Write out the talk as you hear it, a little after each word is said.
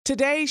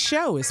Today's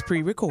show is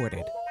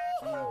pre-recorded.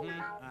 Y'all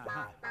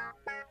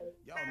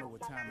know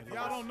what time it is.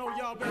 Y'all don't know,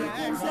 y'all better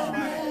ask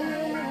somebody.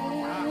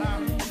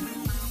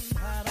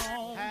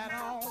 Hat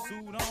on,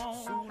 suit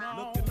on,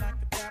 looking like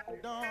a dapper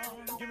dog,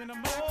 giving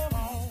them all,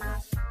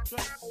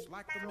 dressed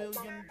like $1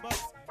 million,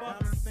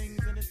 diamond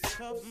things in its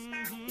cuffs.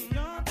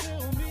 Y'all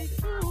tell me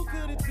who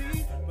could it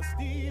be but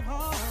Steve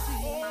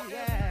Harvey? Oh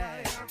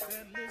yeah,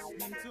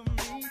 listening to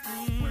me.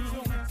 Put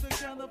your hands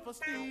together for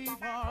Steve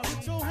Harvey.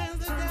 Put your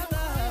hands together.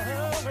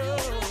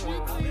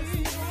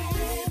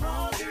 Steve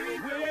Harvey.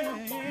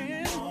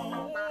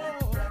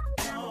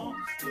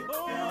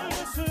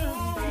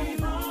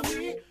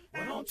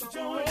 Why don't you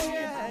join me?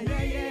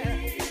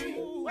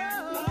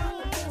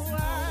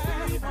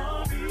 Steve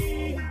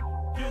Harvey.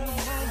 Get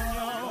them on,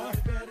 y'all.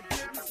 Better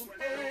give me some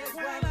eggs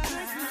while I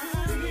listen.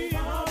 Steve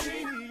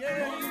Harvey. Why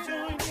don't you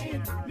join in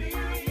with me?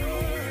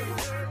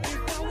 If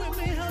you're with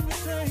me, help me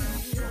say.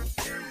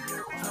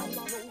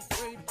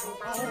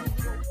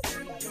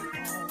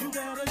 You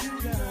gotta.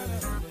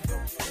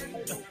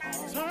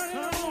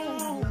 Turn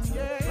on,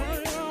 yeah.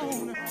 Turn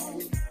on.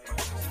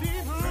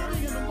 Steve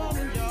Harvey in the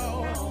morning,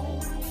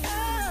 y'all.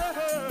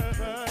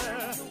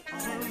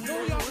 So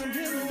y'all can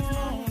get it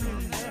on.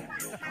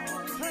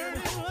 Turn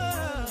it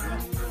up.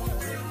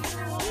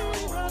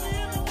 Steve Harvey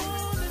in the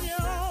morning,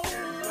 y'all.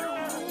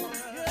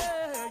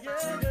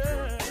 Yeah. Turn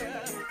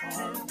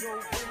your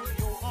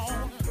radio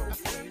on.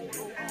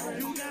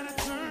 You gotta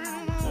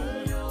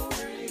turn your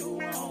radio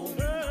on.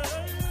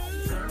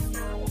 Turn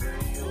your radio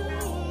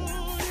on. You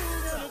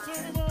gotta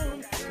turn it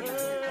on.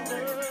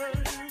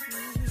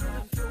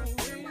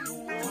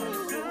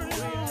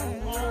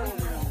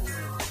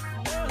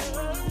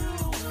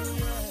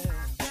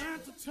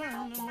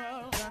 Turn them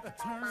up,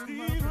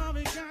 Steve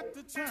Harvey got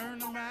to turn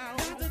them out.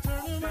 Got to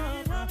turn them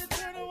out. Harvey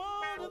turn them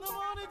on in the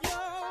morning,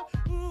 y'all.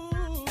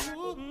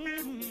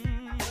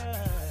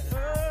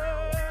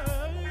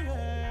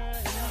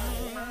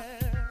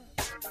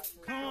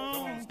 Come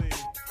on, Steve.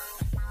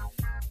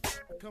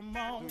 Come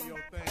on, do your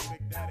thing,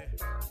 Big Daddy.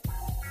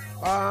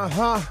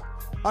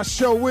 I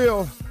sure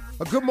will.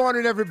 Good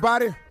morning,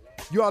 everybody.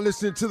 You are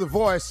listening to The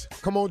Voice.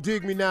 Come on,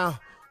 dig me now.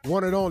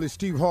 One and only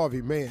Steve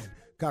Harvey, man.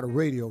 Got a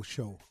radio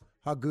show.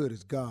 How good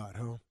is God,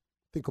 huh?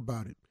 Think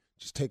about it.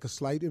 Just take a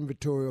slight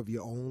inventory of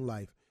your own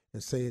life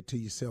and say it to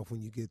yourself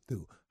when you get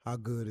through. How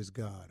good is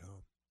God,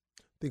 huh?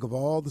 Think of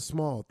all the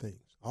small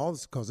things. All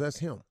this, because that's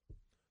him.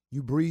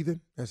 You breathing,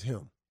 that's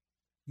him.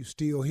 You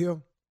still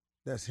here,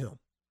 that's him.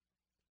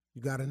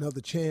 You got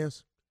another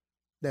chance,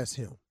 that's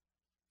him.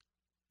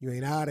 You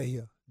ain't out of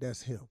here,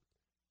 that's him.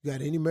 You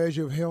got any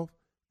measure of health,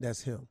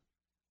 that's him.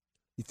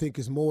 You think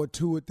it's more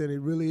to it than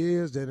it really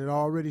is, than it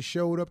already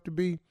showed up to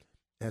be,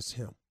 that's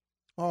him.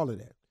 All of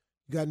that.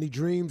 You got any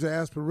dreams or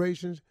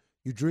aspirations?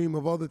 You dream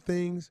of other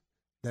things?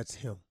 That's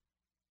him.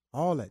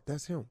 All that,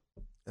 that's him.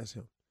 That's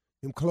him.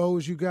 Them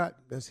clothes you got,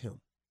 that's him.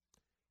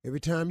 Every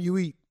time you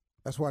eat,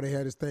 that's why they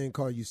had this thing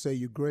called You Say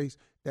Your Grace,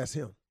 that's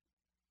him.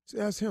 See,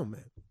 that's him,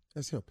 man.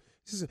 That's him.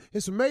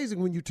 It's amazing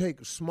when you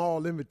take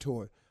small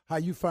inventory, how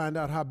you find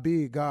out how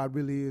big God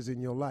really is in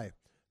your life.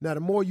 Now,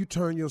 the more you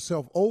turn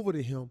yourself over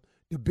to him,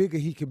 the bigger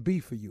he can be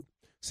for you.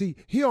 See,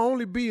 he'll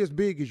only be as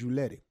big as you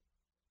let him.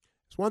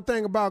 It's one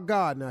thing about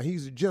God now,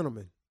 he's a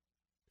gentleman.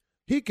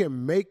 He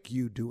can make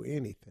you do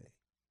anything.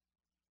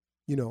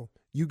 You know,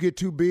 you get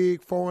too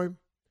big for him,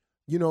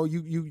 you know, you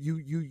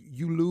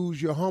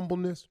lose your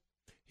humbleness.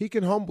 He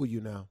can humble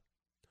you now.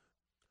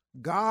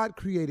 God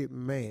created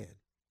man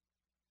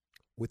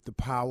with the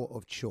power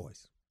of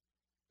choice.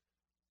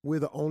 We're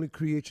the only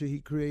creature he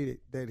created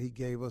that he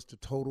gave us the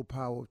total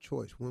power of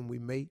choice. When we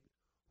mate,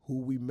 who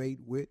we mate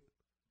with,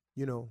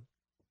 you know,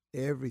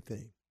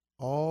 everything,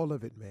 all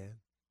of it, man.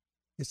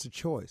 It's a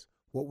choice.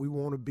 What we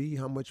want to be,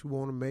 how much we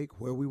want to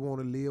make, where we want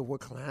to live,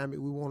 what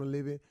climate we want to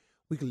live in.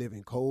 We can live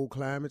in cold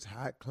climates,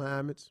 hot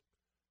climates.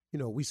 You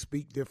know, we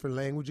speak different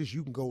languages.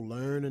 You can go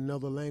learn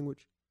another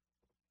language.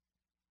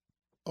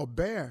 A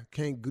bear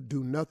can't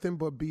do nothing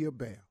but be a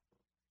bear.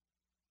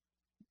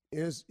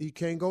 He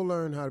can't go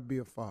learn how to be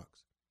a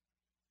fox.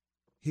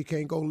 He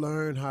can't go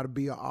learn how to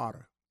be an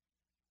otter.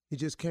 He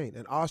just can't.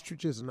 An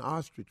ostrich is an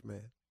ostrich,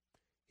 man.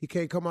 He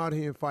can't come out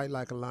here and fight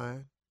like a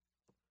lion.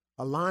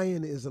 A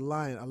lion is a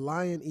lion. A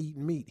lion eat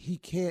meat. He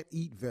can't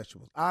eat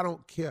vegetables. I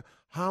don't care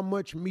how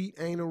much meat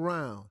ain't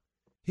around.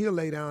 He'll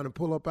lay down and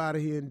pull up out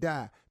of here and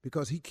die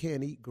because he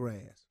can't eat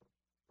grass.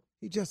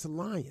 He's just a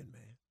lion,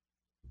 man.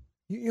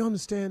 You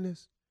understand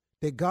this?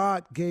 That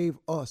God gave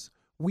us.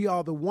 We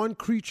are the one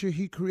creature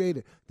he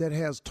created that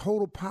has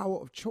total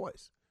power of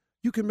choice.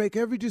 You can make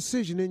every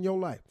decision in your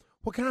life.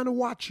 What kind of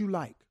watch you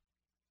like?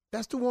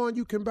 That's the one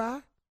you can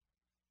buy.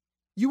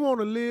 You want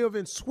to live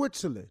in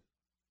Switzerland?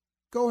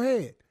 Go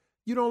ahead.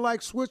 You don't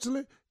like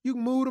Switzerland? You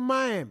can move to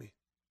Miami.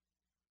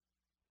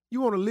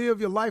 You want to live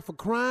your life of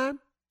crime?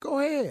 Go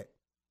ahead.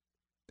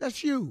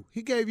 That's you.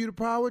 He gave you the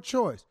power of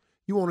choice.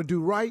 You want to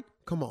do right?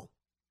 Come on.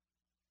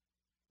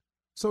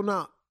 So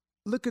now,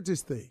 look at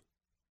this thing.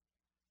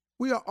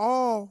 We are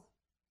all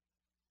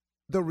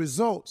the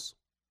results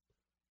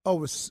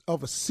of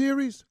a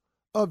series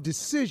of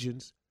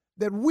decisions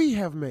that we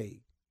have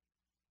made.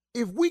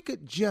 If we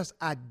could just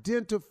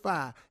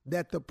identify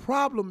that the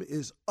problem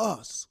is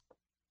us,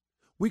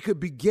 we could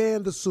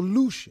begin the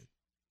solution.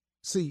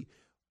 See,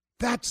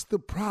 that's the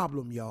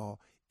problem, y'all.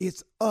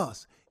 It's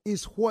us.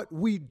 It's what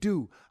we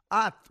do.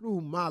 I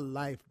threw my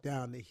life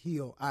down the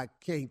hill. I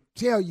can't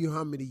tell you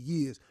how many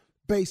years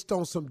based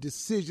on some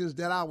decisions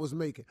that I was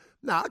making.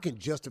 Now, I can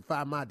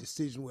justify my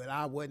decision when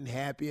I wasn't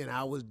happy and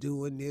I was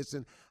doing this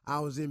and I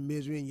was in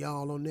misery and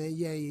y'all on there.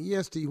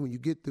 Yeah, Steve, when you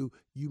get through,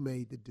 you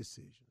made the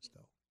decisions,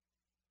 though.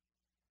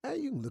 Hey,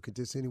 you can look at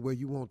this any way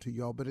you want to,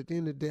 y'all, but at the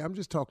end of the day, I'm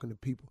just talking to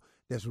people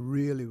that's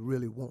really,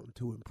 really wanting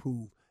to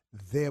improve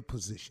their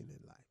position in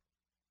life.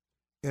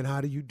 And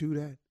how do you do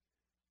that?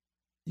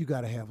 You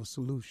got to have a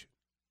solution.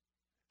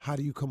 How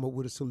do you come up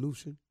with a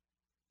solution?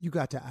 You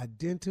got to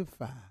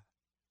identify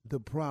the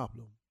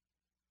problem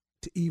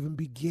to even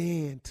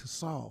begin to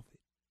solve it.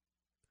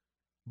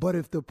 But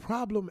if the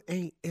problem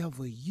ain't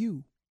ever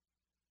you,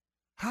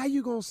 how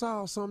you going to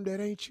solve something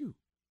that ain't you?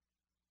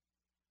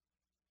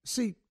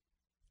 See,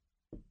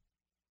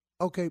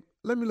 okay,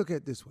 let me look at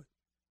it this way.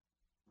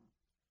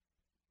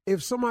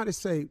 If somebody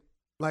say,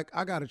 like,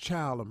 I got a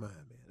child of mine,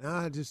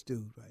 man, this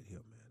dude right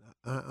here,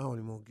 man, I don't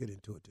even want to get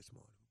into it this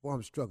morning. Boy,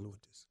 I'm struggling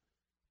with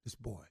this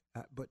boy.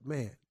 But,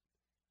 man,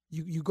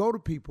 you go to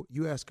people,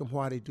 you ask them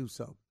why they do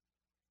something.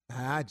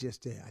 I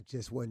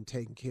just wasn't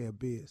taking care of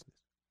business.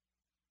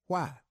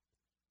 Why?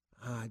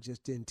 I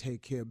just didn't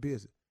take care of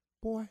business.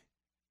 Boy,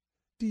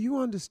 do you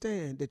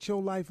understand that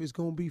your life is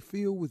going to be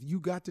filled with you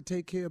got to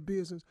take care of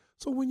business?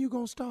 So when you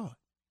going to start?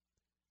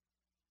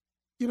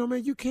 You know,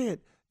 man, you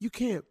can't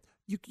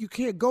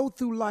go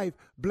through life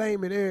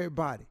blaming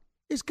everybody.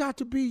 It's got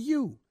to be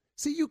you.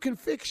 See, you can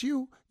fix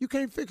you. You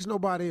can't fix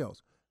nobody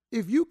else.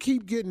 If you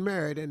keep getting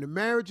married and the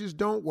marriages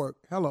don't work,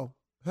 hello,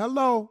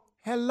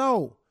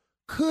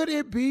 could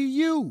it be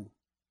you?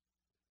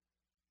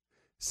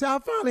 So I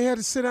finally had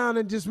to sit down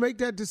and just make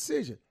that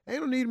decision.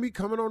 Ain't no need of me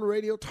coming on the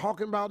radio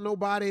talking about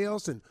nobody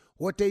else and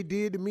what they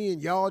did to me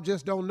and y'all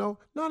just don't know.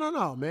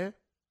 No, man.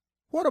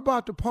 What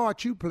about the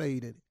part you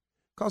played in it?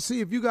 Because, see,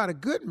 if you got a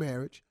good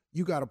marriage,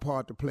 you got a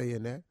part to play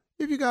in that.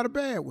 If you got a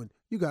bad one,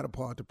 you got a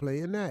part to play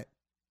in that.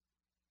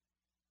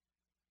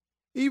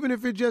 Even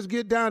if it just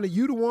get down to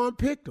you the one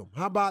picked them.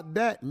 How about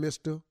that,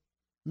 Mr.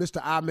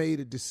 I made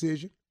a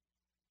decision?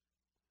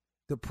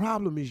 The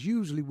problem is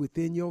usually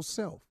within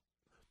yourself.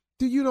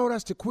 Do you know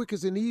that's the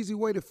quickest and easy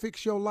way to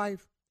fix your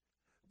life?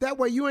 That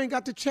way you ain't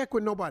got to check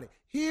with nobody.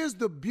 Here's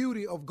the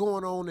beauty of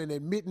going on and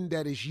admitting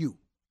that it's you.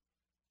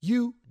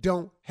 You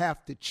don't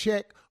have to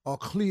check or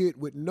clear it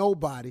with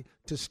nobody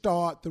to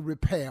start the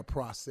repair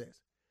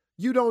process.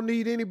 You don't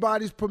need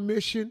anybody's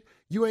permission.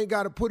 You ain't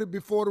got to put it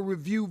before the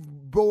review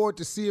board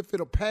to see if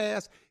it'll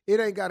pass. It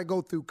ain't got to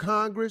go through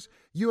Congress.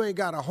 You ain't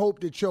got to hope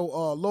that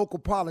your local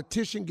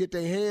politician get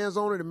their hands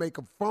on it and make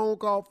a phone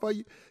call for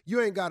you.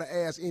 You ain't got to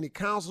ask any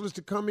counselors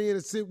to come in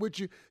and sit with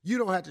you. You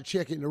don't have to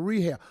check into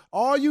rehab.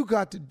 All you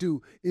got to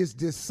do is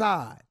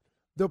decide.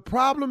 The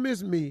problem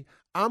is me.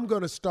 I'm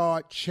going to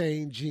start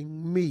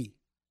changing me.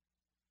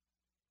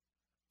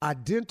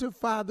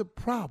 Identify the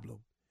problem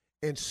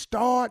and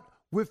start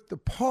with the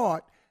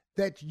part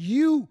that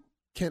you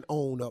can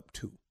own up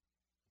to.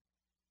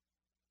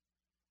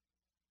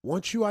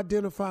 Once you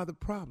identify the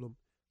problem,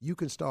 you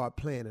can start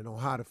planning on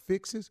how to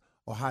fix it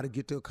or how to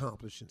get to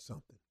accomplishing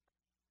something.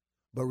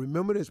 But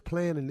remember this,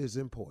 planning is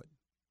important.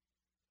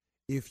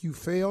 If you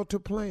fail to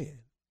plan,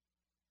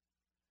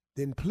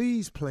 then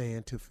please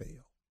plan to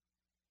fail.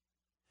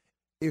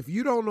 If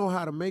you don't know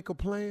how to make a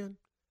plan,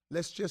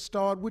 let's just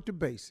start with the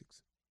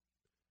basics.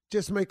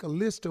 Just make a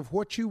list of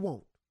what you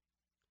want.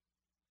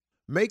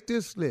 Make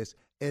this list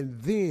and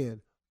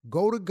then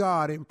go to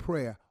God in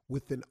prayer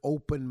with an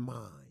open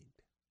mind.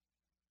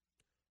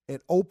 And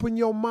open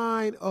your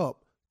mind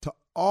up to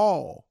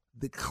all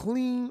the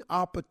clean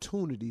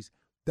opportunities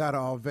that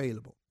are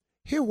available.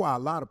 Here's why a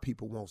lot of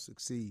people won't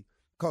succeed.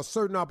 Because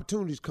certain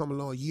opportunities come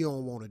along, you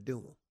don't want to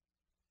do them.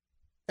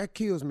 That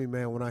kills me,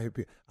 man, when I hear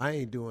people. I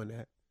ain't doing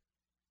that.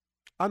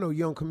 I know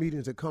young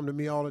comedians that come to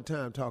me all the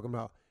time talking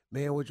about,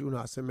 man, what you know?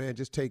 I said, man,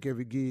 just take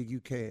every gig you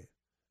can.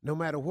 No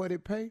matter what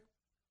it pay.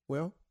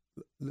 Well,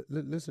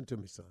 listen to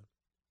me, son.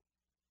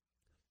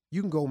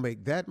 You can go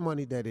make that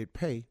money that it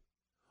pay,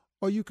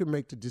 or you can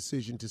make the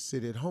decision to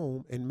sit at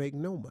home and make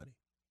no money.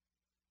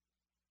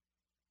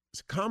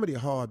 It's comedy, a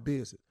hard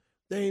business.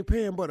 They ain't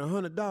paying but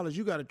 $100.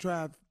 You got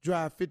to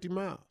drive 50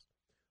 miles.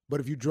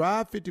 But if you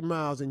drive 50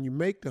 miles and you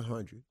make the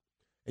 100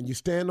 and you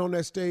stand on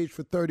that stage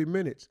for 30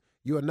 minutes,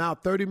 you are now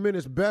 30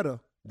 minutes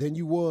better than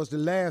you was the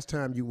last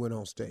time you went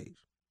on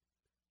stage.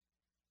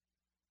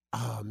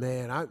 Oh,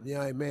 man,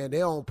 man, they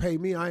don't pay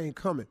me. I ain't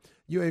coming.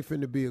 You ain't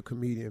finna be a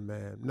comedian,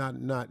 man.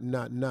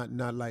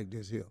 Not like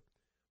this here.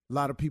 A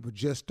lot of people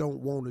just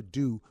don't want to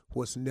do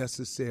what's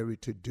necessary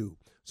to do.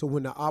 So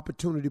when the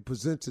opportunity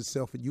presents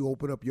itself and you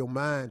open up your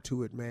mind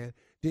to it, man,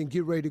 then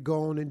get ready to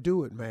go on and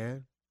do it,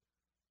 man.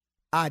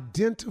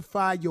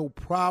 Identify your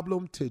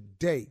problem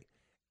today.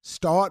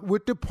 Start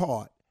with the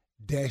part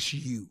that's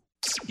you.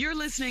 You're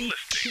listening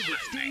to the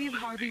Steve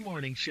Harvey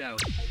Morning Show.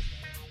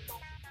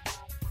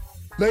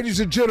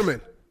 Ladies and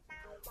gentlemen,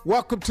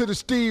 welcome to the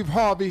Steve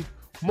Harvey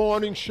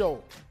Morning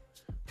Show.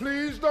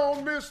 Please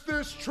don't miss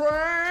this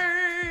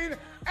train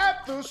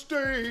at the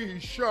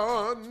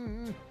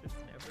station.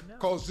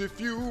 Cause if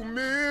you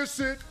miss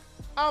it,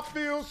 I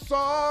feel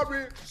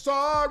sorry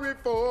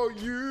for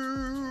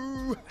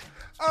you.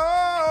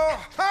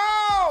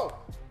 Oh,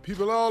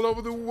 people all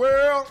over the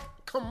world,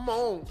 come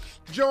on,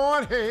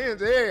 join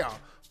hands, yeah,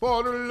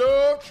 for the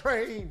love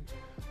train.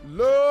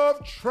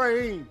 Love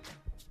train.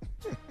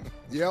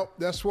 Yep,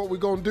 that's what we're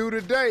gonna do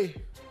today.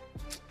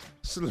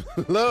 It's a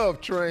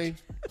love train.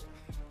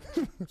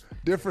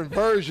 Different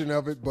version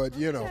of it, but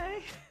you know.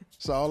 Okay.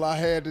 It's all I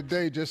had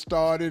today. Just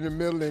start in the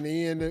middle and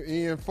end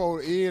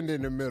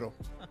in the middle.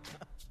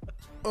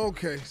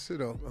 Okay, sit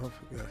up. I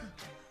forgot.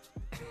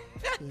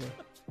 Yeah.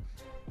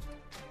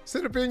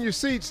 Sit up in your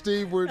seat,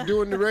 Steve. We're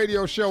doing the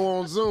radio show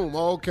on Zoom.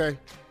 Okay.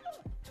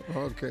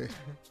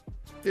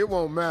 It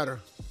won't matter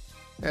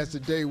as the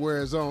day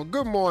wears on.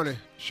 Good morning,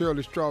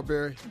 Shirley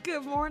Strawberry.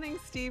 Good morning,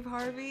 Steve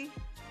Harvey.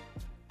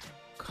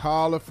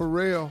 Carla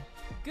Farrell.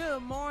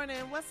 Good morning.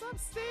 What's up,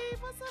 Steve?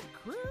 What's up,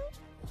 crew?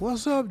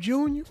 What's up,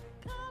 Junior?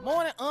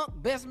 Morning, Unc.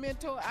 Best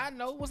mentor I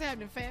know. What's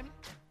happening, family?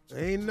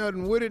 Ain't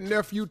nothing with it,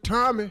 nephew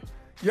Tommy.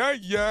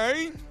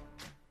 Yay.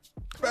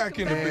 Back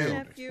in the Welcome back, building.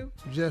 nephew.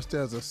 Just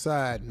as a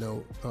side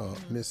note,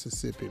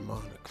 Mississippi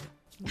Monica.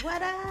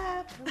 What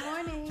up? Good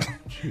morning.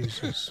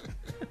 Jesus.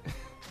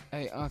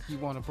 Hey, Unc, you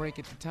want to break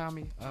it to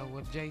Tommy?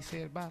 What Jay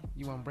said about him?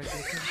 You want to break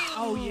that to him?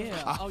 Oh,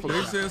 yeah.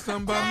 They said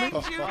something about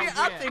me? Junior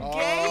up the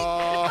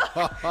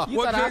gate.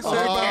 What Jay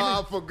said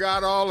about I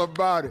forgot all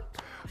about it.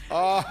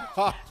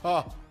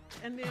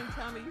 And then,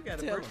 Tommy, you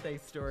got a birthday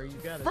story. You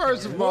got to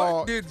First me? of all,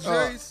 What did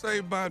Jay say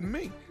about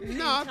me?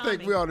 no, I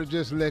think we ought to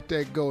just let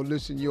that go.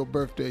 Listen to your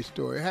birthday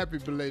story. Happy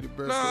belated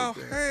birthday. No,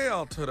 Jay.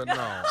 hell to the no.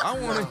 I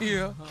want to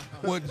hear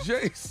what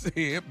Jay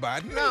said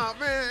about me. No,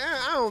 man,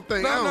 I don't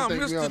think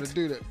we ought to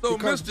do that. So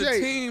Because Mr. Jay,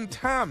 Team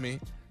Tommy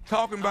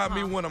talking about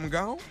me when I'm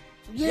gone?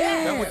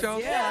 yeah, That what y'all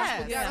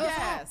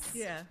Yes.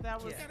 Yeah.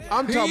 That was. Yeah.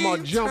 I'm talking about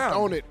Team jumped Tommy.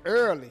 on it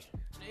early.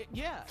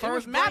 Yeah. It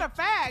First was, matter of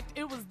fact,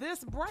 it was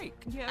this break.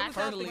 Yeah, it was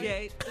out the Actually.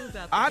 gate. It was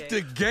out the Out gate.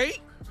 the gate?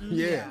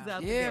 Yeah. It was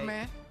out the Yeah, gate.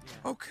 man.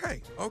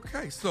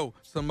 Okay. So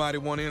somebody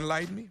want to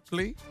enlighten me,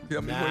 please?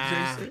 Tell me what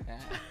Jay said.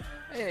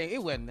 Hey,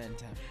 it wasn't nothing,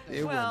 Tommy.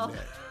 It Well,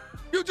 wasn't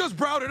You just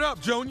brought it up,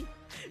 Junior.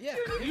 Yeah.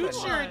 You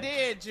sure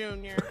did,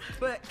 Junior.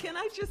 But can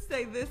I just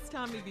say this,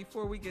 Tommy,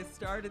 before we get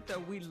started, though,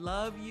 we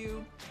love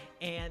you,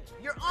 and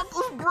your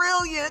uncle's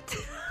brilliant.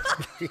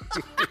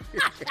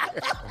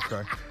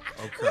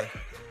 Okay.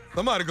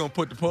 Somebody gonna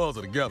put the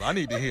puzzle together. I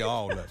need to hear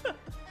all that.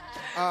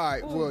 All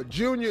right, well,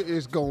 Junior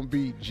is going to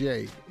be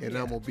Jay, and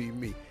I'm going to be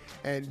me.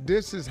 And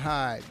this is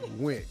how it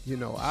went. You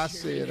know, I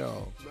said,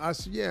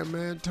 yeah,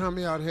 man,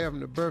 Tommy out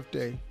having a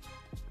birthday.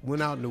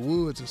 Went out in the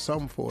woods or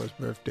something for his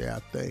birthday, I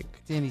think.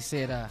 Then he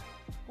said,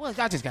 well,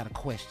 I just got a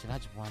question. I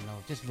just want to know,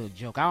 just a little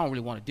joke. I don't really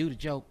want to do the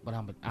joke, but I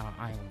ain't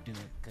going to do it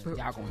because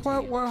y'all going to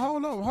Well, do it. well,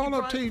 hold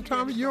up, Team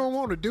Tommy. You don't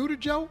want to do the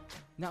joke?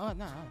 No.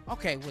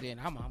 Okay, well then,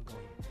 I'm going.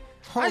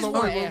 Hold just on,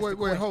 wanna ask the wait,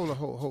 question.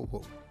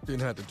 hold.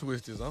 Didn't have to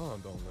twist his arm,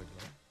 don't look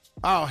like.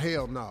 Oh,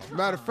 hell no.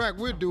 Matter of fact,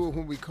 we'll do it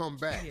when we come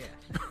back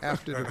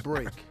after the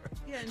break.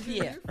 Yeah, and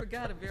Junior, Yeah. you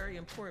forgot a very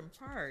important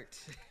part.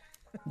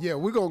 Yeah,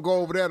 we're going to go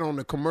over that on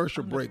the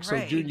commercial break so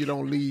break. Junior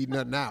don't leave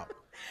nothing out.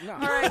 No. All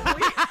right,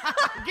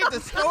 Get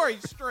the story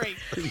straight.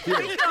 we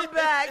come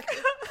back.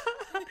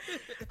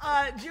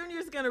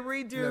 Junior's going to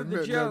redo the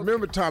Now, joke.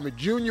 remember, Tommy,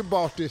 Junior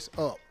bought this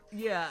up.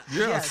 Yeah.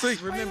 Yeah, yes, see.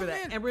 remember Wait a that.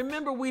 minute. And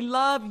remember, we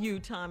love you,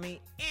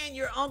 Tommy, and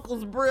your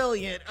uncle's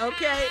brilliant,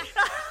 okay?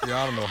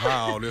 Yeah, I don't know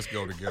how all this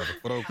go together,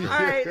 but okay. All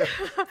right.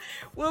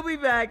 We'll be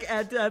back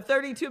at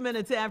 32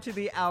 minutes after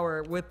the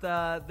hour with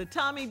the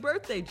Tommy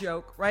birthday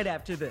joke right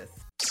after this.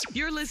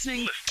 You're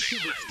listening to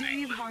the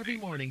Steve Harvey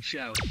Morning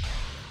Show.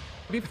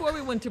 Before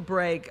we went to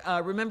break,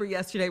 remember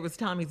yesterday was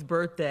Tommy's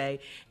birthday,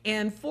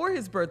 and for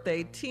his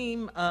birthday,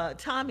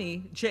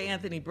 Tommy, J.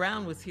 Anthony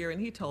Brown, was here,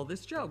 and he told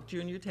this joke.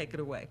 Junior, take it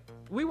away.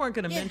 We weren't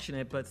going to mention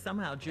it, but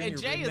somehow Junior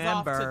And Jay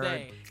remembered. is off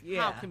today.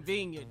 Yeah. How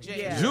convenient.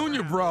 Jay. Yeah.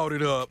 Junior brought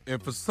it up,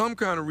 and for some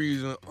kind of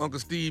reason, Uncle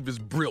Steve is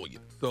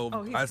brilliant. So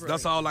Oh, he's that's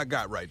brilliant. all I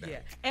got right now. Yeah,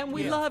 and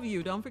we love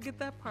you. Don't forget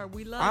that part.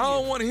 We love I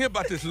don't you. want to hear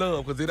about this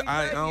love because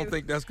I love don't you.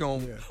 think that's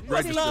going to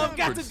What's love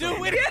got to do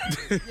with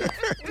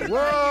it?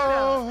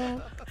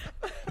 Whoa,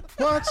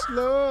 what's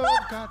love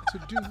got to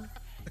do?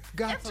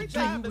 Got to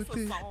do with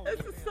it.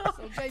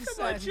 So Jay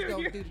decides he's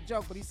going to do the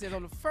joke, but he said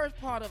on the first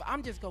part of it,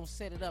 I'm just going to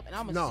set it up, and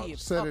I'm going to see No, if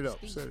set it Uncle up,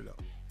 Steve- set it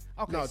up.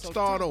 Okay, No, so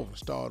start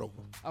over.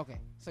 Okay,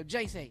 so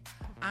Jay say,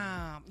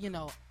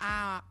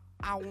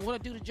 I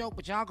want to do the joke,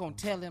 but y'all gonna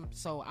tell him,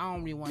 so I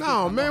don't really want to.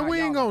 No, man, we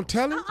ain't gonna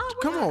tell him.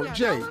 we're Come not on, gonna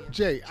Jay, tell him.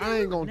 Jay, I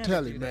ain't gonna never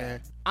tell do him, that.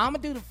 man. I'm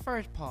gonna do the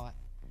first part,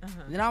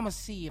 then I'm gonna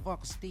see if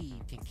Uncle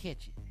Steve can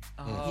catch it.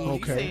 Oh,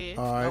 Okay, said.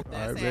 all right,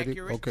 That's ready?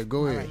 accurate. Okay, go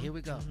All ahead. right, here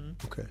we go.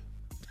 Okay.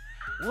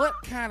 What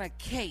kind of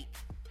cake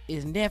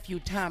is nephew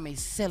Tommy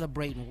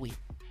celebrating with?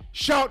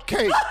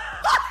 Shortcake.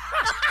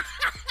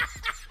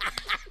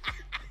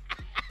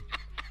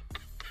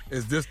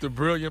 Is this the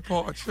brilliant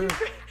part, Shirley?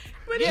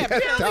 But Yeah, he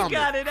barely Tommy.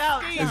 got it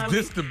out. Is Tommy.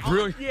 this the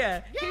brilliant?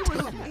 Yeah, he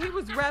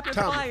was rapid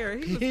Tommy, fire.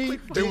 He was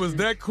quick. It was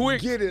that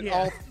quick? Get it Yeah.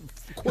 off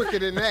quicker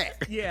than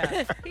that.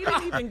 Yeah, he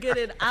didn't even get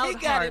it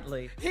out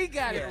hardly. He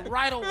got Yeah. it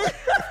right away.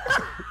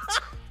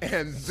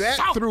 And that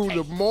threw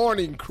the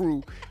morning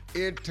crew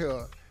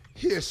into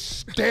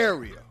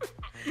hysteria.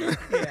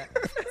 Yeah.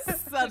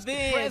 So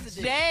then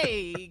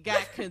Jay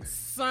got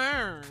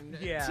concerned,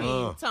 Yeah.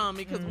 Team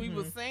Tommy, because we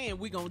were saying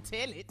we gonna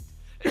tell it.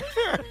 Just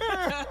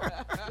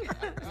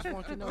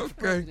want you to know what the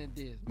president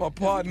did. My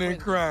partner in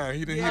crime.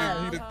 He done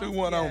Yeah. threw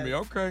one on me.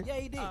 Okay. Yeah,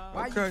 he did.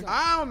 Why you Okay. so-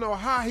 I don't know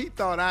how he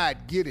thought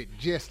I'd get it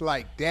just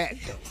like that.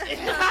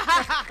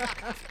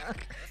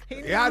 He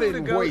knew I who to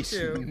didn't go waste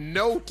to.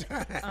 no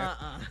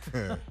time.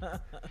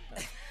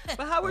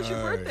 But how was your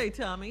All right. birthday,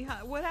 Tommy?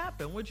 What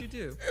happened? What'd you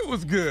do? It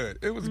was good.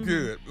 It was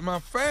good. My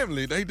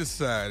family, they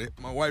decided,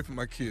 my wife and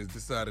my kids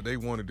decided they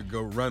wanted to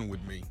go run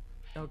with me.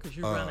 Oh, because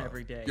you run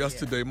every day.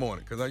 Yesterday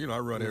morning, because I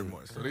run every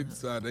morning. So they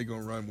decided they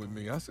going to run with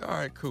me. I said, all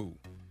right, cool.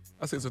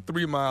 I said, it's a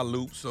 3-mile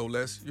loop, so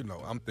let's,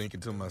 I'm thinking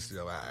to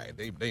myself, all right,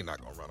 they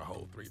not going to run a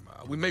whole 3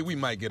 miles. We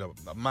might get a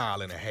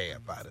mile and a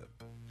half out of it.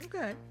 Yeah.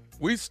 Okay.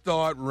 We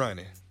start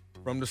running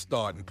from the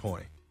starting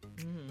point.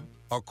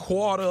 A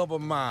quarter of a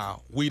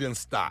mile, we done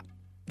stop.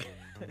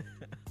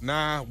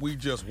 Now we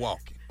just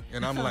walking.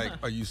 And I'm like,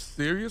 are you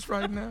serious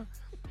right now?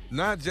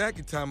 Now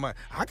Jackie talking about,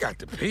 I got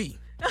to pee.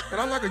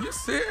 And I'm like, are you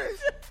serious?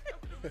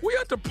 We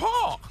at the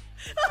park.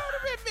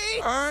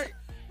 All right.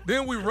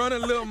 Then we run a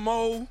little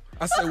more.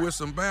 I said, with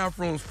some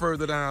bathrooms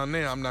further down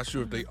there. I'm not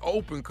sure if they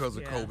open because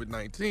of Yeah.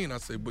 COVID-19. I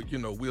said, but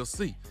we'll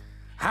see.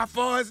 How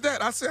far is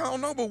that? I said, I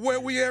don't know, but where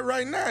we at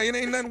right now, it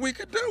ain't nothing we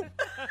could do.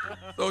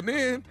 So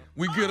then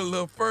we get a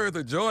little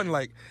further. Jordan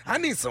like, I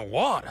need some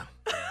water.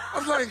 I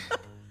was like,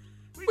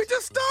 we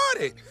just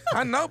started.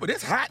 I know, but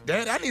it's hot,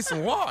 Dad. I need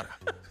some water.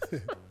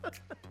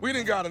 We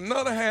done got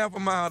another half a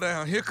mile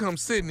down. Here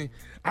comes Sydney.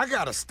 I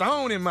got a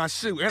stone in my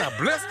shoe and a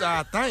blister,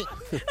 I think.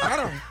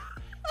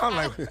 I'm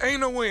like,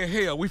 ain't no way in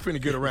hell we finna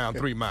get around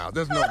 3 miles.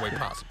 There's no way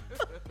possible.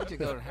 We should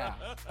go to the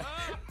house.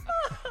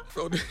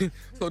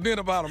 So then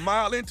about a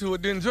mile into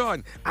it, then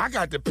Jordan, I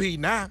got to pee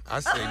now. I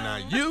say, now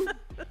you,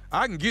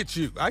 I can get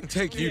you. I can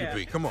take you to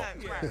pee. Come on.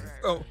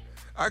 So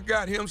I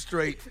got him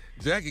straight.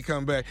 Jackie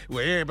come back. Well,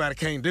 everybody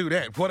can't do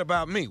that. What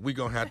about me? We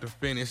gonna have to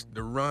finish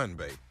the run,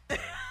 baby.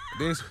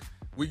 Then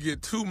we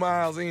get 2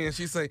 miles in.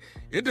 She say,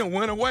 it done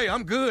went away.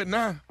 I'm good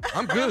now.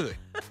 I'm good.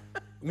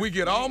 We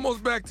get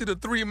almost back to the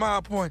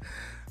 3-mile point.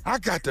 I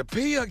got to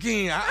pee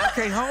again. I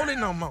can't hold it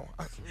no more.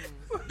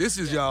 This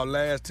is y'all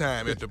last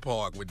time at the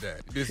park with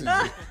Daddy. This is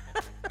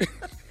it.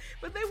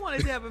 But they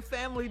wanted to have a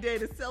family day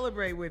to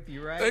celebrate with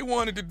you, right? They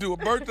wanted to do a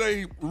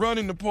birthday run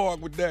in the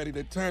park with Daddy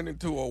that turned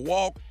into a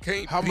walk,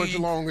 can't How much pee.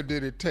 longer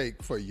did it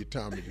take for you,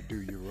 Tommy, to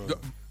do your run?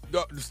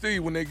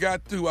 Steve, when they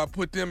got through, I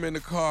put them in the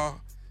car.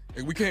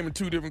 And we came in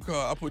 2 different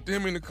cars. I put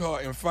them in the car,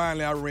 and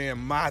finally I ran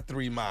my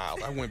 3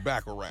 miles. I went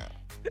back around.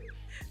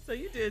 So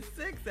you did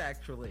 6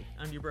 actually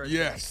on your birthday.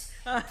 Yes.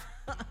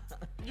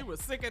 You were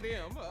sick of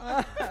them.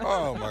 Huh?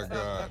 Oh, my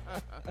God.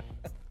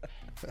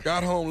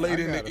 Got home late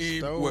I in got the a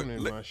evening. stone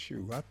in my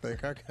shoe. I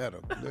think I got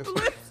a blister.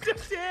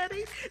 Blister,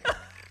 Daddy.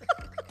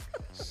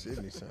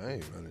 Sydney said, I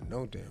ain't running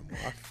no damn more.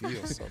 I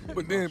feel something.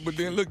 But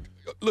then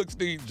look,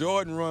 Steve,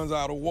 Jordan runs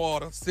out of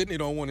water. Sydney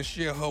don't want to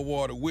share her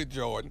water with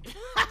Jordan.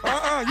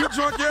 You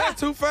drunk your ass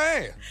too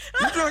fast.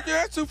 You drunk your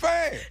ass too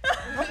fast.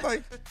 I'm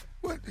like,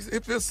 what?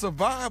 If it's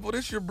survival,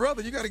 this your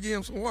brother. You got to give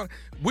him some water.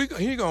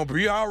 He going to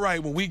be all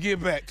right when we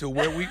get back to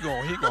where we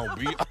going. He going to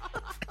be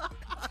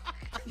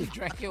You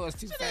drank yours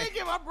too She fast. didn't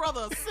give my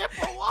brother a sip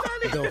of water.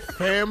 The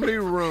family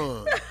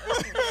run.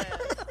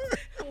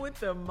 With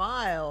the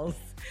miles.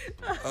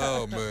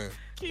 Oh, man.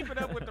 Keep it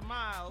up with the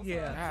miles.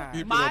 Yeah.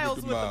 Keep it up Miles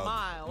with the miles.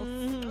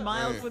 miles.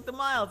 Miles Man. with the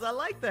miles. I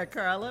like that,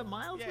 Carla.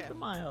 Miles Yeah. with the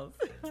miles.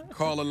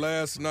 Carla,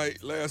 last night,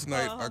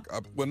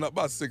 well, not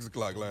about 6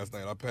 o'clock last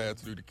night, I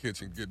passed through the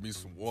kitchen to get me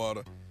some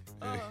water,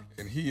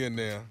 and he in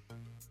there.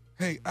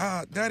 Hey,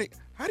 Daddy,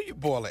 how do you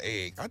boil an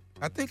egg?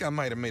 I think I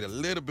might have made a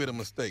little bit of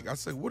mistake. I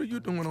said, what are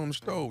you doing on the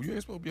stove? You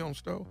ain't supposed to be on the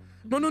stove.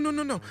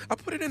 No. I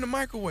put it in the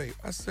microwave.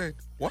 I said,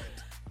 what?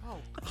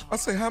 I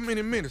said, how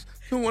many minutes?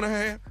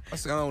 2.5. I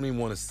said, I don't even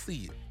want to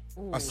see it.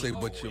 I said,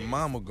 but your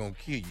mama gonna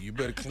kill you. You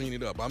better clean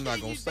it up. I'm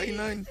not gonna say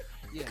nothing.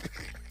 Yeah.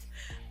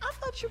 I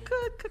thought you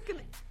could cook an.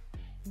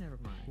 Never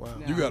mind. Wow.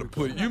 You gotta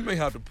put it. You may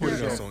have to put it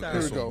Here in we some, go. in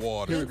Here we some go.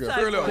 water. Here we go. Inside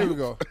Here we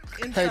go.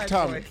 Hey,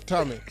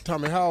 Inside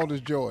Tommy, how old is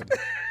Jordan?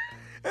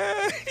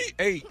 He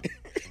ate.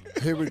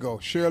 Here we go.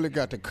 Shirley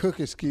got the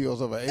cooking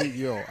skills of an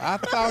 8-year-old. I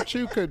thought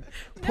you could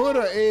put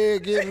an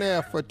egg in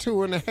there for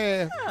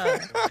 2.5.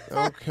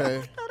 Okay.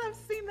 I thought I've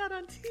seen that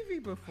on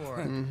TV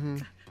before.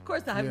 Of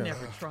course, I've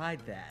never tried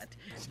that.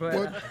 But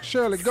Well,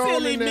 Shirley, go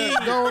on in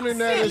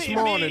there this Silly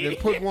morning me. and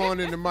put one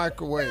in the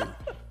microwave.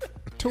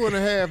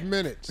 2.5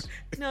 minutes.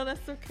 no,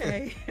 that's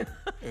okay.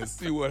 And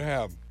see what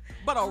happens.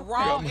 But a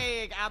raw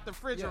egg out the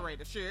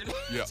refrigerator, sure.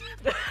 Yeah.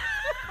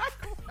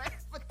 Microwave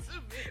for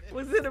 2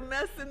 Was it a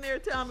mess in there,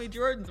 Tommy?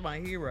 Jordan's my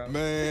hero.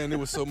 Man, it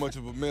was so much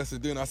of a mess.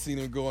 And then I seen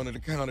him go under the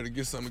counter to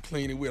get something to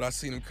clean it with. I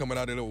seen him coming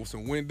out of there with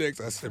some Windex.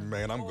 I said,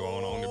 man, I'm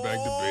going on back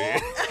to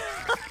bed.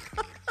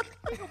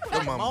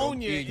 Your mama gonna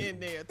Ammonia kill you. in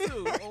there,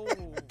 too.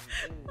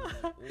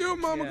 Your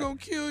mama gonna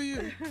kill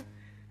you.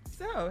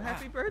 So,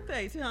 happy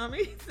birthday,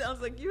 Tommy.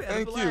 Sounds like you had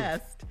Thank a you.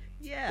 blast.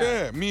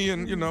 Yeah. Yeah, me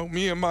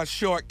and my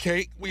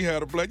shortcake, we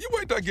had a blast. You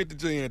wait till I get to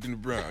J. Anthony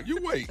Brown. You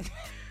wait.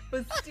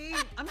 But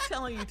Steve, I'm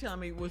telling you,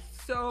 Tommy was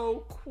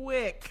so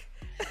quick.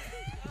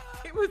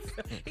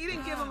 He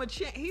didn't give him a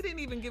chance. He didn't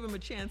even give him a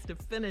chance to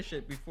finish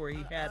it before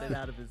he had it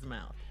out of his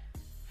mouth.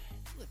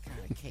 What kind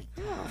of cake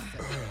Tommy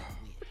celebrating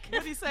with?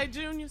 What'd he say,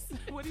 Junior?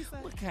 What'd he say?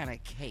 What kind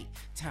of cake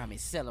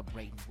Tommy's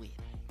celebrating with?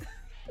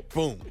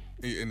 Boom.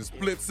 In a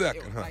split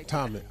second, huh?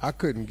 Tommy, I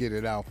couldn't get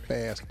it out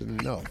fast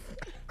enough.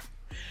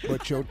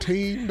 But your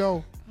team,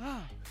 though,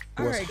 All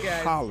was right,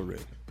 guys.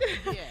 hollering.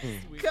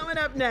 Coming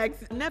up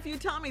next, nephew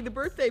Tommy, the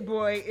birthday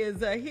boy, is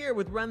here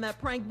with Run That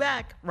Prank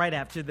Back right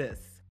after this.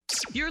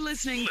 You're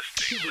listening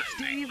to the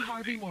Steve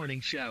Harvey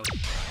Morning Show.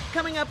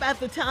 Coming up at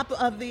the top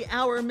of the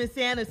hour, Miss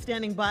Anna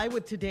standing by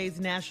with today's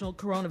national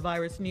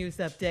coronavirus news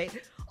update.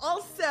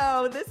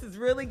 Also, this is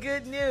really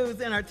good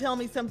news in our Tell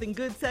Me Something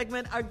Good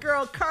segment. Our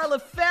girl Carla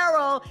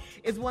Farrell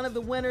is one of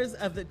the winners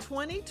of the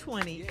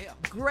 2020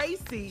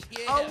 Gracie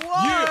Award.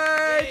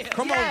 Yeah.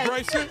 Come on,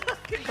 Gracie.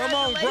 Come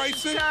on,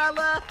 Congratulations, Gracie.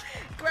 Carla.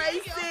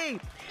 Gracie.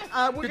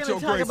 We're Get going to your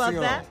talk about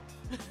Gracie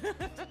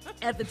that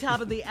at the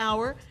top of the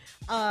hour.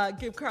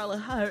 Give Carla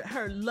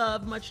her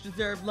love, much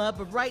deserved love.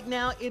 But right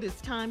now, it is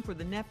time for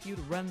the nephew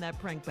to run that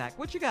prank back.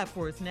 What you got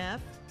for us,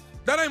 Neff?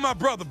 That ain't my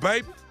brother,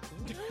 baby.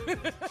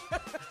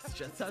 That's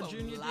just how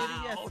Junior did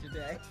it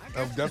yesterday.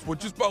 That's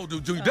what you're supposed to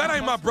do, Junior. That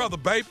ain't my brother,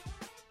 baby.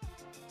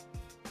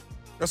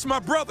 That's my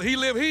brother. He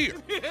live here.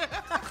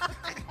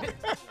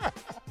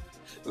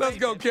 Let's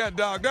go, cat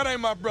dog. That ain't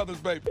my brother's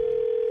baby.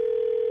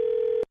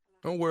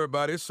 Don't worry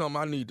about it. It's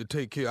something I need to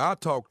take care of. I'll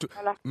talk to...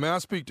 Hello? May I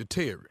speak to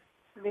Terry?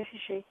 This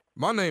is she.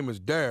 My name is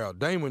Daryl.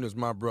 Damon is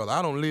my brother.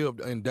 I don't live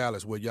in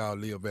Dallas where y'all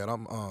live at.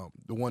 I'm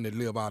the one that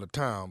live out of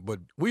town. But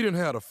we didn't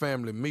have a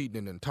family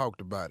meeting and talked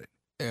about it.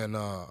 And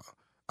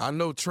I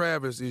know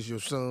Travis is your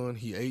son.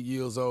 He 8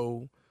 years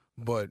old.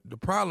 But the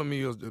problem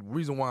is, the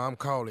reason why I'm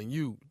calling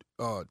you,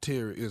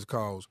 Terry, is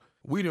because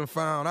we done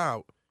found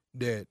out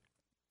that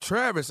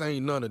Travis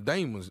ain't none of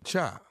Damon's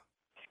child.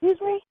 Excuse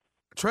me?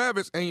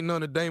 Travis ain't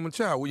none of Damon's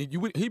child.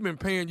 He been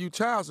paying you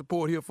child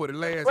support here for the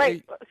last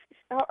Wait,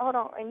 hold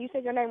on. And you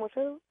said your name was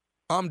who?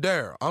 I'm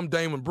Daryl. I'm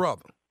Damon's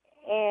brother.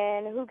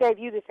 And who gave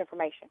you this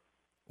information?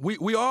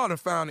 We all done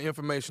found the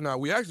information out.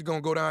 We actually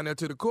gonna go down there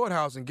to the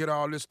courthouse and get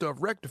all this stuff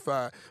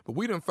rectified. But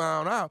we done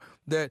found out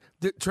that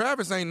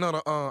Travis ain't none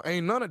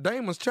of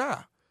Damon's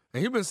child.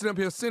 And he been sitting up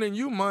here sending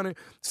you money,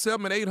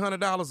 $700 to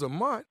 $800 a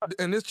month,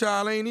 and this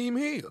child ain't even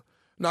here.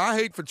 Now I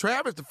hate for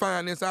Travis to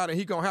find this out, and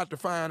he gonna have to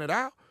find it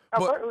out.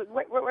 But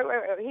Wait.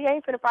 He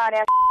ain't finna find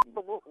that.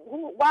 But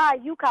why are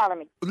you calling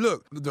me?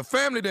 look, the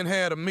family done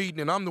had a meeting,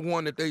 and I'm the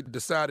one that they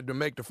decided to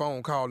make the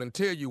phone call and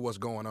tell you what's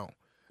going on.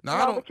 Now I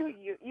No, don't. but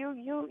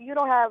you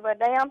don't have a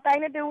damn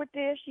thing to do with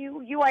this.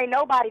 You ain't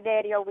nobody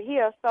daddy over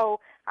here, so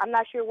I'm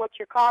not sure what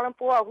you're calling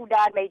for or who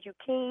died made you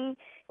king,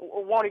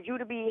 or wanted you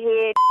to be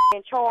head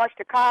in charge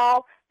to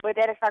call, but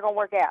that is not gonna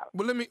work out.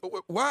 But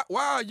why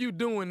are you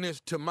doing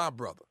this to my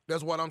brother?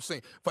 That's what I'm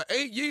saying. For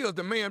 8 years,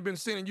 the man been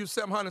sending you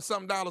 $700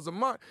 something a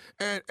month,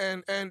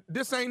 and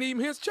this ain't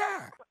even his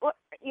child. Well,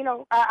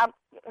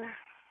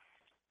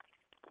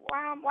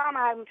 why am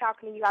I even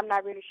talking to you? I'm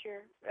not really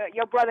sure.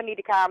 Your brother need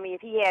to call me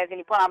if he has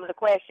any problems or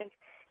questions.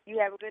 You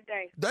have a good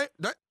day.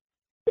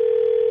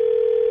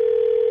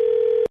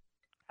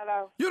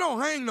 Hello? You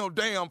don't hang no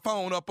damn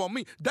phone up on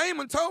me.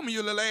 Damon told me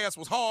your little ass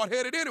was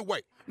hard-headed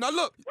anyway. Now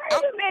look. Wait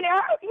a minute.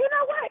 You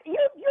know what?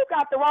 You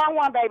got the wrong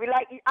one, baby.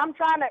 Like, I'm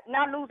trying to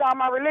not lose all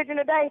my religion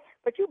today,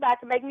 but you about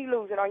to make me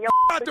lose it on your.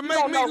 About to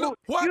make me lose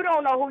what? You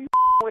don't know who you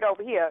with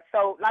over here.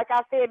 So, like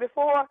I said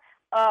before,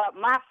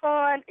 my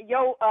son,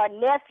 your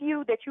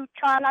nephew that you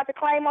try not to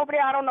claim over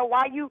there, I don't know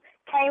why you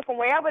came from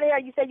wherever there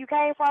you said you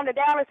came from to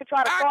Dallas to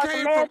try to start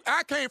some mess.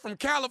 I came from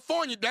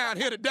California down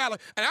here to Dallas,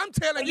 and I'm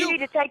telling you. You need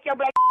to take your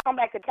black on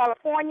back to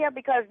California,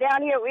 because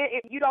down here,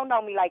 you don't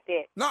know me like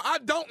that. No, I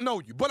don't know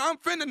you, but I'm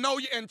finna know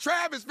you, and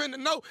Travis finna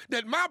know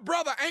that my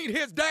brother ain't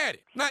his daddy.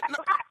 I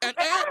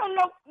don't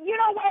know. You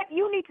know what?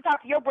 You need to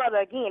talk to your brother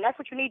again. That's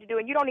what you need to do,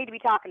 and you don't need to be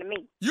talking to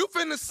me. You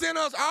finna send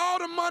us all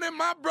the money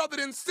my brother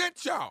done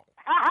sent y'all.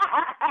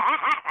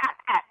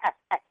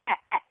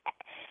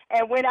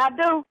 And when I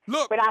do,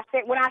 look, when I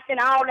send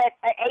all that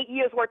 8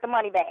 years worth of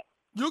money back,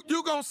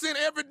 you gonna send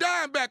every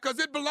dime back, because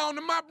it belonged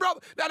to my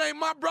brother. That ain't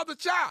my brother's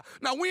child.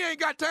 Now, we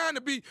ain't got time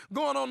to be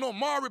going on no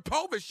Maury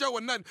Povich show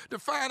or nothing to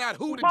find out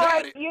who the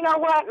daddy. You know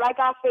what? Like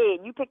I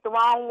said, you picked the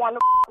wrong one.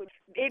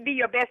 It'd be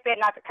your best bet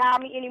not to call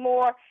me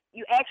anymore.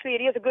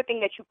 It is a good thing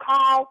that you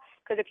call,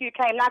 because if you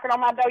came knocking on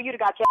my door, you'd have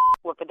got your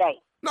whooped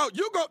today. No,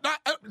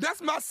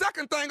 that's my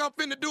second thing I'm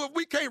finna do if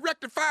we can't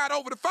rectify it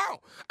over the phone.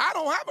 I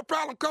don't have a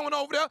problem coming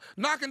over there,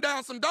 knocking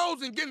down some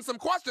doors and getting some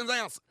questions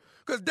answered.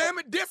 Because, damn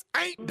it, this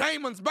ain't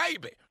Damon's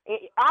baby.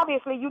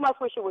 Obviously, you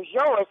must wish it was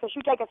yours since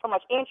you're taking so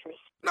much interest.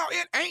 No,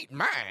 it ain't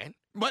mine.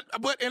 But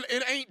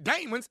it ain't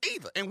Damon's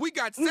either. And we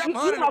got You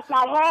 700. must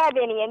not have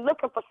any and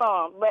looking for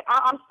some. But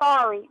I'm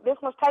sorry. This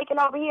one's taken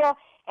over here,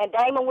 and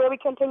Damon will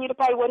continue to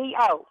pay what he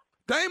owes.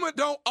 Damon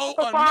don't owe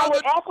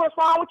another. That's what's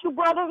wrong with you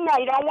brothers now.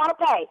 You don't want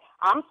to pay.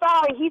 I'm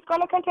sorry. He's going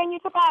to continue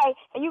to pay,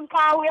 and you can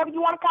call whoever you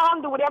want to call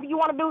and do whatever you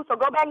want to do. So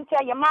go back and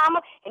tell your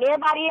mama and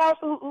everybody else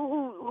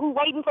who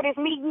waiting for this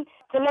meeting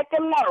to let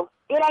them know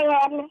it ain't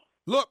happening.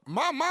 Look,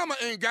 my mama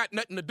ain't got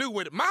nothing to do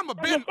with it. Mama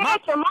been... You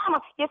said your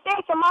mama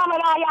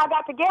and all y'all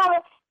got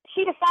together.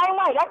 She the same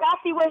way. I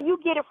see where you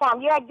get it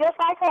from. You act just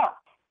like her.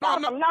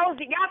 Y'all some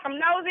nosy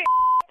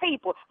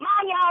people.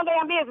 Mind your own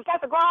damn business.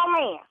 That's a grown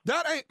man.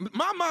 That ain't...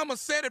 My mama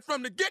said it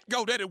from the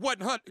get-go that it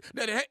wasn't her,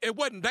 it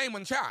wasn't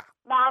Damon's child.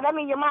 Nah, that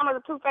means your mama's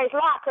a two-faced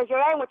lie because you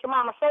ain't what your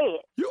mama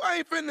said. You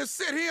ain't finna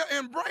sit here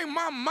and bring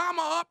my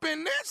mama up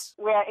in this?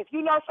 Well, if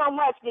you know so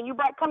much, then you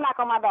better come knock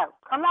on my door.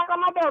 Come knock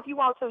on my door if you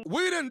want to.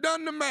 We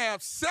done the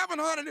math.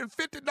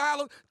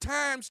 $750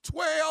 times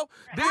 12,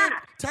 then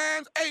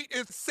times 8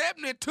 is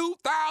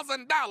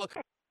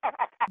 $72,000.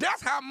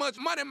 That's how much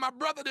money my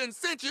brother done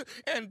sent you,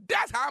 and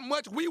that's how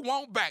much we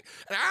want back.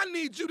 And I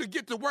need you to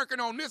get to working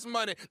on this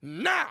money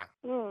now.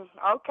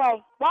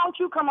 Okay. Why don't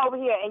you come over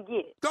here and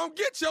get it? Don't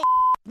get your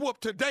whooped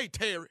today,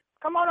 Terry.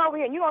 Come on over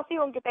here, and you don't see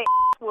them get their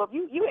whooped.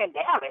 You in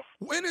Dallas.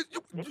 When is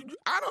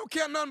I don't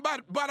care nothing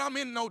but I'm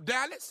in no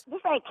Dallas.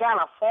 This ain't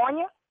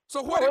California.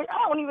 So what? I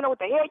don't even know what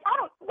the hell. I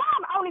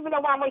don't even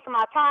know why I'm wasting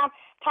my time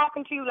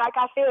talking to you. Like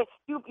I said,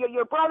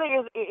 your brother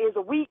is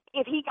a weak.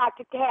 If he got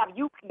to have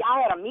y'all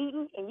had a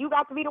meeting and you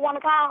got to be the one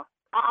to call,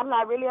 I'm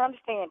not really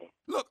understanding.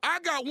 Look, I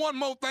got one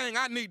more thing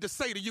I need to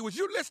say to you. Is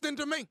you listening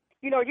to me?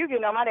 You know, you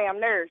getting on my damn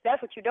nerves.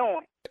 That's what you're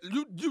doing.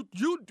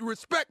 You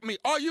respect me.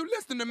 Are you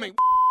listening to me?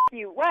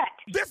 You what?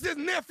 This is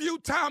Nephew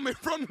Tommy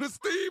from the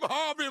Steve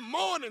Harvey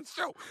Morning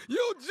Show.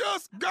 You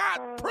just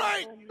got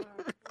pranked.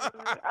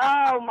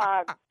 Oh,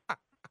 my God.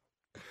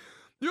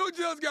 You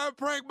just got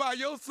pranked by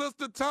your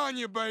sister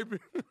Tanya, baby.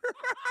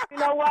 You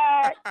know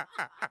what?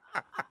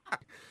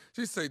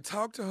 She say,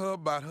 talk to her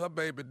about her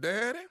baby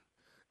daddy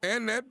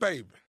and that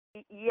baby.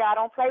 Yeah, I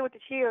don't play with the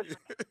children.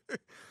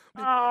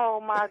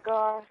 Oh, my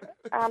God.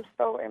 I'm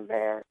so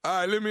embarrassed.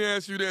 All right, let me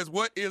ask you this.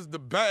 What is the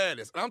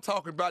baddest? I'm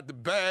talking about the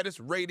baddest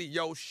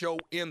radio show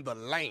in the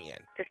land.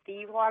 The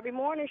Steve Harvey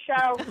Morning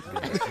Show.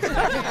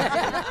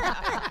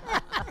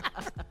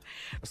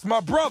 It's my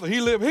brother. He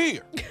live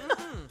here.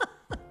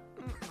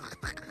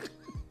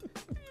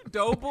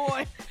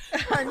 Doughboy.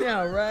 I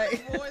know,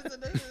 right? Boys in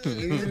the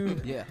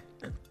hood. Yeah.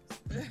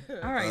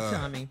 All right,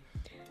 Tommy.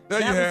 There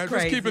you have.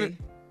 Crazy. Just keeping it.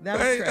 That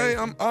was crazy. Hey,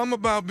 I'm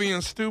about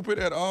being stupid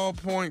at all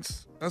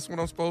points. That's what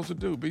I'm supposed to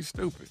do. Be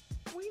stupid.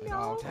 We At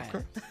all know. times.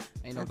 Okay.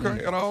 Ain't no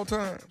Okay, at all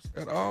times.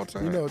 At all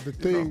times. You know, the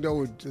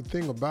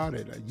thing about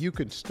it, you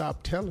can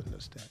stop telling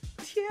us that.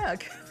 Yeah.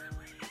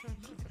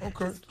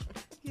 Okay.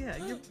 Yeah,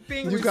 you're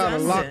being You got a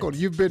redundant. lock on.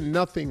 You've been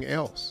nothing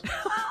else.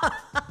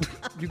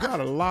 You got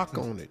a lock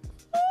on it.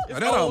 Now,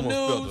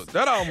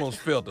 that almost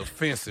felt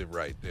offensive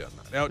right there.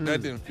 Now.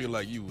 That didn't feel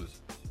like you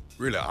was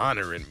really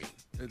honoring me.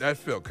 That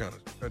felt kind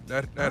of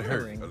that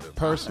hurt a little.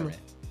 Personal.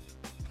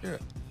 Yeah.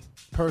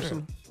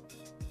 Personal.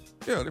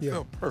 Yeah, it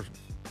felt personal.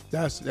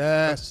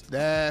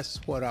 That's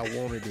what I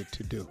wanted it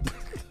to do.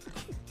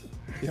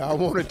 Yeah, I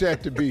wanted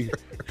that to be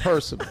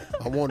personal.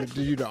 I wanted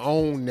you to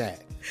own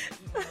that.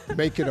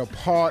 Make it a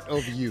part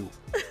of you.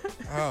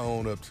 I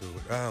own up to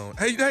it.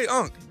 Hey,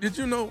 Unc, did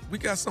you know we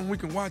got something we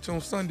can watch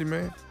on Sunday,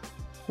 man?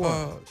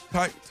 What?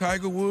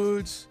 Tiger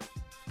Woods,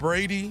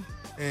 Brady,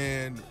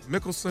 and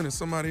Mickelson and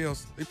somebody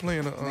else. They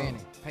playing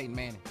Peyton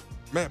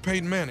Manning.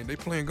 Peyton Manning. They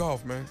playing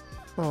golf, man.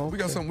 Oh, We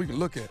got okay. something we can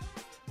look at.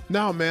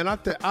 No, man, I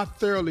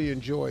thoroughly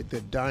enjoyed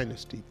the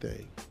dynasty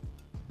thing,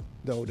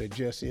 though that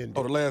just ended.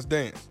 Oh, the Last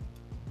Dance.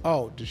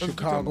 Oh, the what you're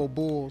Chicago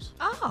Bulls.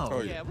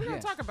 Oh. Yeah, we're going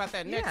to talk about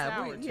that next Yeah,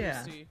 hour, too.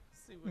 yeah. See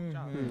what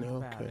y'all think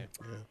about Okay. it.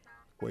 Yeah.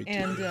 Wait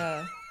till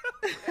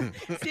And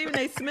Stephen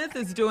A. Smith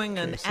is doing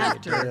an say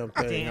after the damn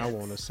thing dance. I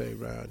want to say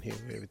around here.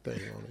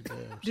 Everything on the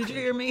damn. Did you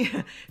hear me?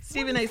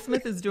 Stephen A.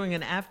 Smith is doing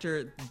an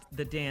after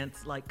the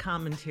dance like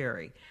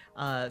commentary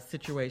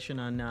situation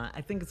on.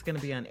 I think it's going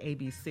to be on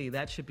ABC.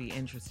 That should be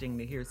interesting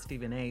to hear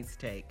Stephen A.'s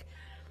take.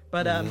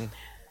 But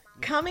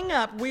coming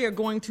up, we are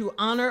going to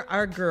honor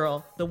our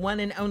girl, the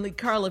one and only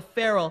Carla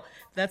Farrell.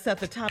 That's at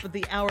the top of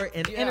the hour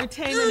in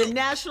entertainment and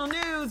national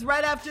news.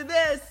 Right after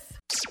this.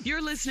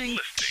 You're listening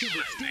to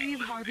the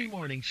Steve Harvey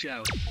Morning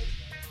Show.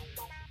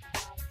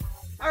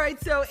 All right,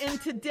 so in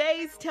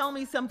today's Tell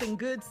Me Something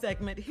Good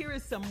segment, here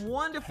is some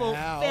wonderful,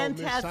 Tell me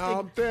fantastic,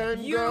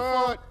 something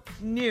beautiful good.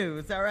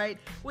 news, all right?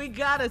 We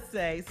gotta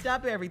say,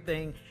 stop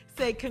everything,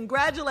 say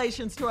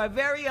congratulations to our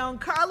very own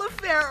Carla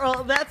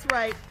Farrell. That's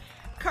right.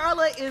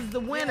 Carla is the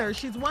winner.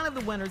 She's one of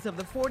the winners of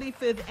the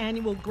 45th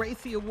Annual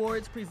Gracie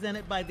Awards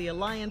presented by the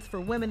Alliance for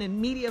Women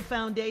in Media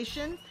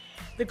Foundation.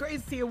 The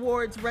Gracie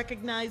Awards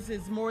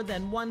recognizes more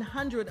than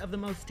 100 of the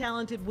most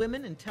talented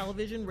women in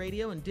television,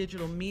 radio, and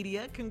digital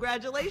media.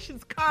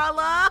 Congratulations,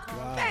 Carla.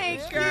 Wow.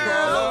 Thank you.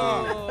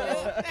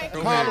 Thank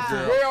you. Carla guys.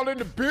 Farrell in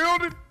the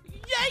building.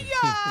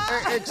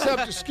 Yeah.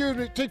 Accept, excuse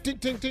me, ting, ting,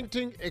 ting, ting,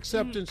 ting.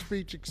 Acceptance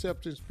speech,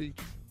 acceptance speech.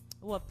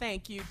 Well,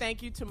 thank you.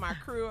 Thank you to my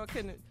crew. I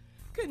couldn't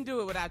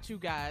do it without you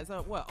guys.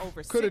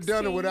 Over 16? Could have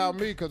done it without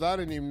me because I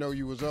didn't even know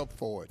you was up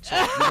for it. So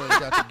you ain't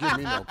got to give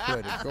me no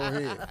credit. Go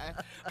ahead.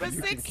 But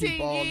You 16 can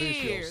keep all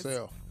this years.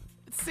 yourself.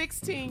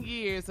 16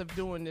 years of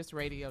doing this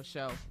radio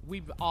show.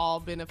 We've all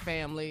been a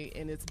family,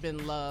 and it's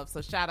been love.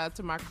 So shout out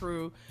to my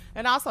crew,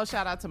 and also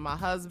shout out to my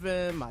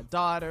husband, my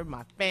daughter,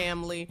 my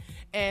family.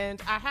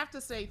 And I have to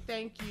say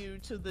thank you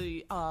to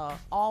the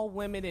All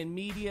Women in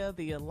Media,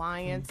 the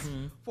Alliance,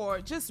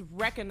 for just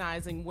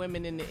recognizing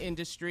women in the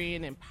industry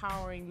and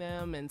empowering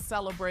them and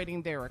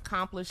celebrating their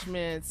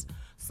accomplishments.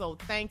 So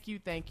thank you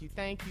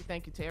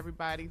to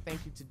everybody.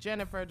 Thank you to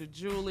Jennifer, to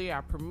Julie,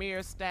 our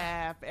premier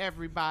staff,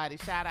 everybody.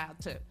 Shout out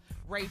to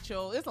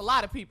Rachel. It's a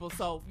lot of people,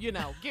 so,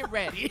 get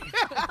ready.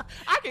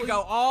 I can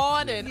go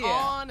on and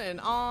on and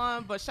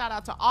on, but shout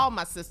out to all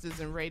my sisters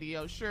in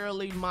radio.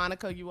 Shirley,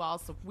 Monica,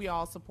 we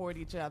all support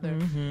each other.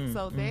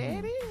 So there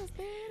it is.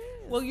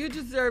 Well, you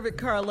deserve it,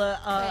 Carla.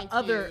 Thank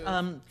Other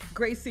you.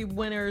 Gracie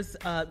winners,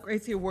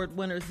 Gracie Award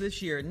winners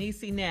this year: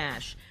 Niecy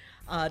Nash,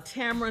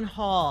 Tamron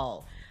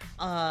Hall.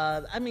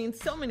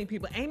 So many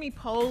people. Amy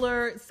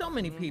Poehler, so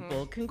many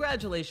people.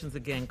 Congratulations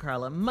again,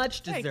 Carla.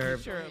 Much Thank you,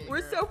 deserved. Shirley.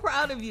 We're so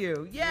proud of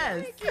you.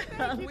 Yes.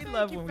 We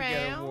love when we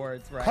get fam.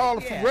 awards, right?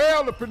 Carla Yeah.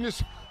 Farrell up in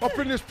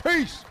this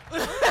piece.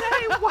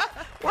 Hey,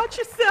 watch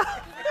yourself.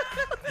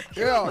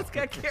 You Yeah. almost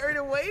got carried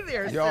away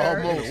there, Y'all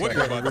sir. almost. What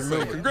you about to say?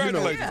 Remember,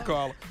 Congratulations,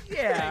 Carla.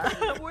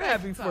 Yeah, we're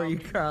happy for you,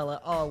 Carla,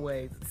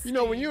 always.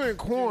 when you're in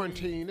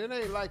quarantine, it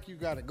ain't like you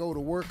got to go to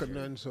work or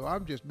nothing, so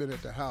I've just been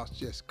at the house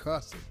just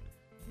cussing.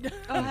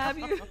 Oh, have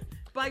you?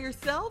 By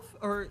yourself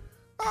or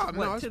Oh,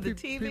 no, to it's the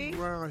people, TV?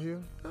 people around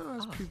here. No,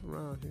 it's people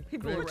around here.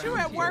 People Great But you're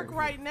around at people work here.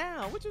 right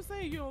now. What you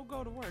saying? You don't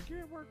go to work. You're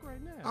at work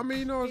right now. I mean,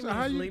 He how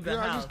means you? leave the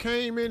I house. just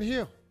came in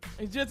here.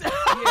 It's just Yeah.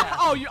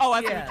 I see Yeah.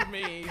 what you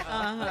mean.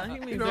 He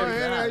means You know, leave the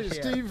hey, house,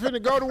 yeah. Steve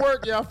finna go to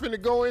work. Y'all finna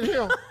go in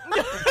here.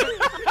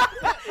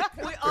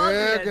 We all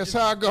Yeah, did. guess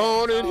I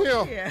go on in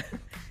here. Yeah.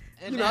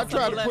 I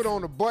tried to put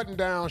on a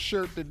button-down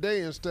shirt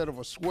today instead of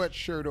a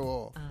sweatshirt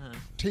or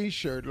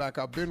T-shirt like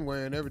I've been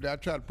wearing every day. I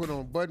tried to put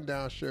on a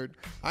button-down shirt.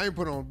 I ain't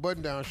put on a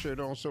button-down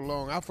shirt on so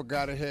long, I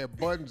forgot it had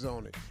buttons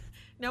on it.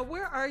 Now,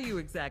 where are you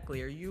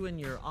exactly? Are you in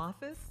your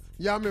office?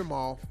 Yeah, I'm in my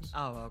office.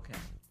 Oh, okay.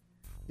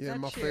 Yeah, that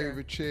my chair.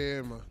 favorite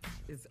chair.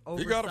 It's You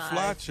oversized. got a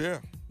fly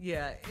chair.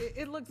 Yeah,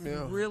 it looks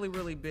Yeah. really,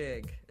 really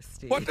big,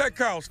 Steve. What that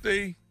cost,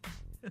 Steve?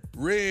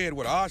 Red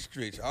with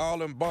ostrich, all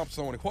them bumps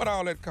on it. What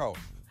all that cost?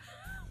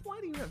 Why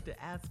do you have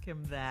to ask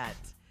him that?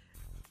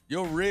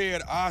 Your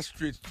red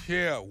ostrich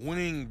chair,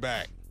 wing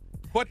back.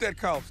 What that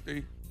cost,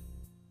 Steve?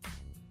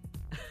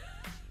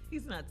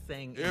 He's not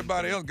saying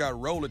Everybody anything. else got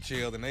roller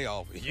chairs in their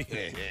office. You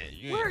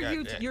Where ain't are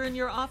you? got that. You're in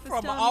your office,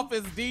 From Tommy?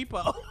 Office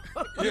Depot.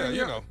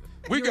 Yeah,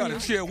 we got a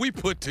chair we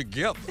put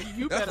together.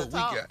 You That's better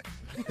what we talk.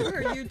 got.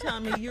 Where are you,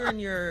 Tommy? You're in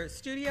your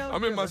studio?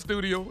 I'm in my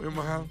studio, in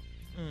my house.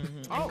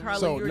 And Carla,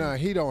 So you're now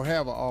he don't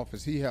have an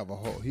office. He has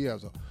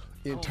an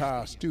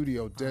entire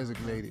studio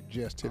designated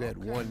just to that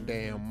one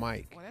damn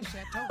mic. Well, that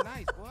chateau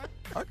nice, boy.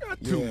 I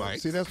got two Yeah,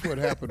 mics. see, that's what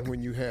happened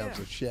when you have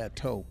a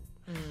chateau.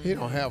 He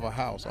don't have a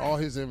house. All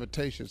his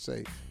invitations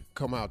say,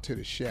 "Come out to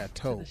the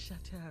chateau." the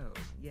chateau.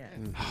 Yeah.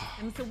 And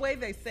it's the way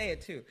they say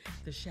it, too.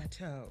 The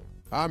chateau.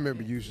 I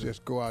remember you used to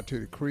just go out to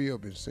the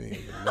crib and sing,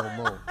 but no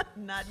more.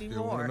 Not You want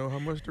anymore. to know how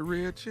much the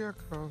red chair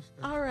costs?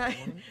 All right.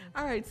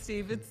 All right,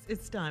 Steve.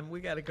 It's time.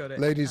 We got to go to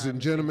Ladies and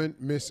gentlemen,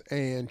 Miss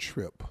Ann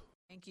Tripp.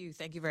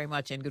 Thank you very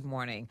much, and good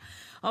morning.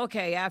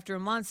 Okay, after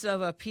months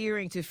of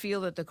appearing to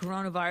feel that the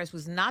coronavirus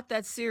was not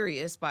that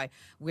serious by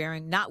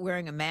not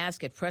wearing a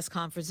mask at press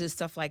conferences,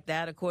 stuff like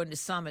that, according to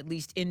some, at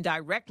least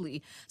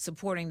indirectly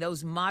supporting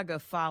those MAGA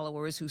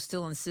followers who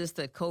still insist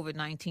that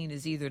COVID-19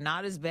 is either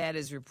not as bad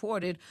as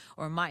reported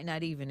or might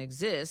not even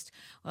exist.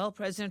 Well,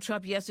 President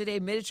Trump yesterday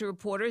admitted to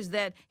reporters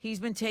that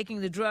he's been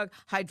taking the drug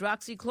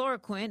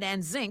hydroxychloroquine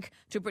and zinc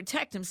to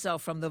protect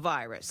himself from the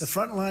virus. The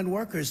frontline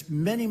workers,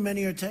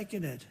 many are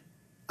taking it.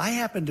 I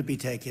happen to be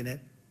taking it.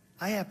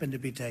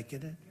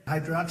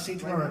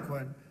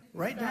 Hydroxychloroquine.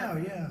 Right now,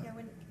 yeah.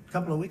 A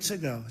couple of weeks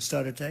ago, I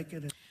started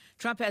taking it.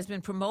 Trump has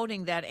been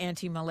promoting that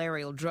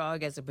anti-malarial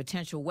drug as a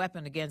potential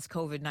weapon against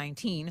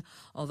COVID-19,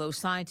 although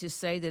scientists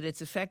say that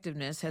its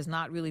effectiveness has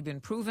not really been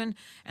proven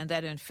and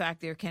that, in fact,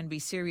 there can be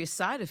serious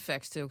side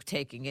effects to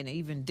taking it,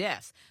 even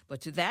death.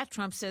 But to that,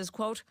 Trump says,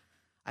 quote,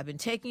 "I've been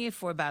taking it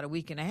for about a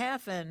week and a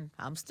half, and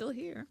I'm still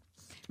here."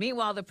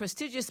 Meanwhile, the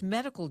prestigious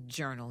medical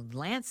journal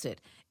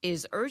Lancet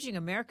is urging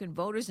American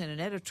voters in an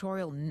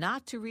editorial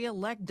not to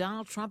re-elect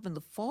Donald Trump in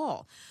the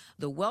fall.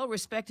 The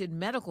well-respected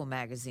medical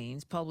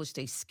magazines published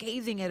a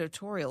scathing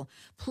editorial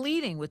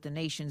pleading with the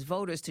nation's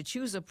voters to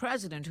choose a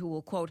president who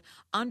will, quote,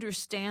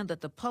 understand that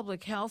the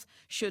public health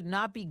should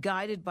not be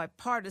guided by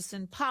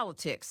partisan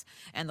politics.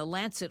 And the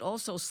Lancet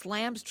also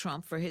slams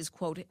Trump for his,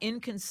 quote,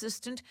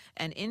 inconsistent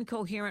and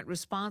incoherent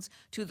response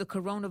to the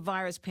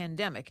coronavirus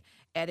pandemic,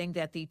 adding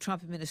that the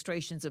Trump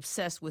administration's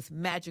obsessed with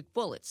magic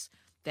bullets,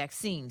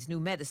 vaccines, new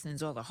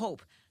medicines, or the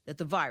hope that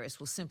the virus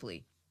will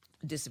simply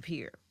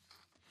disappear.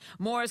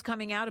 More is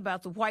coming out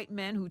about the white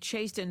men who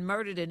chased and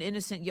murdered an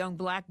innocent young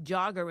black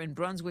jogger in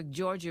Brunswick,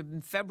 Georgia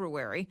in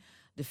February.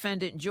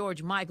 Defendant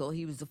George Michael,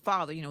 he was the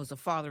father, it was a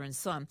father and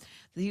son.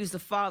 He was the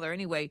father.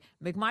 Anyway,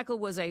 McMichael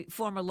was a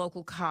former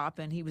local cop,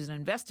 and he was an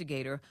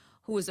investigator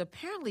who was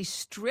apparently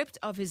stripped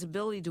of his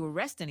ability to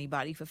arrest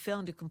anybody for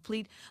failing to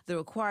complete the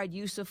required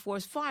use of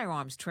force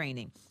firearms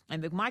training.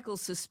 And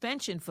McMichael's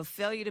suspension for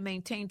failure to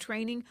maintain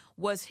training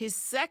was his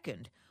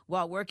second.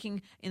 While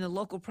working in the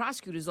local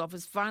prosecutor's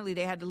office, finally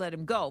they had to let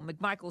him go.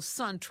 McMichael's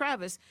son,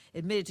 Travis,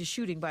 admitted to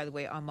shooting, by the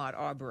way, Ahmaud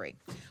Arbery.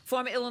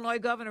 Former Illinois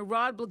Governor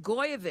Rod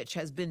Blagojevich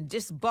has been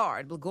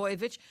disbarred.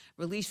 Blagojevich,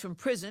 released from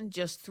prison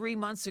just 3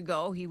 months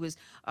ago. He was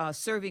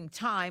serving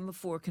time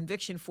for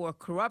conviction for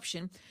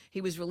corruption.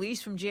 He was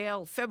released from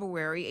jail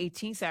February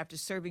 18th after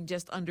serving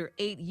just under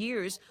 8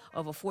 years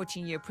of a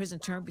 14-year prison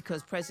term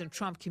because President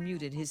Trump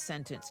commuted his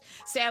sentence.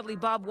 Sadly,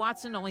 Bob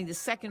Watson, only the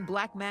second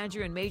black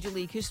manager in Major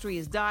League history,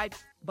 has died.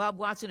 Bob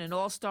Watson, an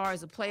all-star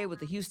as a player with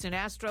the Houston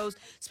Astros,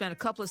 spent a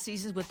couple of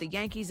seasons with the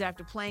Yankees.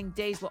 After playing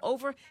days were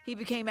over, he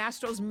became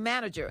Astros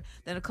manager.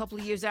 Then a couple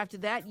of years after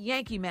that,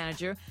 Yankee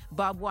manager.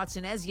 Bob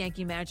Watson, as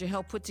Yankee manager,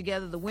 helped put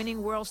together the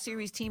winning World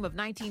Series team of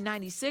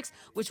 1996,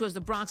 which was the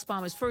Bronx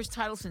Bombers' first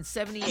title since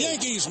 '78.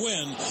 Yankees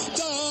win.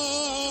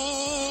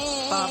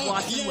 Bob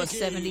Watson was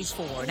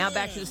 74. Now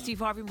back to the Steve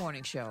Harvey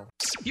Morning Show.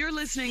 You're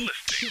listening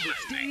to the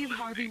Steve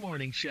Harvey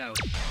Morning Show.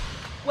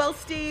 Well,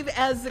 Steve,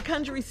 as the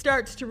country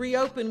starts to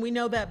reopen, we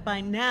know that by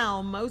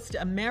now most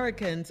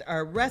Americans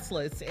are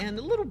restless and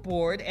a little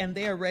bored, and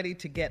they are ready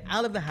to get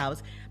out of the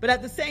house. But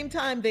at the same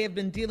time, they have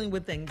been dealing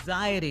with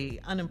anxiety,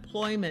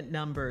 unemployment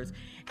numbers,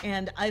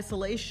 and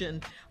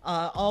isolation,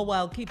 all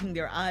while keeping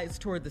their eyes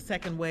toward the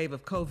second wave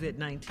of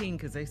COVID-19,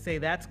 because they say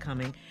that's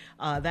coming.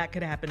 That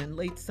could happen in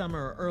late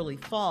summer or early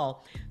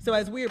fall. So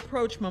as we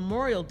approach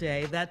Memorial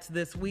Day, that's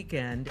this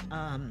weekend,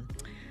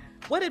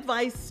 what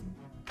advice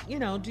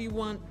do you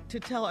want to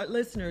tell our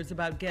listeners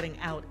about getting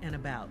out and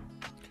about?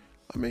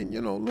 I mean,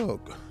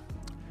 look,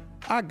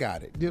 I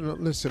got it.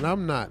 Listen,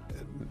 I'm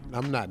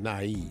not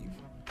naive.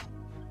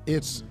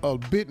 It's a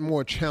bit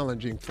more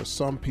challenging for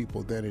some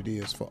people than it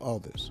is for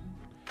others.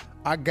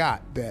 I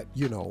got that,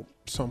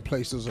 some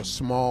places are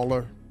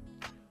smaller,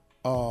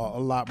 a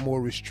lot more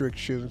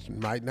restrictions,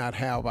 might not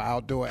have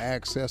outdoor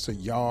access, a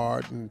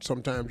yard, and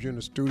sometimes you're in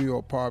a studio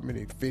apartment,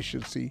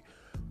 efficiency,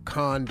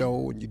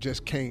 condo, and you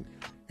just can't.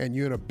 And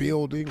you're in a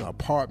building, an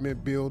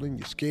apartment building,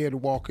 you're scared to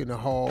walk in the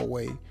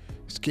hallway,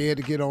 scared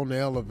to get on the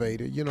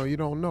elevator, you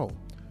don't know.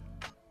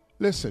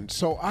 Listen,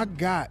 so I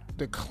got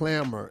the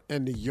clamor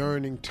and the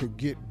yearning to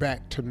get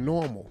back to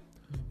normal.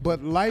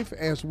 But life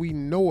as we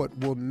know it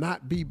will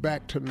not be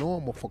back to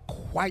normal for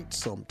quite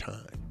some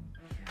time.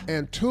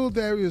 Until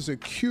there is a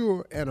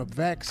cure and a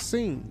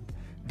vaccine,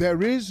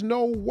 there is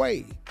no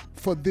way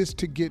for this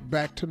to get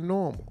back to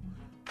normal.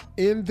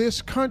 In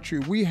this country,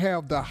 we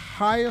have the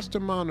highest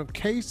amount of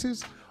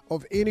cases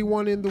of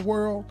anyone in the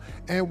world,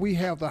 and we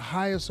have the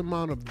highest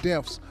amount of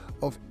deaths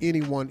of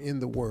anyone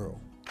in the world.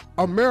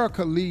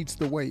 America leads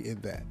the way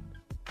in that.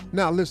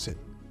 Now listen,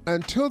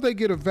 until they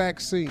get a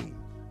vaccine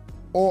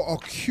or a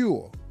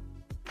cure,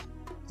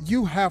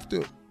 you have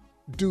to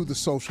do the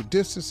social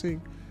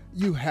distancing,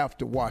 you have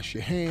to wash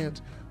your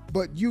hands,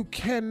 but you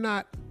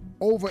cannot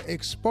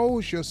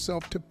overexpose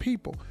yourself to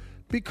people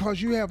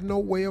because you have no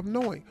way of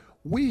knowing.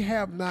 We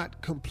have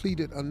not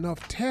completed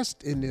enough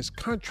tests in this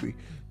country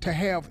to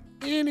have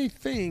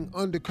anything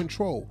under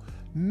control.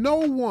 No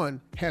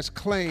one has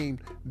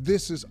claimed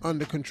this is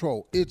under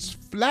control. It's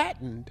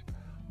flattened,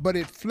 but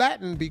it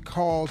flattened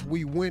because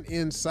we went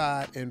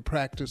inside and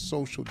practiced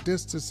social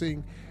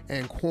distancing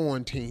and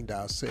quarantined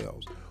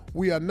ourselves.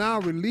 We are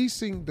now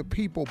releasing the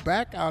people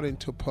back out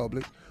into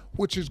public,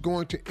 which is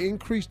going to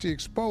increase the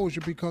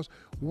exposure because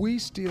we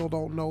still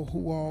don't know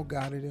who all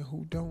got it and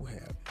who don't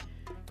have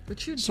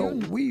it. So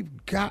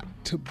we've got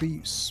to be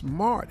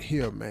smart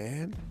here,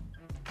 man.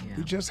 Yeah.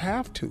 We just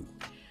have to.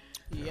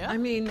 Yeah. I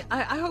mean,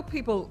 I hope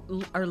people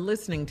are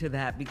listening to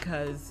that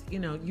because,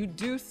 you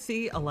do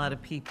see a lot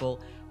of people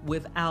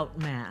without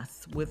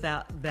masks,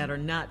 that are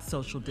not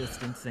social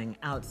distancing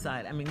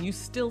outside. I mean, you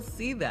still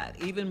see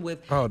that even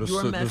with your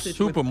message. The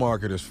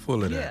supermarket is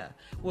full of that.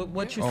 Yeah,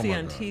 what you see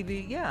on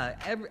TV. Yeah,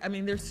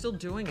 they're still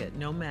doing it.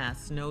 No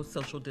masks, no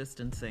social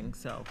distancing.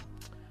 So,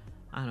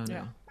 I don't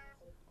know.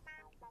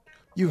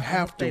 You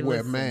have to wear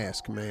a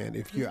mask, man,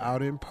 if you're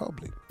out in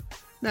public.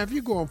 Now, if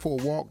you're going for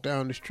a walk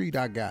down the street,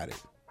 I got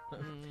it.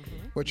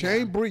 But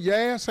your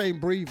ass ain't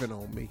breathing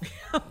on me.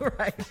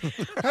 Right. Hey,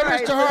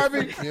 Mr.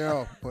 Harvey.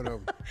 Yeah,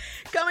 whatever.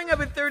 Coming up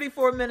at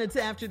 34 minutes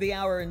after the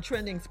hour in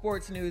trending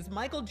sports news,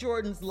 Michael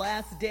Jordan's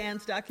Last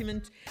Dance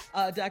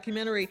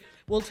documentary.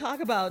 We'll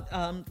talk about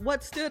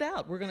what stood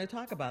out. We're going to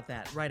talk about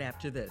that right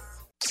after this.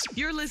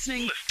 You're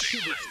listening to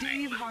the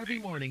Steve Harvey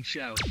Morning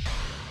Show.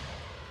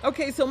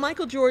 Okay, so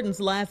Michael Jordan's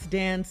Last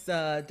Dance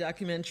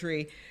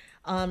documentary.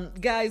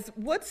 Guys,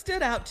 what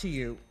stood out to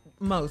you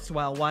most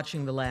while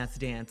watching The Last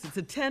Dance? It's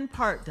a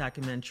 10-part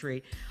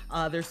documentary.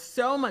 There's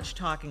so much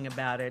talking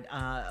about it.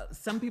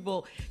 Some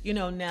people,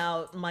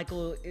 now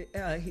Michael,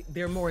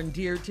 they're more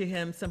endeared to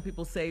him. Some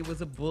people say he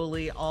was a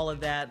bully, all of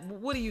that.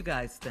 What do you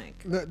guys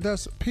think?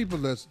 That's people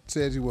that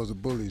says he was a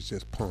bully is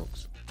just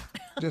punks.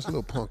 Just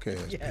little punk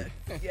ass people.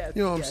 Yes,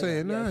 you know what I'm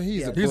saying? Yes, nah,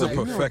 he's a He's a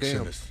bully.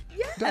 perfectionist.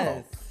 Yes.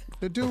 Dog.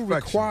 The dude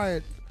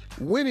required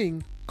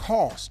winning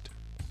cost.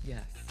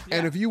 Yes.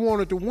 And if you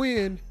wanted to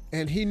win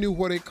and he knew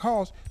what it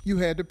cost, you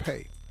had to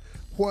pay.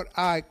 What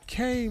I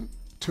came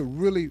to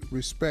really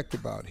respect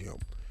about him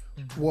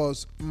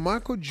was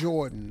Michael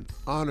Jordan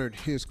honored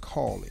his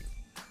calling.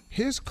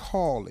 His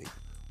calling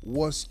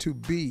was to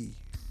be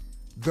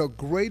the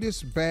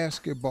greatest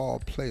basketball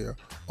player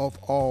of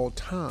all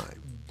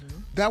time.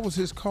 That was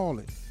his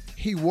calling.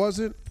 He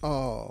wasn't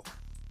an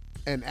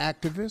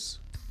activist.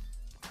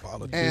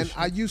 And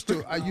I used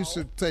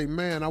to say,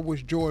 man, I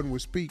wish Jordan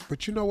would speak.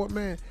 But you know what,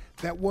 man?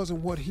 That wasn't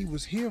what he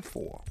was here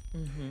for.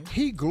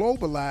 He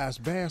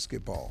globalized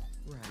basketball.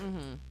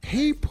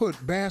 He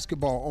put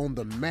basketball on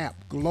the map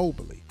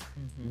globally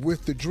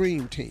with the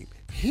Dream Team.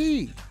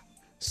 He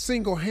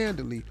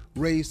single-handedly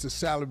raised the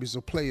salaries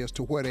of players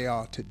to where they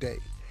are today.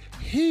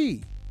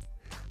 He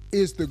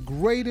is the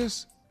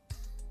greatest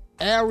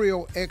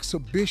aerial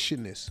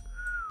exhibitionist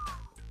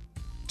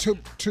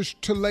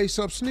to lace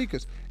up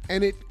sneakers.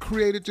 And it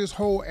created this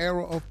whole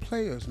era of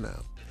players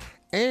now.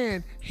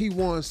 And he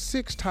won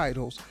 6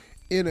 titles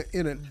in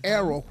an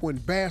era when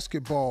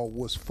basketball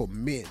was for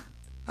men.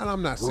 And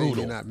I'm not saying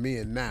they're not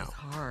men now,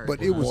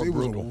 but it was a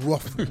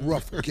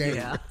rough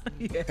game.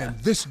 Yeah. And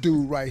this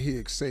dude right here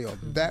excelled.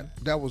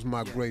 That was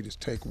my greatest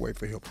takeaway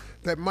for him.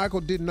 That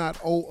Michael did not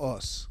owe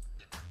us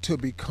to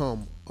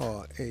become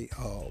a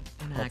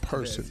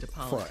person.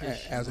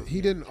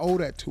 He didn't owe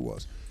that to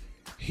us.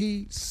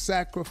 He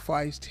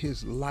sacrificed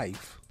his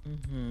life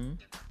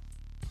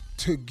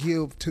to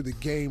give to the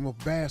game of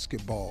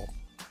basketball,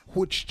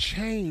 which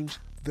changed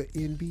the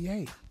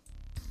NBA.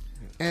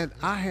 And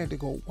I had to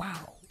go,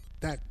 wow,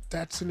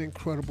 that's an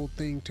incredible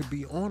thing to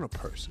be on a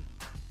person.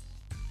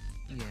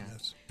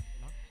 Yes.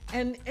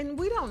 And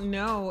we don't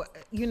know,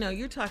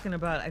 you're talking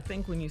about, I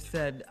think when you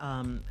said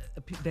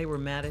they were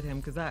mad at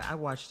him, because I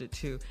watched it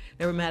too,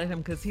 they were mad at him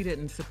because he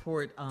didn't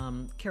support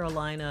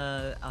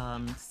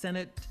Carolina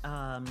Senate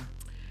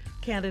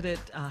candidate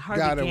Harvey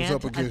Guy that Gantt. was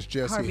up against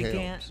Jesse Harvey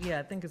Helms. Gantt. Yeah,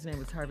 I think his name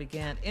was Harvey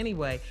Gantt.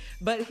 Anyway,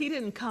 but he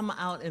didn't come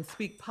out and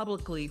speak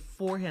publicly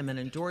for him and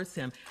endorse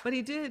him. But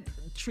he did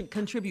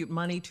contribute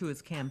money to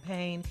his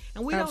campaign,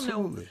 and we don't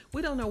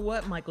know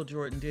what Michael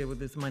Jordan did with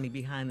his money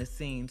behind the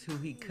scenes, who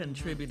he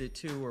contributed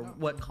to, or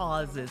what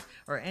causes,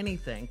 or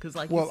anything. Because,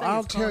 like, you say,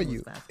 I'll tell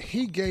you,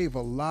 he gave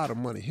a lot of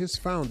money. His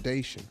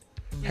foundation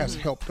has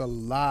helped a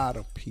lot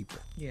of people.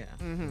 Yeah,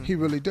 he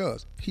really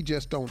does. He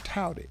just don't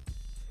tout it.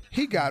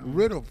 He got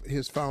rid of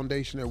his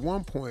foundation at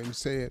one point and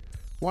said,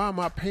 why am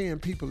I paying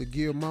people to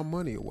give my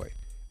money away?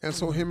 And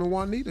so him and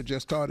Juanita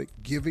just started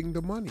giving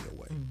the money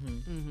away,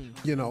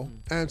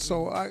 And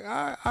so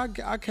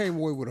I came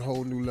away with a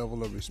whole new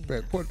level of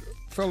respect.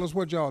 Fellas,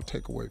 what y'all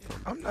take away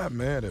from it? I'm not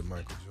mad at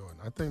Michael Jordan.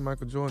 I think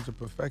Michael Jordan's a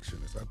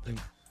perfectionist. I think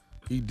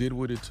he did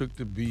what it took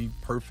to be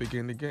perfect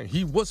in the game.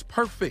 He was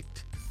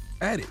perfect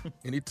at it,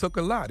 and he took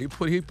a lot. He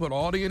put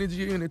all the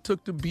energy in it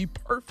took to be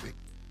perfect,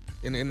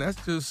 and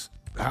that's just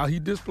how he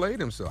displayed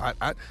himself.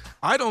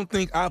 I don't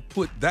think I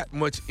put that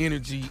much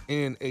energy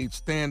in a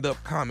stand-up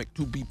comic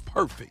to be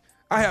perfect.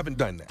 I haven't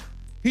done that.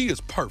 He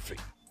is perfect.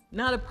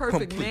 Not a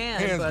perfect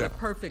man, but down. a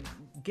perfect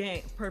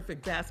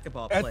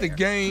basketball player. At the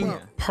game,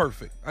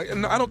 perfect. I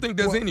don't think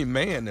there's any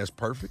man that's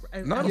perfect.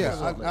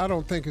 I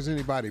don't think there's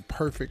anybody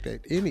perfect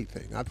at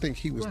anything. I think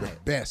he was the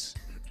best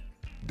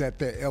that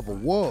there ever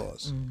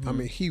was. I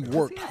mean, he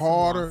worked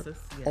harder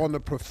on the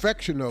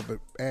perfection of it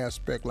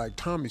aspect, like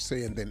Tommy's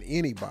saying, than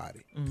anybody.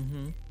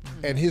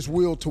 And his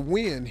will to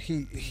win,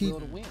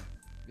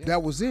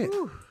 that was it.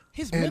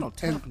 His mental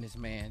toughness,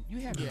 man.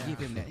 You have to give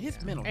him that.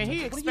 His mental toughness. And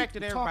he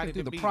expected everybody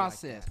through to the be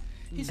process.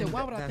 Like He said,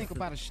 why would I think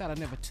about a shot I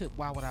never took?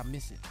 Why would I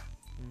miss it?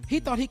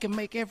 He thought he could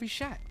make every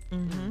shot.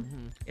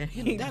 And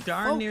he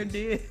darn near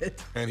did.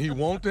 And he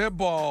want that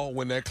ball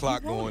when that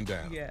clock going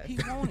down. Yes. He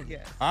wanted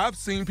it. I've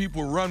seen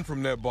people run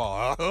from that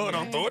ball.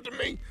 Don't throw it to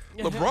me.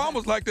 LeBron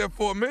was like that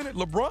for a minute.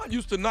 LeBron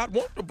used to not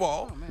want the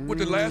ball with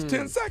the last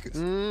 10 seconds.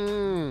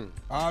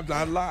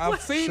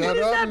 I've seen What it.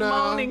 is that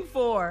moaning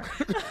for?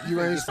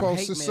 You ain't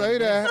supposed to say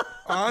that.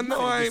 I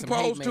know I ain't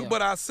supposed to,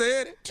 but I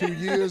said it. 2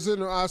 years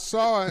in, I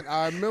saw it.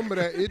 I remember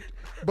that.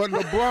 But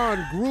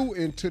LeBron grew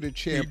into the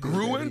champion. He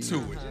grew into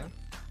it.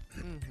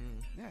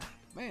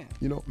 Man.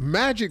 You know,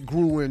 Magic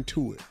grew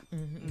into it.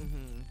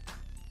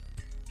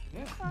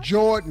 Yeah.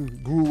 Jordan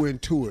grew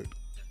into it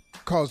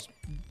because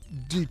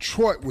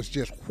Detroit was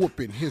just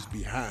whooping his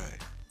behind.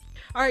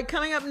 All right,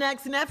 coming up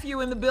next,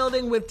 nephew in the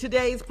building with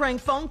today's prank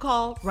phone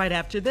call right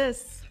after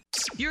this.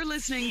 You're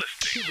listening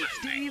to the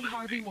Steve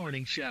Harvey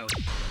Morning Show.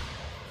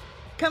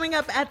 Coming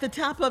up at the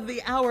top of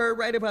the hour,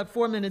 right about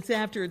 4 minutes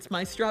after, it's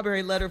my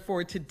strawberry letter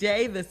for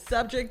today. The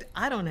subject,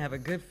 I don't have a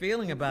good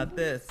feeling about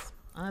this.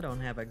 I don't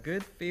have a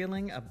good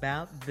feeling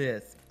about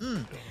this.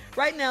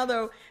 Right now,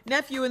 though,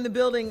 nephew in the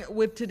building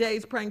with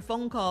today's prank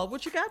phone call.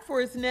 What you got for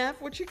us,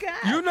 Neff? What you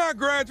got? You not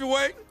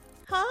graduating?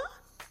 Huh?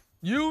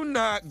 You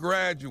not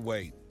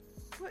graduating.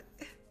 What?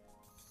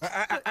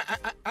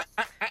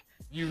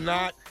 You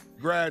not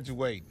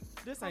graduating.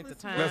 This ain't the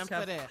time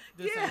for that.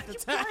 This ain't the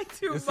time.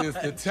 This is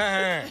the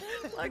time.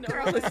 Like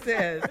Carla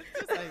says.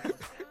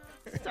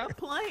 Stop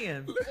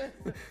playing.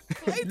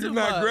 Play You're too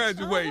not much.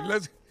 graduating.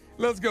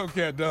 Let's go,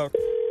 cat dog.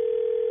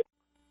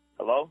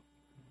 Hello?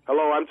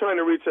 Hello, I'm trying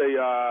to reach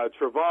a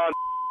Trevon,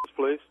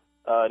 please.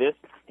 This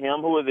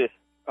him? Who is this?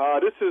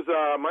 This is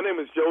my name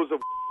is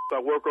Joseph. I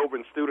work over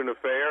in Student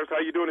Affairs. How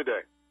you doing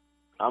today?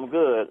 I'm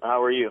good.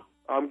 How are you?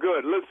 I'm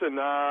good. Listen,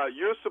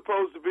 you're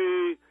supposed to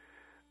be.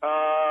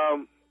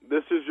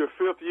 This is your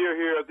 5th year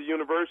here at the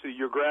university.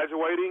 You're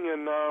graduating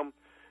in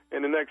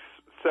the next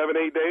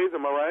 7-8 days.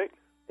 Am I right?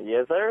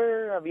 Yes,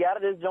 sir. I'll be out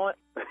of this joint.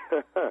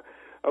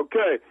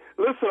 Okay.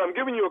 Listen, I'm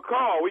giving you a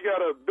call. We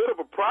got a bit of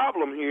a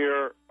problem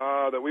here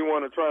that we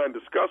want to try and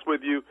discuss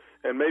with you,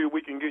 and maybe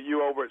we can get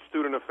you over at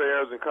Student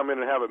Affairs and come in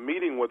and have a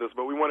meeting with us,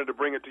 but we wanted to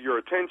bring it to your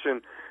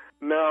attention.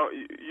 Now,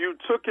 you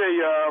took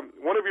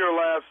one of your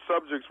last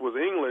subjects was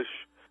English,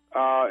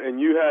 and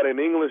you had an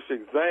English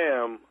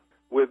exam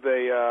with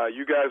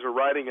you guys are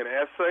writing an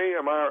essay.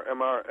 Am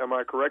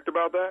I correct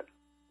about that?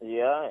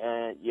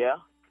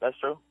 Yeah, that's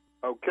true.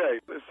 Okay.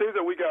 It seems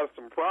that we got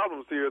some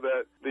problems here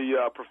that the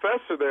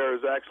professor there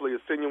is actually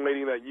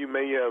insinuating that you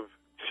may have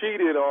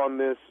cheated on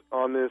this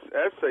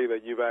essay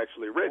that you've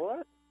actually written.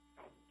 What?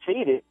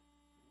 Cheated?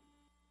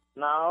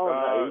 No.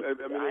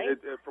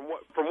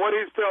 From what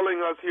he's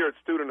telling us here at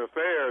Student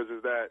Affairs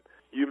is that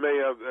you may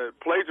have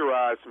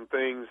plagiarized some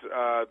things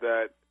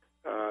that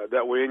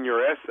were in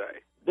your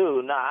essay.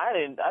 Dude, I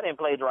didn't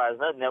plagiarize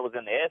nothing that was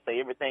in the essay.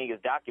 Everything is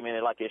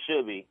documented like it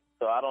should be.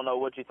 So I don't know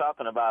what you're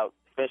talking about,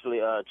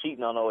 especially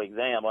cheating on no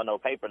exam or no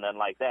paper,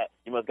 nothing like that.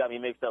 You must got me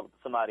mixed up with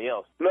somebody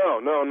else. No,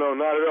 not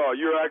at all.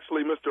 You're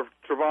actually Mr.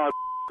 Trevon,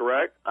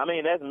 correct? I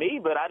mean, that's me,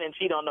 but I didn't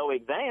cheat on no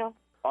exam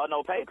or no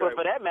paper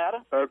for that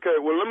matter.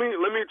 Okay, well, let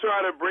me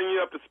try to bring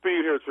you up to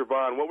speed here,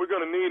 Trevon. What we're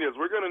going to need is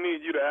we're going to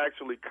need you to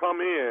actually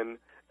come in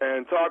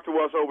and talk to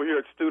us over here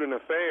at Student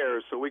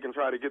Affairs so we can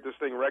try to get this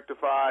thing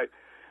rectified.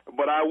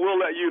 But I will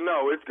let you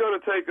know it's going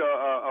to take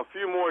a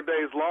few more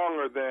days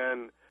longer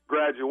than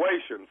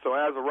graduation. So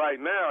as of right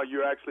now,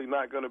 you're actually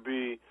not going to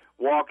be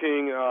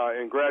walking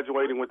and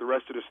graduating with the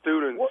rest of the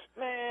students. What,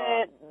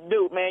 man,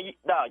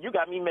 you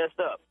got me messed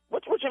up.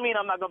 What you mean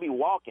I'm not going to be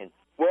walking?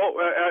 Well,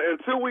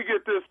 until we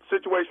get this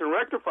situation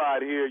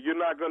rectified here, you're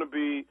not going to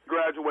be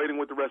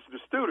graduating with the rest of the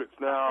students.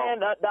 Now,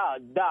 man,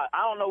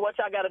 I don't know what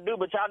y'all got to do,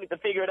 but y'all need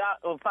to figure it out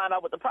or find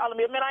out what the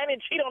problem is. Man, I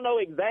didn't cheat on no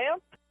exam.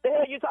 The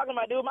hell you talking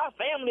about, dude? My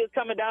family is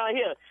coming down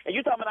here, and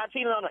you talking about I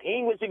cheated on an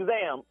English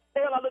exam.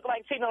 The hell I look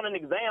like cheating on an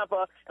exam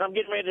for, and I'm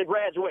getting ready to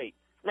graduate.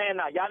 Man,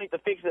 y'all need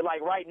to fix it like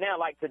right now,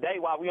 like today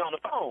while we on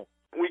the phone.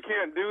 We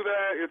can't do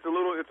that. It's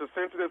a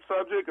sensitive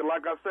subject, and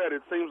like I said,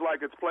 it seems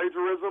like it's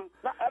plagiarism.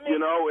 You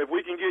know, if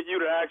we can get you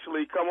to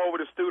actually come over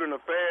to Student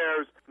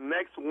Affairs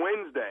next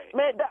Wednesday.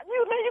 Man,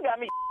 you got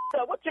me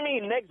up. What you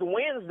mean next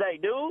Wednesday,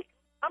 dude?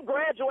 I'm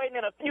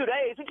graduating in a few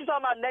days. What you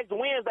talking about next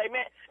Wednesday,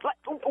 man? Like,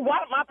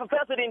 why my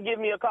professor didn't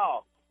give me a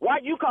call? Why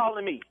are you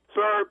calling me?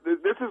 Sir,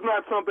 this is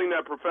not something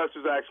that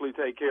professors actually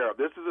take care of.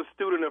 This is a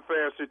student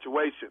affairs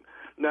situation.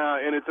 Now,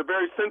 and it's a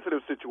very sensitive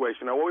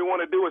situation. Now, what we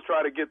want to do is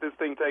try to get this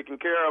thing taken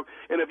care of.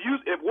 And if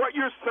what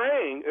you're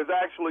saying is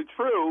actually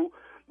true,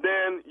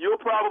 then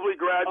you'll probably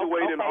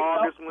graduate in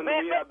August when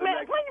we have the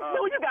next...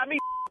 You got me.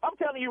 I'm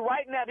telling you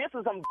right now, this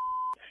is some...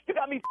 You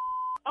got me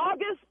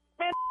August?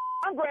 Man,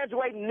 I'm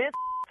graduating this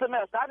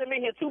semester. I've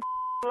been here too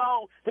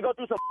long to go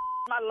through some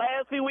my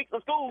last few weeks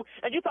of school,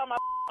 and you talking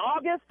about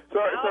August?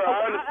 Sir,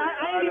 I understand.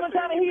 I ain't even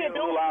trying to hear,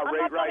 dude. I'm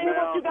not trying to hear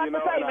what you got to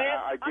say, man.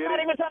 I'm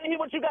not even trying to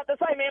hear what you got to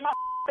say, man. My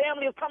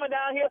family is coming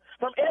down here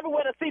from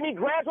everywhere to see me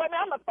graduate.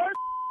 Man, I'm the first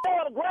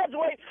to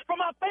graduate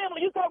from my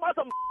family. You talking about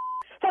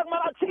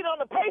I cheated on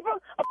the paper?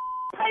 A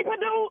paper,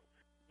 dude?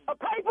 A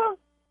paper?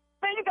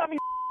 Man, you got me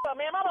up,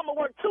 man. My mama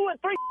worked 2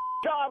 and 3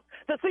 jobs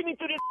to see me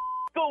through this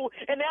school,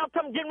 and now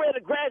I'm getting ready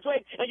to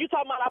graduate, and you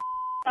talking about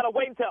I gotta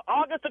wait until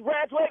August to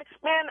graduate?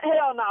 Man,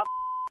 hell no.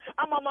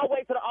 I'm on my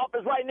way to the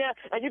office right now,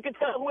 and you can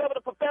tell whoever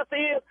the professor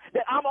is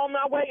that I'm on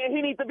my way, and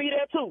he needs to be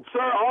there too.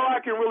 Sir, all I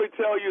can really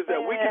tell you is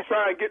that we can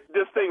try and get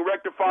this thing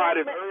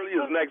rectified as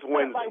early as next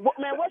Wednesday.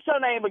 Man, what's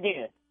your name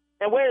again?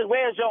 And where's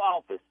your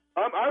office?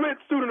 I'm at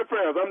Student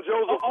Affairs. I'm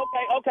Joseph.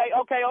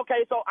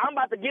 Okay. So I'm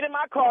about to get in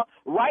my car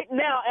right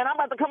now, and I'm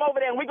about to come over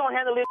there, and we're going to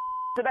handle this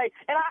today.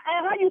 And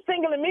how you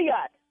singling me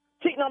out?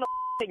 Cheating on the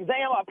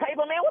exam or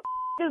paper, man? What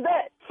is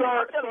that?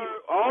 Sir,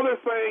 all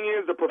they're saying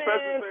is the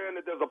professor's saying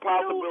that there's a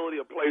possibility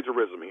of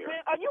plagiarism here.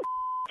 Man, are you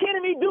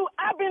kidding me, dude?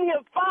 I've been here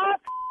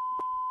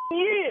 5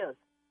 years.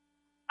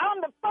 I'm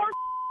the first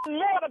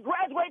male to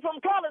graduate from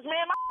college,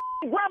 man. My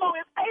grandma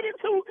is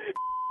 82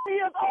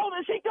 years old,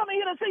 and she coming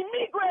here to see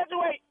me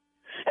graduate.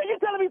 And you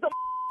telling me some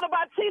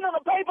about cheating on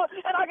the paper,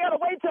 and I gotta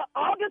wait till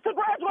August to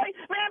graduate?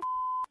 Man,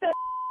 that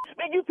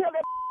man, you tell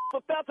that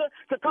professor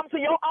to come to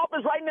your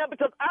office right now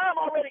because I'm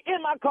already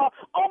in my car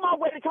on my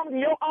way to come to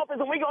your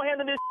office, and we gonna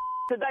handle this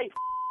today.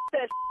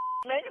 That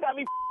man, you got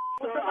me.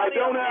 Sir, I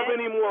don't have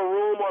any more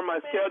room on my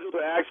schedule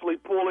to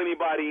actually pull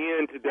anybody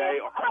in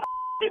today. How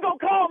you gonna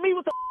call me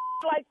with some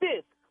like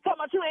this?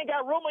 Talking about you ain't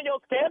got room on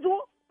your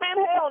schedule? Man,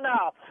 hell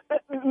no.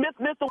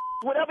 Mr.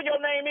 Whatever your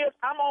name is,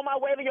 I'm on my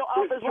way to your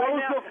office right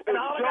now, and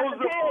all I got to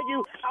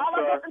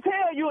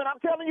tell you, and I'm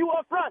telling you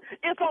up front,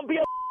 it's gonna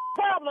be a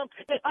problem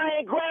if I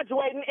ain't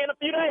graduating in a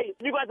few days.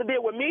 You got to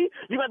deal with me.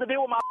 You got to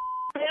deal with my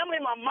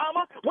family, my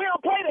mama. We don't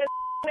play that,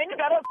 man. You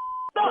got us.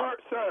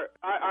 Sir,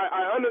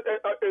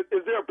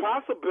 is there a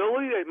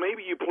possibility that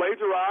maybe you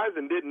plagiarized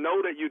and didn't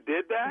know that you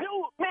did that?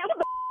 Dude, man, what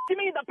the you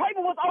mean? The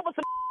paper was over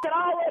some that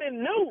I already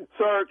knew.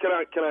 Sir, can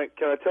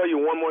I tell you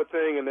one more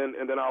thing and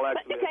then I'll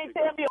actually. You can't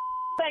tell me a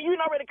thing. You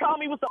already called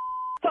me with some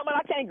something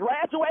I can't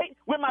graduate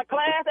with my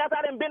class after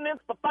I done been in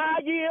this for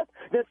 5 years,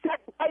 then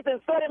sacrifice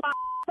and study my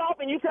off,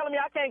 and you telling me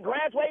I can't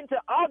graduate until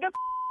August?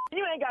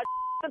 You ain't got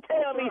to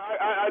tell me.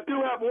 I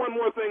do have one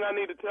more thing I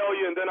need to tell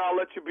you, and then I'll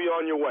let you be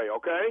on your way,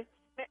 okay?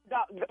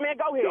 Man,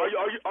 go ahead.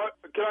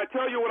 Can I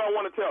tell you what I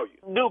want to tell you?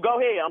 Dude, go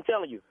ahead. I'm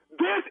telling you.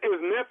 This is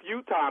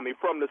Nephew Tommy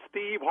from the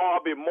Steve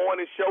Harvey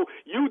Morning Show.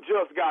 You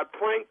just got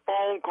prank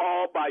phone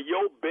called by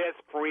your best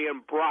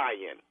friend,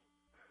 Brian.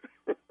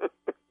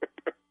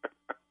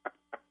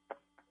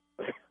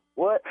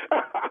 What?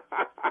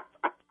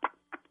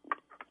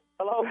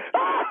 Hello?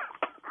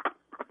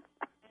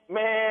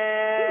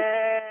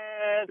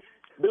 Man,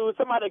 dude,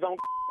 somebody gonna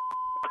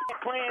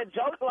playing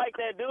jokes like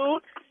that,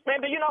 dude. Man,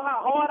 do you know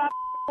how hard I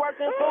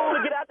worked in school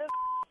to get out this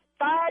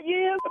 5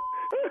 years?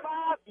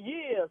 5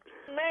 years.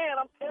 Man,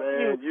 I'm telling you.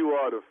 Man, you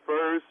are the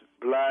first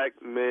black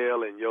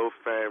male in your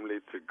family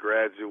to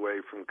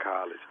graduate from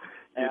college.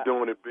 You're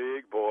doing it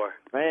big, boy.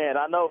 Man,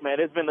 I know, man.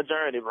 It's been a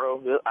journey,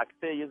 bro. I can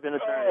tell you it's been a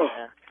journey,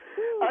 man.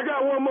 I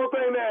got one more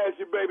thing to ask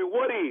you, baby.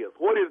 What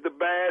is the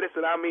baddest,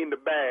 and I mean the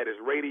baddest,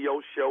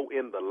 radio show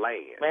in the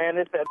land? Man,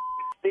 it's that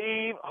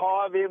Steve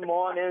Harvey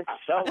Morning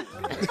Show.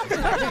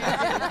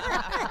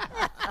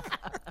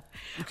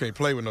 You can't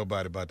play with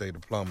nobody about their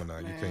diploma now.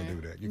 You can't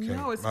do that. You can't.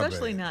 No,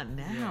 especially not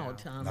now,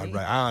 Tommy. Not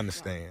right. I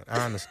understand.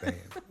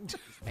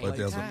 But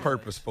there's a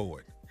purpose for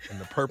it. And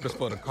the purpose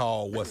for the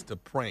call was to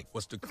prank,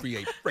 was to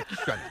create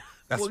friction.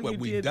 That's Well, what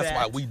we. did That's that.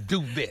 why we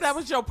do this. That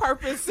was your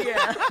purpose?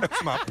 Yeah.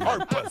 That's my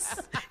purpose.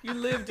 You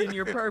lived in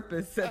your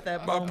purpose at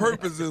that My moment.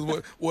 purpose is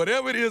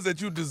whatever it is that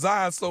you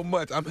desire so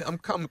much. I'm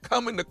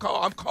coming to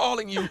call. I'm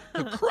calling you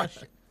to crush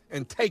it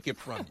and take it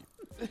from you.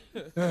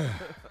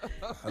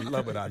 I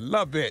love it. I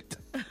love it.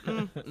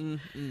 Tommy,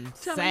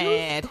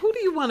 Sad. Who do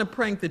you want to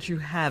prank that you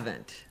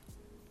haven't?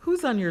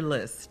 Who's on your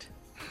list?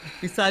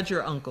 Besides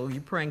your uncle, you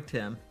pranked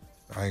him.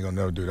 I ain't gonna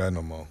never do that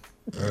no more.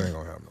 That ain't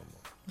gonna happen no more.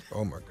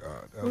 Oh my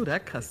God. Ooh,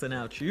 that cussing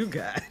out you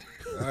got.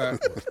 That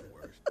was the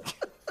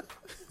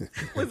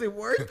worst. Was it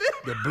worth it?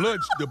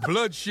 The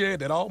bloodshed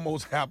that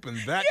almost happened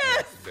that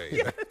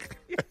day.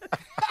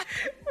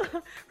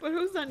 But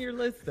who's on your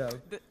list,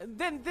 though?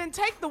 Then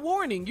take the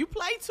warning. You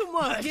play too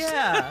much.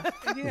 Yeah.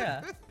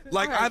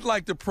 Like, I'd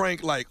like to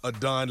prank like a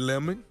Don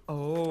Lemon.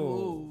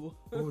 Oh,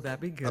 that'd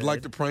be good. I'd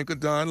like to prank a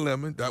Don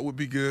Lemon. That would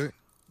be good.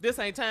 This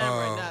ain't time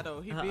right now,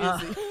 though. He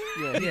busy.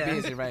 Yeah,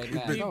 he busy right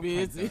now. He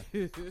busy.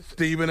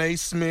 Stephen A.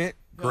 Smith,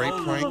 great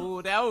prank.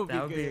 Oh, that would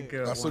be a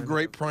good That's one. a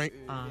great prank.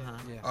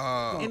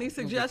 Any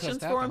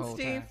suggestions for him,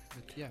 Steve?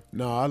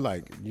 No, I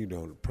like,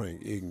 to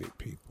prank ignorant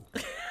people.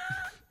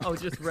 Oh,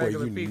 just Where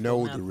regular you people.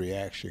 know now. the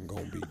reaction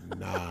gonna be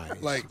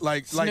nice.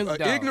 Like Snoop an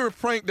Dogg. ignorant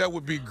prank that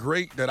would be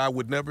great that I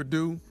would never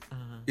do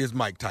is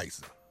Mike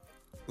Tyson.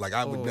 Like,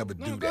 I would never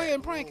do Go that. ahead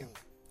and prank him.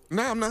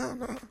 No.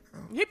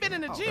 He been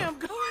in the gym.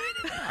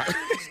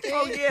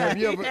 Oh, yeah.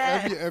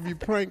 Have you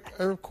pranked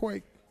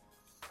Earthquake?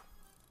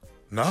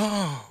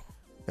 No.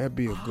 That'd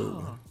be a good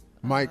one.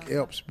 Mike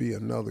Epps be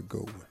another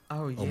good one.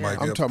 Oh, yeah. Mike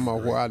I'm Epps talking is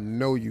about great. where I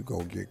know you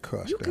gonna get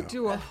cussed You could out.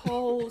 do a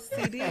whole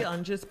CD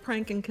on just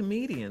pranking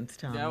comedians,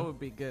 Tommy. That would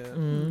be good.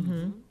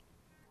 Mm-hmm.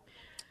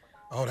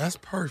 Oh, that's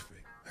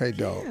perfect. Hey,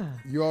 dog, Yeah.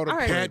 you ought to All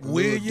right. prank Cat Lil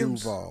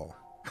Williams? Duval.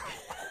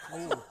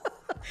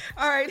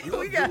 All right,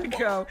 we got to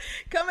go.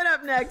 Coming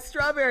up next,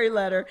 Strawberry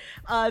Letter.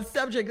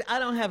 Subject, I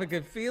don't have a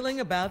good feeling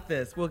about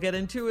this. We'll get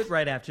into it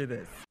right after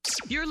this.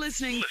 You're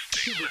listening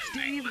to the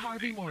Steve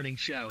Harvey Morning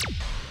Show.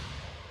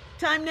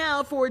 Time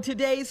now for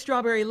today's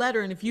Strawberry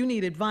Letter. And if you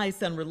need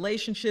advice on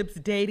relationships,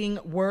 dating,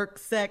 work,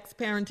 sex,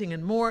 parenting,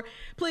 and more,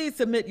 please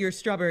submit your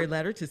Strawberry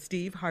Letter to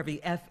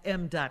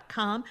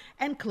steveharveyfm.com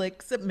and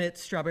click Submit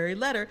Strawberry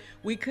Letter.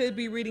 We could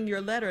be reading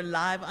your letter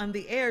live on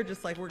the air,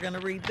 just like we're going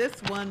to read this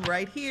one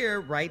right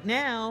here, right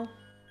now.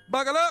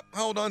 Buckle up.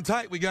 Hold on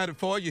tight. We got it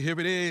for you. Here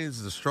it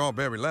is, the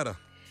Strawberry Letter.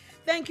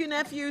 Thank you,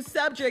 nephew.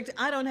 Subject,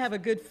 I don't have a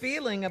good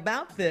feeling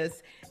about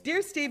this.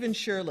 Dear Steve and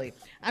Shirley,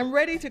 I'm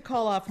ready to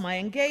call off my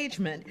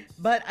engagement,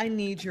 but I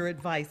need your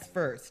advice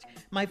first.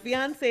 My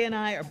fiance and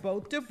I are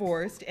both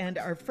divorced, and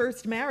our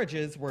first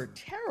marriages were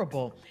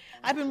terrible.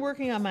 I've been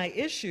working on my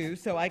issue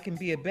so I can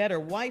be a better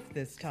wife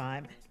this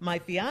time. My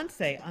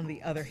fiance, on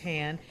the other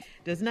hand,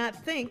 does not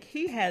think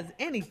he has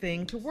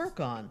anything to work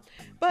on.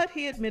 But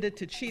he admitted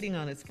to cheating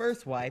on his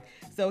first wife,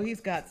 so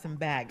he's got some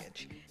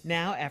baggage.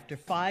 Now, after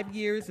 5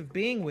 years of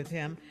being with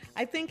him,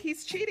 I think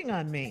he's cheating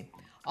on me.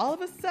 All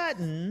of a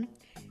sudden,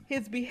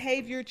 his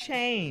behavior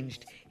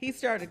changed. He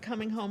started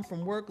coming home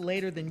from work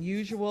later than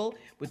usual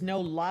with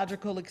no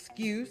logical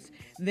excuse.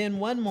 Then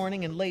one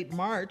morning in late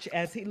March,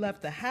 as he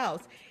left the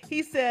house,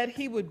 he said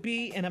he would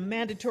be in a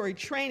mandatory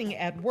training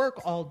at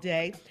work all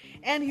day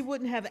and he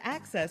wouldn't have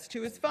access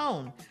to his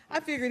phone.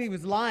 I figured he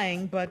was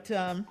lying, but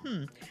I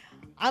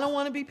don't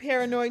want to be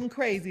paranoid and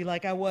crazy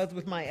like I was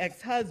with my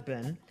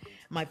ex-husband.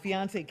 My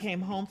fiance came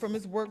home from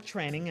his work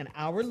training an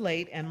hour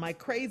late and my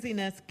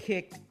craziness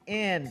kicked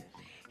in.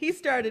 He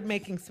started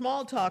making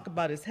small talk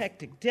about his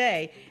hectic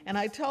day, and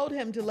I told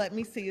him to let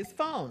me see his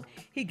phone.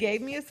 He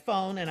gave me his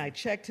phone, and I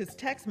checked his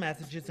text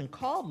messages and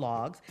call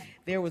logs.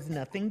 There was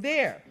nothing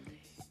there.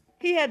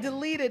 He had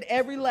deleted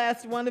every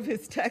last one of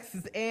his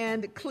texts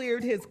and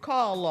cleared his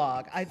call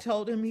log. I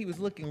told him he was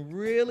looking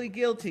really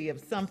guilty of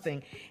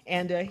something,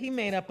 and he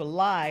made up a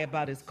lie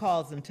about his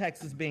calls and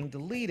texts being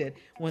deleted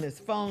when his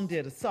phone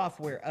did a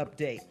software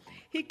update.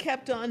 He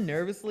kept on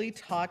nervously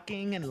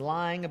talking and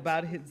lying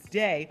about his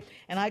day,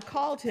 and I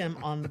called him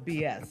on the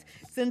BS.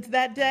 Since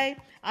that day,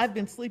 I've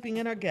been sleeping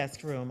in our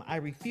guest room. I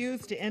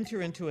refused to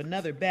enter into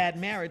another bad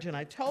marriage, and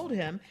I told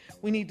him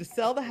we need to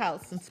sell the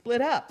house and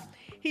split up.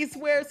 He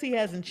swears he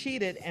hasn't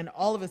cheated, and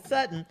all of a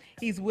sudden,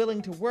 he's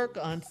willing to work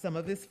on some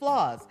of his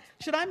flaws.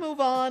 Should I move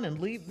on and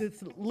leave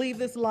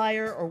this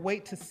liar, or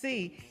wait to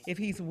see if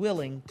he's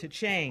willing to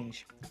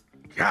change?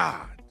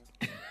 God.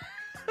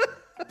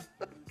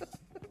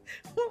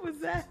 What was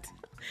that?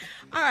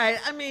 All right,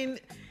 I mean,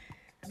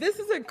 this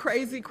is a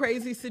crazy,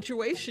 crazy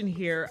situation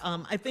here.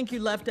 I think you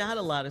left out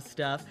a lot of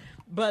stuff.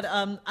 But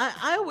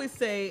I always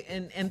say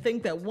and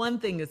think that one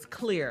thing is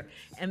clear,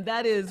 and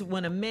that is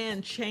when a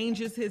man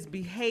changes his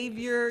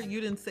behavior, you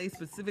didn't say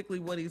specifically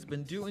what he's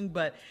been doing,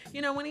 but,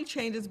 you know, when he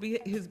changes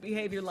his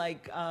behavior,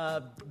 like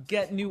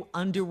get new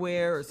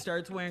underwear or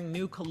starts wearing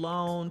new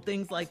cologne,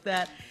 things like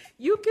that,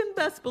 you can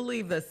best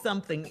believe that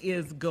something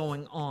is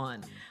going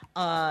on.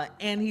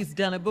 And he's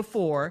done it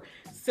before.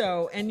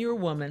 So, and you're a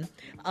woman.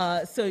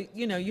 So,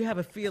 you know, you have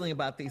a feeling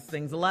about these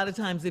things. A lot of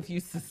times if you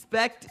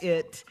suspect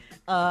it,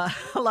 a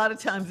lot of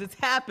times it's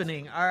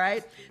happening, all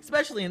right?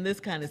 Especially in this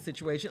kind of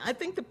situation. I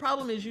think the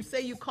problem is you say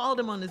you called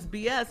him on his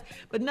BS,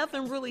 but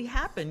nothing really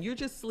happened. You're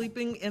just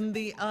sleeping in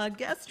the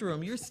guest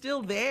room. You're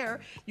still there.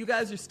 You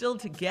guys are still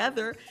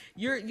together.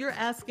 You're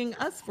asking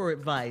us for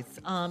advice.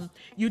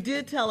 You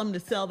did tell him to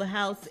sell the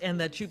house and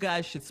that you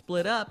guys should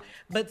split up,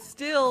 but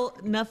still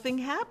nothing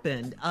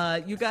happened.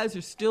 You guys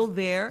are still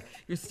there.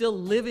 You're still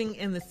living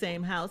in the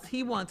same house.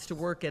 He wants to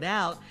work it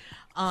out.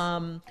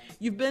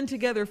 You've been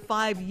together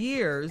 5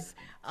 years.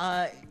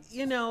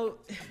 You know,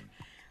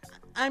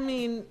 I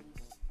mean,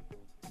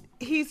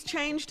 he's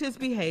changed his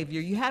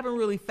behavior. You haven't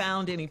really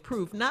found any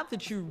proof. Not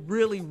that you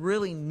really,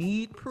 really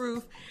need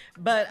proof,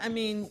 but I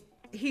mean,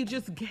 he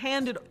just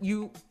handed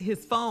you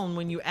his phone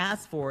when you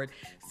asked for it.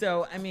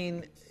 So, I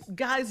mean,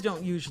 guys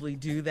don't usually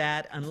do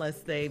that unless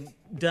they've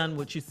done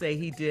what you say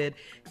he did,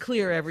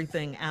 clear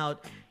everything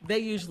out. They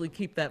usually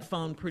keep that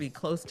phone pretty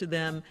close to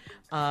them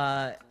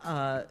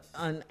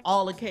on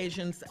all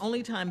occasions.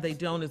 Only time they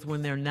don't is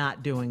when they're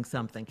not doing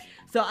something.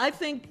 So I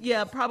think,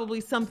 yeah,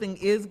 probably something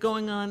is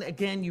going on.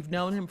 Again, you've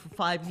known him for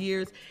 5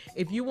 years.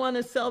 If you want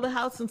to sell the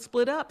house and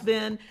split up,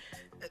 then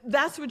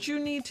that's what you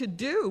need to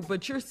do,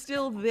 but you're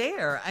still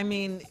there. I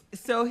mean,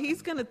 so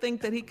he's going to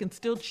think that he can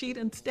still cheat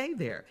and stay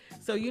there.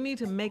 So you need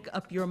to make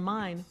up your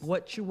mind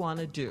what you want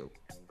to do.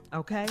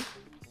 Okay?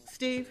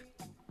 Steve?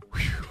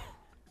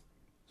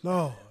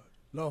 Lord,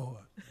 Lord,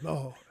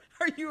 Lord.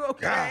 Are you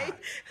okay? God,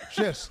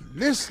 just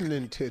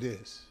listening to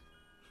this.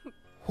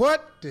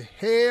 What the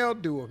hell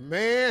do a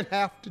man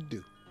have to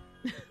do?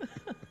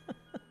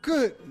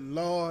 Good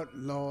Lord,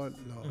 Lord,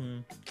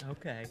 Lord.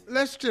 Okay.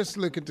 Let's just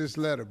look at this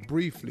letter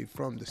briefly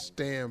from the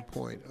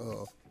standpoint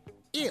of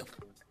if.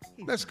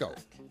 Let's go.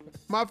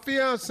 My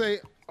fiance,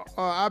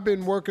 I've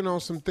been working on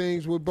some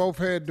things. We both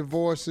had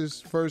divorces,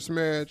 first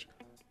marriage.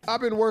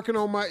 I've been working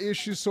on my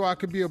issues so I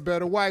could be a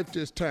better wife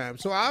this time.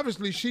 So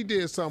obviously she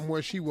did something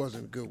where she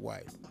wasn't a good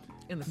wife.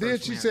 Then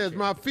she says,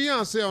 my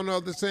fiance on the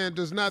other hand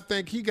does not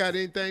think he got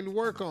anything to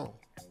work on.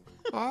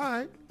 All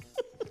right.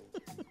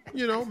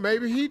 You know,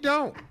 maybe he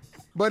don't.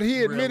 But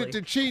he admitted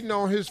to cheating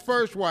on his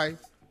first wife,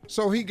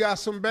 so he got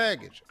some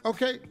baggage.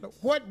 Okay,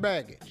 what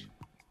baggage?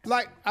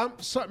 Like,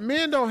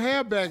 men don't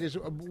have baggage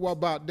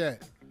about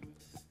that.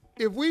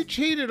 If we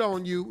cheated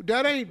on you,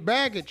 that ain't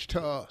baggage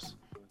to us.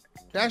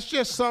 That's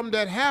just something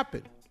that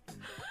happened.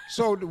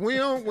 So we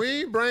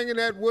ain't bringing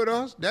that with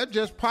us. That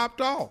just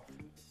popped off.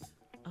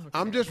 Okay.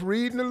 I'm just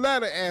reading the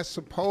letter as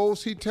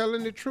suppose he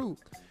telling the truth.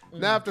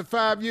 Now, after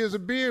 5 years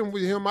of being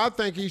with him, I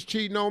think he's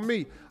cheating on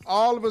me.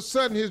 All of a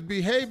sudden, his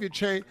behavior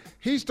changed.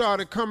 He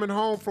started coming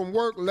home from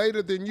work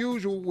later than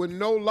usual with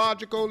no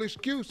logical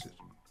excuses.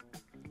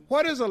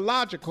 What is a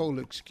logical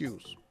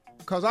excuse?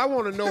 Because I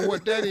want to know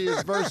what that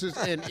is versus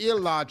an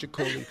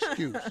illogical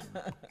excuse.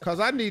 Because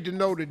I need to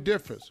know the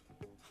difference.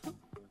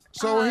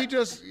 So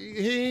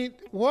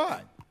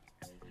what?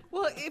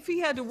 Well, if he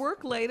had to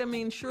work late, I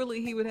mean,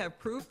 surely he would have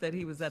proof that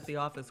he was at the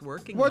office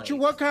working late.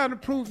 What kind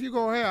of proof you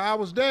gonna have? I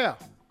was there.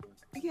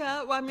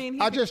 Yeah, well, I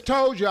mean... I just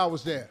told you I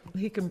was there.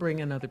 He can bring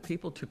in other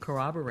people to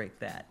corroborate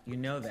that. You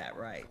know that,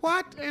 right?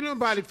 What? Ain't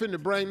nobody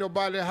finna bring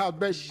nobody to the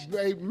house.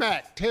 Hey,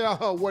 Mac, tell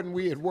her wasn't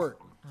we at work.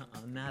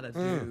 Not a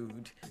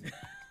dude.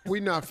 We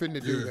not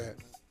finna do that.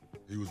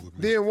 He was with me.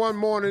 Then one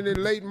morning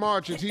in late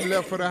March as he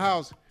left for the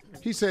house,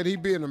 he said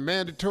he'd be in a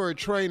mandatory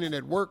training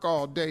at work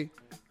all day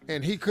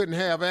and he couldn't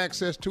have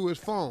access to his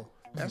phone.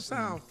 That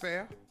sounds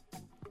fair.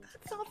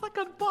 Sounds like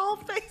a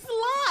bald-faced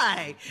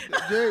lie.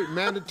 Jay,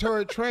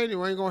 mandatory training,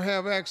 you ain't gonna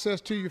have access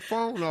to your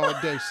phone all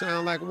day.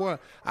 Sound like what?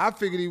 I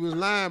figured he was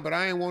lying, but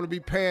I ain't want to be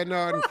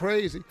paranoid and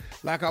crazy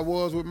like I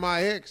was with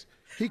my ex.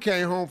 He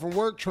came home from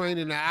work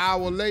training an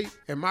hour late,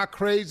 and my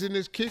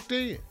craziness kicked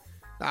in.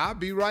 Now, I'll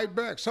be right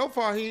back. So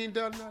far, he ain't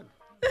done nothing.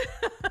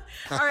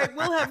 All right,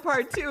 we'll have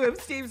part 2 of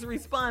Steve's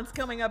response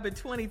coming up at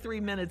 23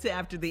 minutes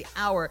after the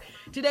hour.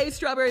 Today's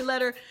Strawberry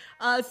Letter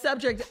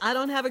subject, I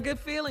don't have a good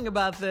feeling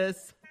about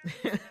this.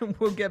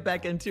 We'll get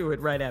back into it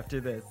right after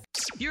this.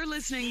 You're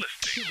listening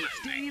to the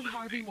Steve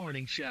Harvey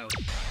Morning Show.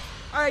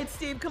 All right,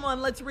 Steve, come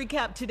on. Let's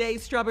recap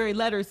today's Strawberry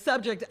Letter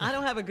subject. I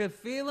don't have a good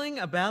feeling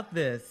about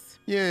this.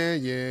 Yeah.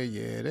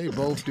 They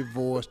both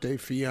divorced. They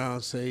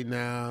fiance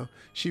now.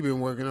 She been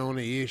working on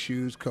the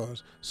issues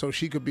so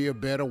she could be a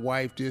better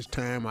wife this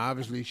time.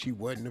 Obviously, she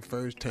wasn't the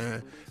first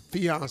time.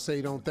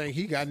 Fiance don't think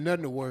he got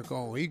nothing to work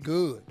on. He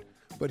good.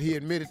 But he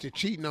admitted to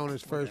cheating on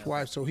his first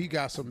wife, so he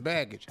got some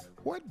baggage.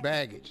 What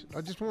baggage?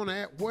 I just want to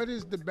ask, what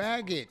is the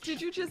baggage?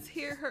 Did you just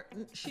hear her?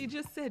 She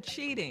just said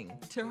cheating.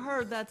 To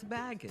her, that's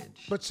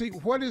baggage. But see,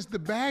 what is the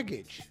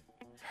baggage?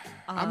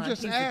 I'm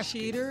just he's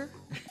asking. A cheater?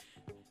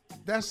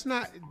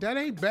 That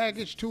ain't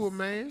baggage to a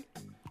man.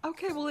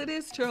 Okay, well, it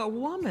is to a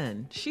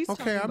woman. She's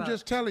okay, I'm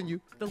just telling you,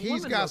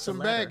 he's got some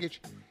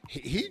baggage.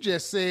 He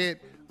just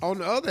said, on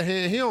the other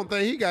hand, he don't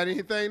think he got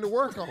anything to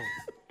work on.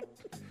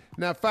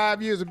 Now,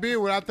 5 years of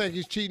being with, I think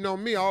he's cheating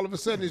on me. All of a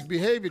sudden, his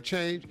behavior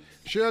changed.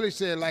 Shirley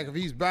said, like, if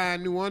he's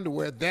buying new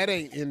underwear, that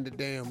ain't in the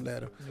damn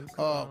letter.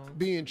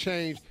 Being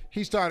changed.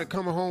 He started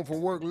coming home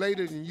from work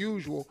later than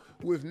usual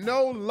with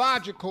no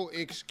logical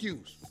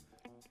excuse.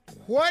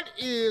 What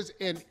is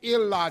an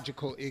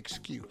illogical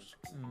excuse?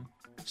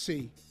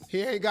 See,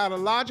 he ain't got a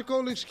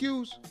logical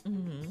excuse.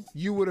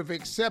 You would have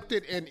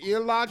accepted an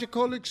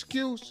illogical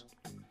excuse?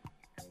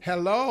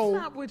 Hello?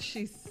 That's not what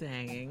she's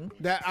saying.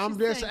 I'm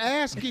just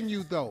asking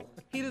you, though.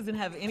 He doesn't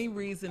have any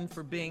reason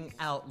for being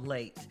out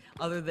late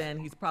other than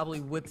he's probably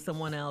with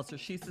someone else or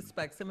she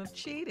suspects him of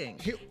cheating.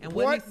 And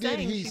what did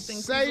he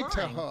say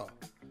to her?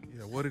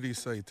 Yeah, what did he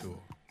say to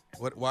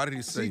her? Why did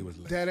he say he was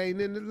late? That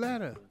ain't in the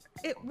letter.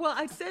 Well,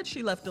 I said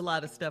she left a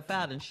lot of stuff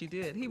out, and she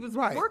did. He was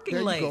right. working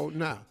there late. You go.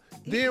 Now,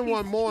 then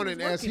one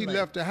morning, as he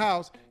left the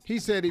house, he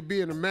said he'd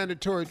be in a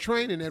mandatory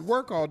training at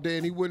work all day,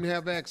 and he wouldn't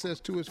have access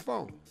to his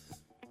phone.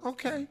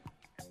 Okay.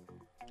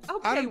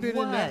 I done been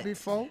in that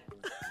before.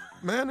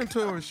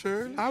 Mandatory,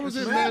 Shirley. I was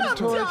in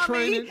mandatory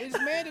training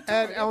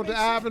on the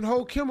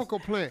Ivanhoe Chemical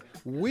Plant.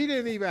 We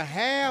didn't even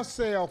have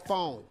cell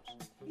phones.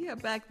 Yeah,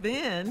 back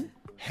then.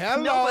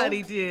 Hello.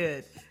 Nobody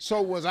did.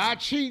 So was I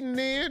cheating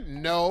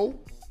then? No.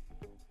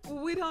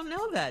 Well, we don't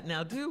know that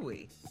now, do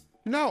we?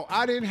 No,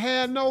 I didn't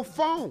have no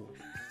phone.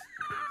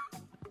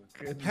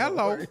 Good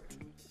Hello. Lord.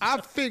 I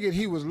figured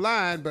he was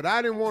lying, but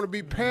I didn't want to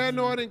be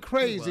paranoid and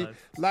crazy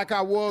like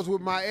I was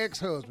with my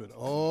ex-husband.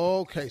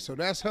 Okay, so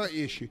that's her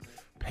issue.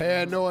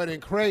 Paranoid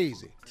and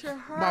crazy. To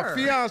her. My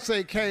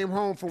fiance came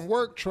home from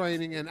work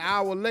training an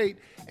hour late,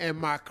 and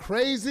my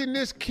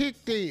craziness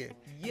kicked in.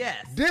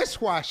 Yes.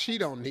 This why she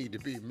don't need to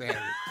be married.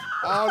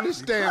 All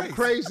this damn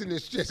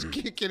craziness just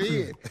kicking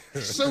in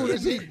as soon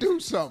as he do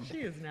something.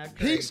 She is not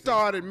crazy. He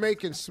started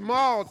making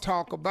small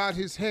talk about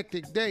his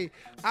hectic day.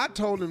 I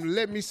told him to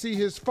let me see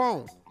his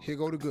phone. Here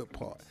go the good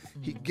part.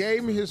 He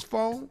gave me his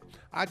phone.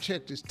 I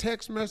checked his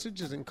text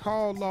messages and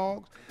call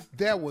logs.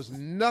 There was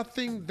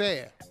nothing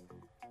there.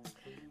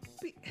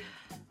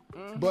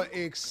 But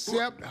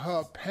except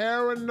her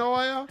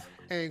paranoia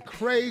and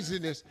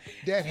craziness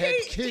that had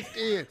kicked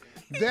in.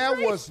 There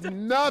was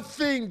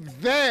nothing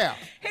there.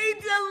 He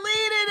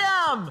deleted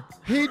them.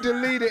 He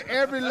deleted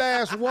every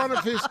last one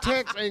of his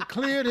texts and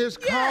cleared his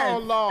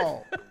call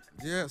log.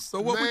 Yeah, so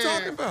what we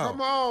talking about?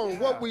 Come on,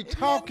 what we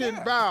talking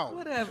about?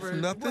 Whatever.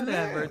 Nothing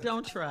Whatever. there.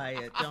 Don't try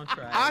it. Don't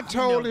try it. I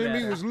told him he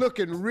better. was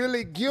looking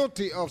really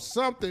guilty of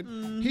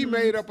something. He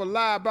made up a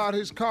lie about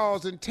his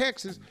calls in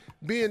Texas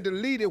being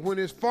deleted when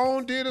his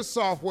phone did a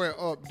software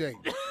update.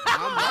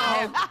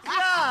 God,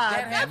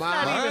 that's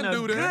not even a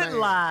do that. good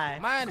lie.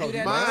 Mine do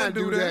that. Mine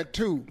do that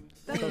too.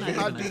 That's not I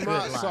even a do good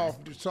my lie.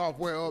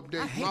 software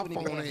updates. My when he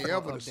phone has ain't no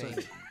ever the updates.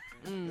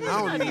 same. I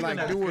don't even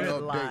like doing good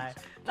updates. lie.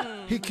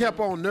 He kept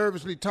on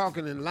nervously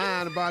talking and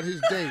lying about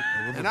his day.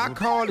 And I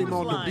called him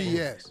on the lying?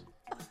 BS.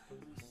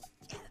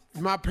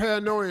 My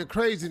paranoia and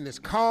craziness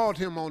called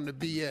him on the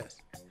BS.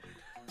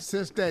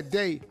 Since that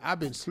day, I've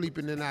been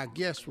sleeping in our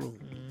guest room.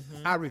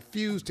 I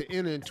refused to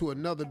enter into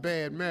another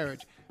bad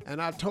marriage, and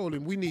I told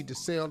him we need to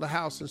sell the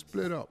house and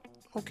split up.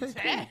 Okay,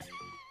 cool.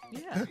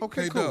 Yeah.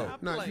 Okay, Hey, cool.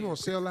 dog. Now, you want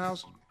to sell the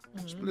house,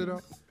 split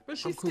up? But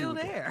she's I'm cool still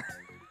with that.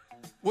 there.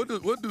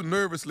 What do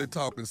nervously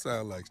talking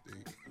sound like,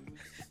 Steve?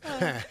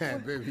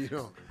 Baby,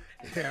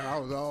 I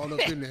was all up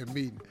in that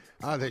meeting.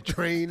 I was at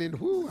training.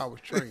 I was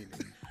training.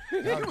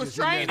 I was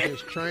training.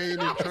 Just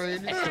training.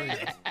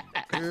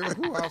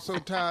 Girl, I was so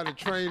tired of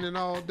training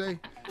all day.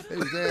 They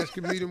was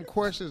asking me them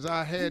questions.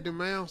 I had them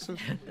answers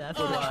for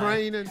the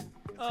training.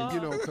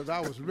 And, because I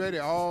was ready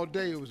all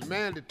day. It was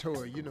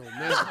mandatory,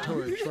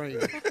 mandatory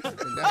training.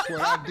 And that's what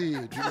I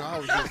did. I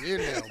was just in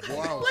there,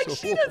 boy. I was Like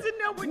she doesn't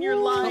know when you're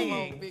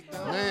lying.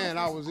 Man,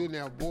 I was in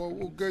there, boy.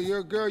 Well,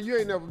 girl, you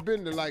ain't never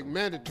been to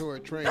mandatory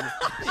training.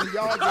 See,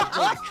 y'all just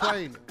go to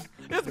training.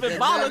 It's But been that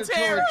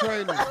voluntary.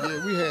 mandatory training,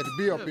 yeah, we had to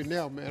be up in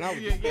there, man. I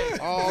was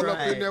all up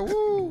in there.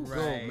 Woo,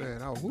 Right.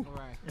 go, man.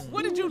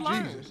 What did you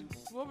learn? Jesus.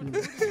 What did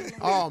you learn?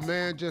 Oh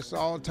man, just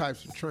all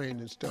types of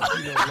training stuff.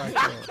 Like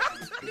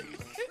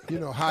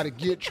how to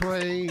get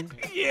trained.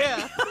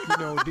 Yeah.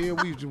 Then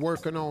we was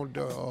working on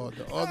the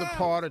other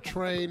part of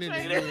training,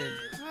 and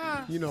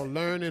then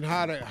learning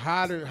how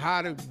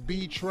to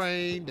be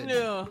trained. And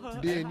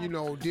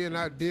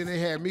then then they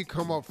had me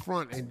come up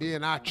front, and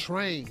then I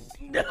trained.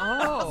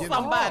 Oh,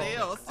 Somebody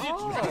else.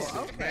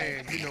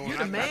 okay. Man, You're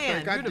the man. I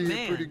think I You're the did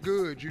man. pretty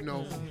good,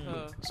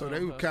 So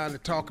they were kind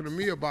of talking to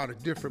me about a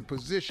different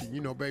position.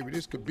 Baby,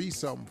 this could be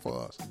something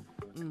for us.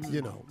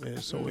 And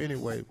so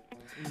anyway,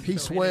 he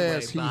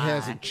swears he bye.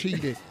 hasn't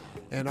cheated,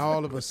 and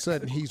all of a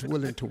sudden he's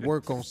willing to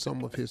work on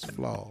some of his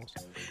flaws.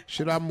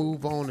 Should I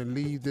move on and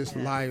leave this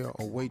liar,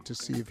 or wait to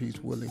see if he's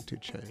willing to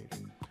change?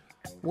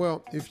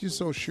 Well, if you're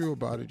so sure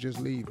about it, just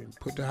leave him.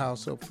 Put the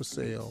house up for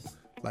sale,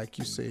 like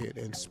you said,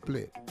 and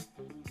split.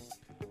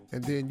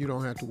 And then you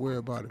don't have to worry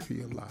about if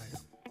he's a liar.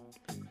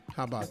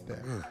 How about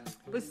that?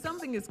 But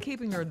something is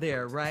keeping her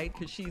there, right?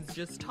 Because she's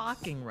just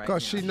talking right now.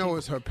 Because she knows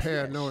it's her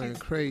paranoia and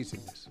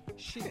craziness.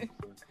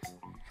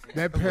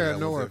 That was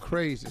paranoia it.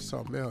 crazy is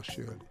something else,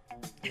 Shirley.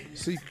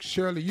 See,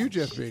 Shirley, you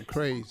just been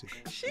crazy.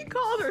 She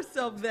called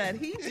herself that.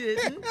 He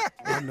didn't.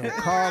 I know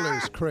Carla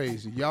is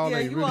crazy. Y'all Yeah,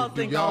 ain't you really all do.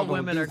 think Y'all all don't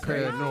women do are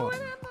crazy. paranoia.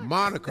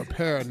 Monica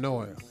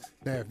paranoia.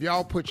 Now, if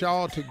y'all put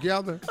y'all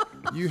together,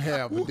 you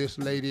have this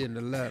lady in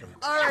the letter.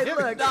 All right,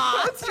 look.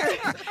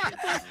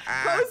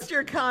 Post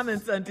your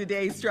comments on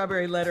today's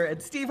Strawberry Letter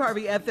at Steve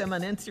Harvey FM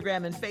on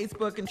Instagram and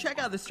Facebook, and check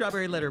out the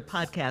Strawberry Letter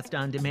podcast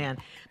on demand.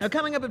 Now,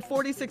 coming up at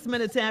 46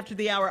 minutes after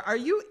the hour, are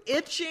you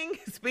itching?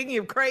 Speaking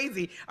of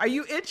crazy, are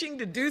you itching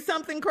to do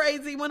something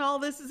crazy when all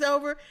this is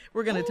over?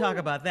 We're going to talk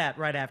about that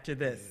right after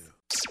this.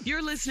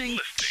 You're listening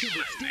to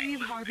the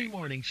Steve Harvey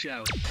Morning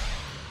Show.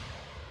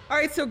 All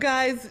right, so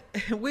guys,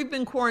 we've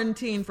been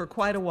quarantined for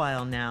quite a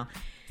while now.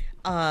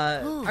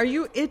 Are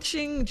you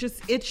itching,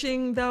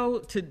 though,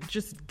 to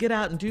just get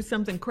out and do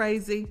something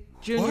crazy?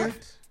 Junior?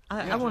 What?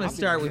 I want to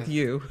start with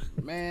you.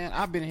 Man,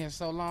 I've been here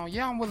so long.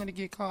 Yeah, I'm willing to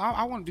get caught.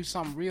 I want to do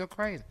something real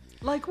crazy.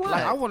 Like what?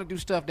 Like I want to do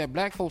stuff that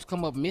black folks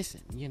come up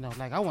missing.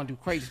 Like I want to do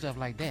crazy stuff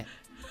like that.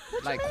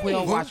 Like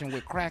quail mean? watching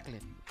with crackling.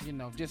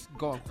 Just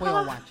going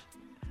quail watch.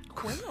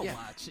 Quail Yeah.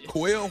 watch.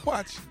 Quail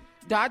watch.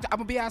 I'm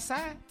gonna be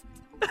outside.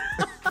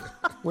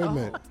 Wait a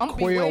minute. I'm gonna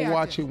be way out Quail there.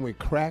 watching with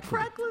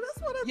crackling. Crackling, that's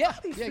what I Yeah,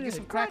 thought he yeah, said. get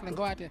some crackling,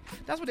 go out there.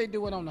 That's what they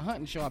do it on the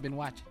hunting show I've been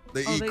watching.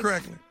 They Oh, eat they-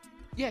 crackling.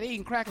 Yeah, they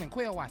eating crackling,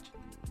 quail watching.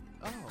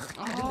 I do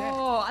that.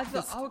 Oh, I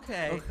thought,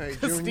 okay. Okay,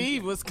 Junior.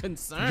 Steve was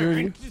concerned.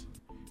 Junior,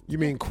 you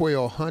mean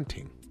quail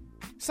hunting?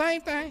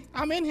 Same thing.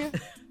 I'm in here.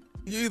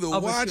 You either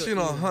but watching sure,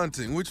 or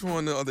hunting. Which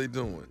one are they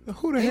doing?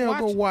 Who the They hell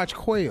go watch- watch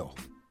quail?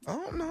 I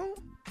don't know.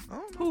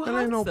 Who That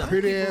ain't no hunts them?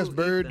 pretty ass Who eat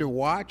bird to them?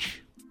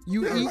 watch.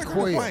 You Yeah, eat like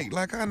quail. Wait,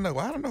 like I know.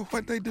 I don't know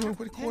what they doing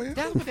with quail.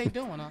 That's what they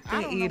doing. Huh? I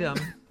They don't eat know.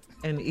 them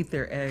and eat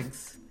their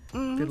eggs.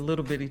 The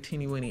little bitty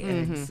teeny weeny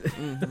eggs.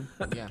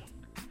 Yeah.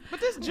 But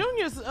this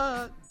Junior's list.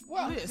 It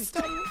Well, that's is. just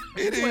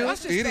It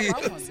stuff I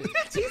is. wanna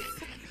do.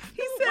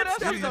 He said else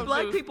stuff you that gonna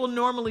black do? people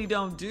normally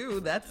don't do.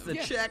 That's the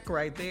Yeah. check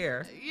right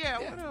there. Yeah,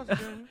 what else,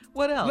 Junior?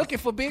 What else? Looking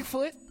for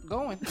Bigfoot,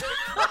 going.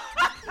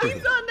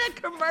 He's on that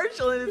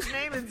commercial, and his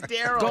name is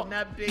Daryl,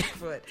 not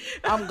Bigfoot.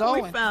 I'm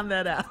going. We found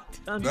that out.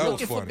 That Looking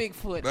was for funny.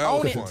 Bigfoot. That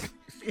Own was it. funny.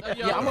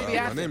 Yeah, I'm gonna be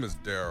out My there. name is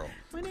Daryl.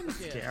 My name is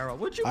Daryl.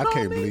 What you I call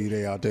can't me? believe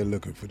they out there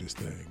looking for this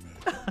thing,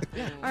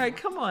 man. All right,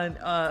 come on.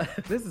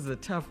 This is a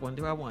tough one.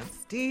 Do I want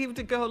Steve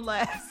to go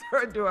last,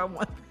 or do I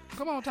want...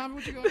 Come on, Tommy.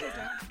 What you gonna do,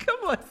 Tommy?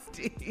 Come on,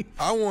 Steve.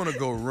 I want to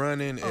go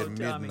running at Tommy.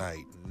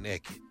 midnight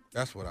naked.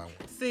 That's what I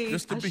want. See,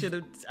 just to I be, should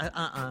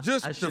have...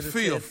 just I to should've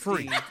feel said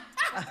free. Steve.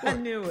 I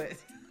knew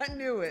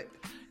it.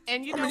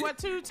 And you know what,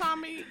 too,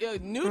 Tommy?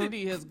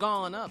 Nudity has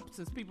gone up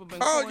since people been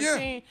Oh,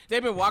 quarantined. yeah.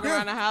 They've been walking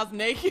around the house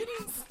naked.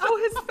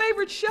 Oh, his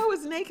favorite show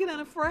is Naked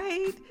and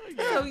Afraid.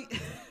 So,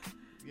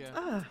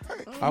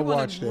 I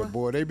watched that,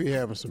 boy. They be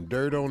having some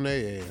dirt on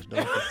their ass,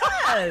 don't they?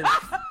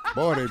 yes.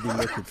 Boy, they be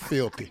looking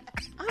filthy.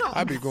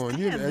 I be going,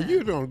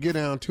 you don't get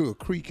down to a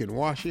creek and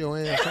wash your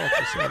ass off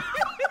or something.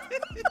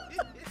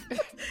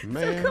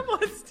 Man. So come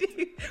on,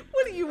 Steve.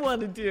 What do you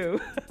want to do?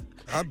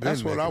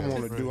 That's what I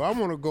want to do. I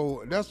want to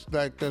go. That's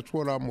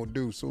what I'm gonna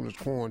do as soon as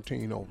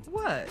quarantine over.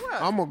 What?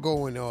 I'm gonna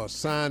go and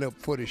sign up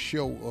for the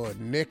show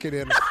Naked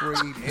and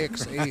Afraid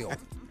XL. XL.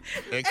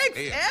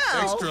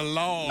 Extra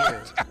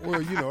large. Well,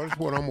 that's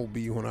what I'm gonna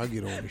be when I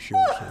get on the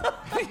show.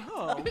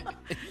 So.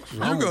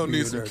 You're gonna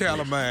need some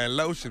calamine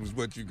lotion is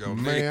what you gonna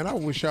need. Man, I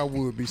wish I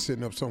would be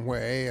sitting up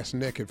somewhere ass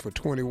naked for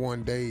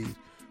 21 days,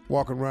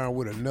 walking around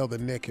with another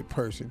naked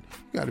person.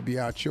 You got to be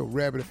out your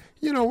rabbit.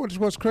 You know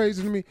what's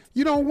crazy to me?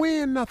 You don't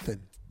win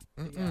nothing.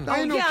 Ain't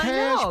no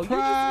cash prize.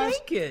 You're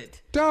just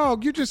naked.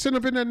 Dog, you just sitting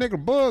up in that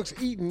nigga bugs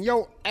eating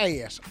your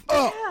ass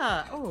up.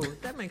 Yeah. Oh,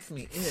 that makes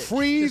me itch.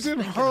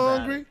 Freezing,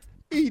 hungry,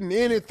 eating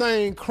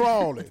anything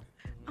crawling.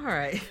 All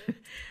right.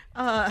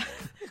 I'm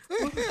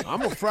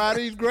gonna fry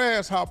these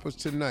grasshoppers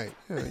tonight.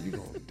 Yeah, you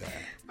gonna die.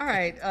 All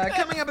right.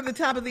 Coming up at the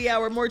top of the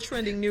hour, more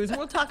trending news. And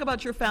we'll talk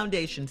about your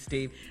foundation,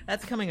 Steve.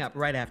 That's coming up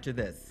right after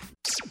this.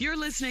 You're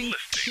listening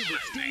to the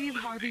Steve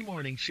Harvey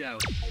Morning Show.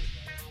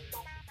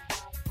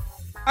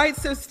 All right,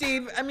 so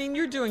Steve,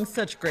 you're doing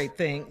such great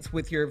things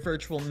with your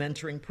virtual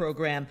mentoring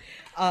program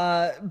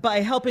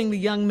by helping the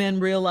young men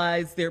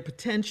realize their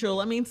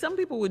potential. Some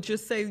people would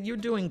just say you're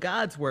doing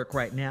God's work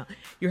right now.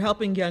 You're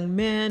helping young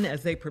men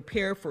as they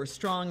prepare for a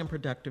strong and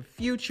productive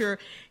future.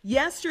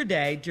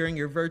 Yesterday, during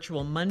your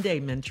virtual Monday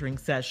mentoring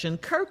session,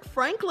 Kirk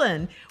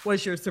Franklin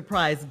was your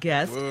surprise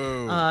guest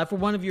for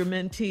one of your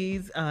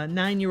mentees, a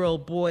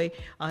 9-year-old boy.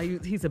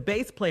 He's a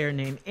bass player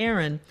named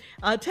Aaron.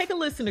 Take a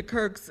listen to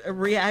Kirk's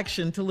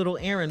reaction to little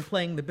Aaron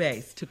playing the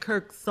bass to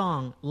Kirk's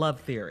song,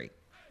 Love Theory.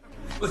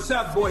 What's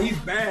up, boy? He's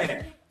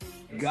bad.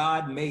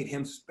 God made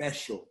him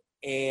special,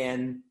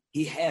 and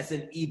he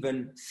hasn't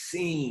even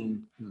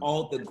seen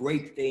all the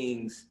great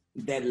things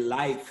that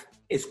life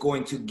is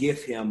going to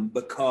give him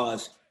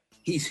because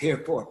he's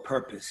here for a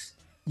purpose.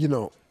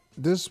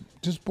 This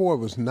boy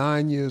was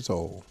 9 years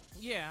old.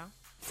 Yeah.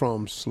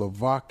 From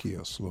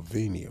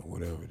Slovenia,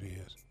 whatever it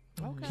is.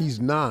 Okay. He's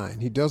 9.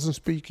 He doesn't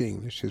speak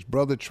English. His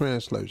brother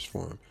translates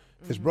for him.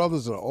 His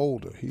brothers are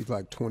older. He's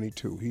like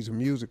 22. He's a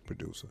music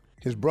producer.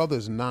 His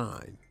brother's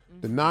 9.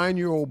 The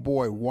 9-year-old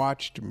boy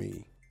watched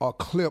me a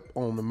clip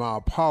on my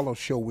Apollo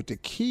show with the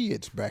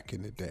kids back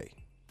in the day.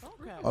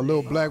 Okay. A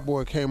little black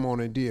boy came on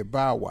and did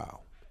Bow Wow.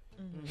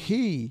 Mm-hmm.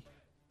 He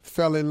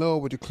fell in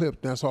love with the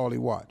clip. That's all he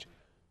watched.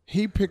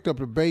 He picked up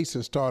the bass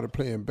and started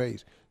playing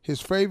bass. His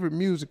favorite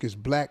music is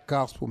black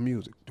gospel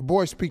music. The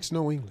boy speaks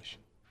no English.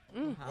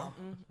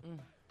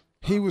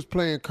 He was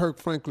playing Kirk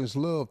Franklin's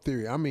Love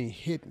Theory.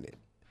 Hitting it.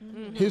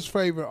 Mm-hmm. His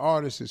favorite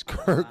artist is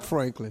Kirk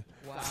Franklin,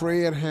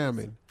 Fred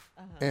Hammond,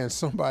 and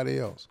somebody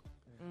else.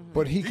 Mm-hmm.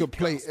 But he could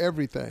play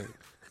everything.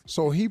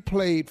 So he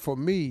played for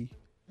me,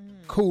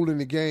 Kool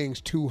and the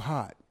Gang's Too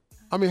Hot.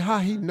 How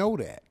he know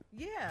that?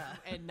 Yeah.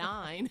 At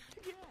 9.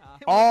 Yeah.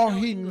 All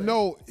he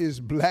know is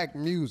black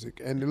music.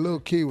 And the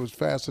little kid was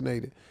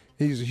fascinated.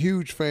 He's a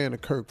huge fan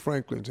of Kirk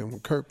Franklin's. And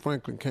when Kirk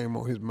Franklin came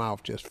on, his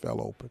mouth just fell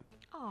open.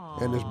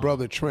 Aww. And his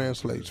brother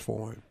translates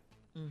for him.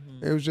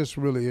 Mm-hmm. It was just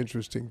a really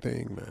interesting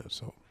thing, man.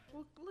 So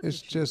it's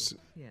just,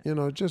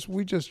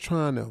 we just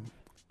trying to,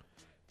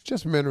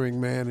 just mentoring,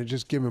 man, and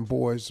just giving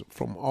boys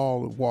from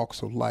all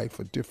walks of life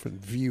a different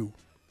view.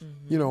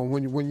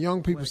 Mm-hmm. When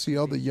young people see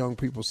other young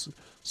people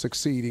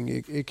succeeding,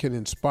 it can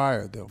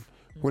inspire them.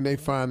 Mm-hmm. When they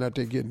find out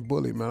they're getting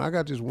bullied, man, I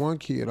got this one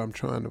kid I'm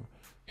trying to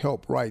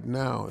help right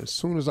now. As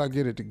soon as I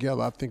get it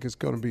together, I think it's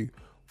going to be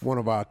one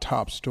of our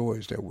top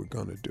stories that we're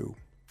going to do.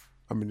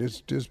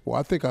 This boy,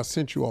 I think I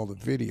sent you all the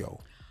video.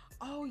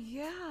 Oh,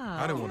 yeah.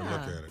 I didn't want to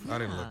look at it. I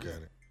didn't look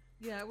at it.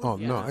 Yeah, it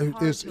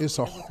was, it's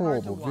a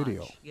horrible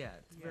video. Yeah,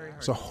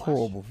 it's a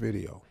horrible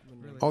video.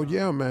 Really oh,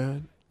 yeah,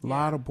 man. A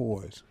lot of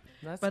boys.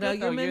 That's but good,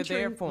 you're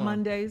there mentoring for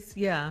Mondays,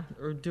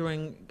 you're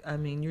doing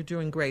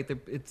great.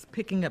 It's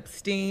picking up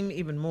steam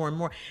even more and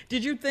more.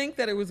 Did you think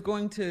that it was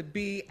going to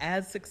be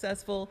as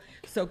successful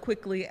so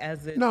quickly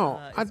as it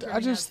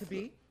is to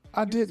be?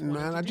 I didn't,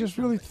 man. I just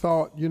really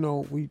thought,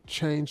 we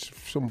changed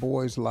some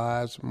boys'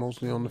 lives,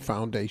 mostly on the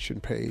foundation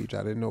page.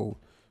 I didn't know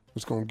it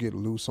was going to get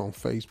loose on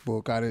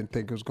Facebook. I didn't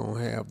think it was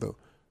going to have the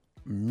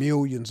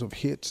millions of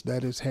hits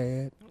that it's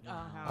had.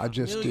 I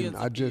just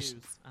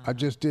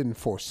didn't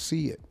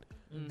foresee it.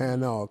 Mm-hmm.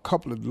 And a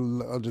couple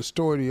of the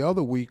story the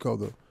other week of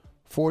the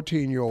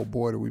 14-year-old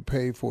boy that we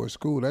paid for at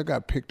school, that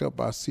got picked up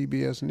by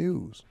CBS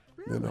News.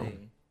 Really? You know,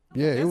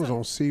 yeah, it was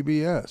on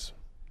CBS.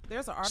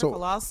 There's an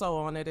article also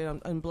on it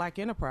in Black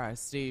Enterprise,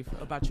 Steve,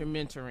 about your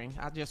mentoring.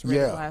 I just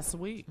read it last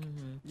week.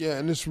 Mm-hmm. Yeah,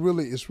 and it's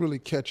really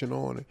catching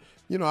on.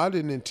 You know, I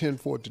didn't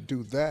intend for it to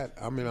do that.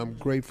 I mean, I'm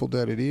grateful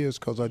that it is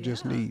because I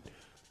just need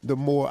the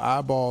more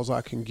eyeballs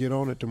I can get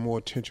on it, the more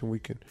attention we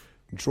can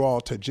draw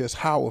to just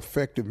how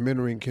effective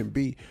mentoring can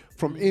be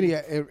from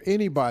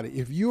anybody.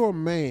 If you're a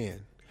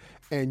man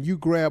and you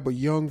grab a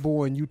young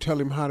boy and you tell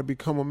him how to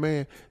become a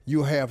man,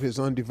 you'll have his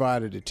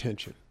undivided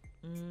attention.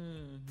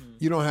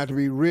 You don't have to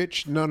be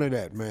rich, none of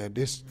that, man.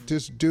 This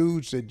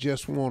dudes that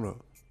just wanna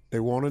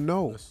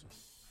know.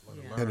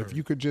 And if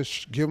you could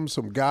just give them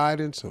some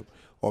guidance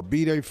or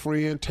be their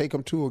friend, take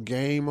them to a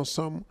game or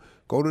something,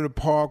 go to the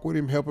park with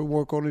him, help him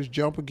work on his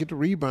jumper, get the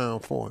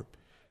rebound for him.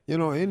 You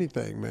know,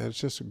 anything, man. It's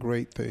just a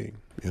great thing,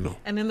 you know.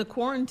 And in the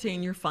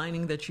quarantine, you're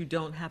finding that you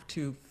don't have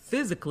to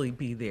physically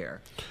be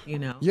there, you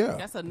know. Yeah,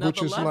 that's another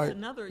which is plus. like,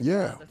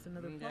 that's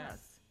another plus.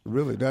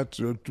 Really, that's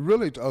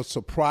really a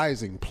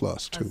surprising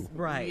plus, too.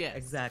 Right,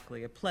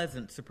 exactly. A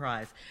pleasant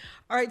surprise.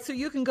 All right, so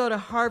you can go to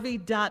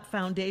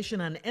harvey.foundation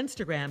on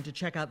Instagram to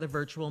check out the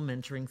virtual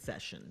mentoring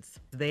sessions.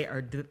 They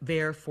are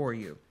there for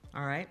you,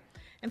 all right?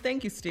 And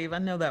thank you, Steve. I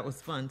know that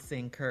was fun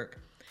seeing Kirk.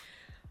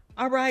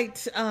 All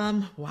right,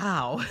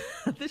 wow.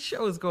 This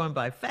show is going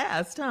by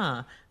fast,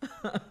 huh?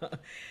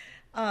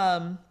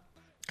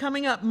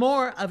 Coming up,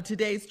 more of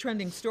today's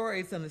trending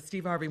stories on the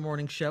Steve Harvey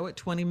Morning Show at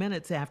 20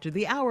 minutes after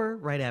the hour,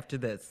 right after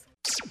this.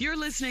 You're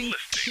listening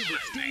to the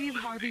Steve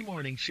Harvey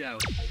Morning Show.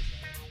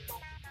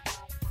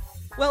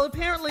 Well,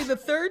 apparently the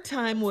third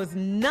time was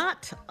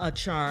not a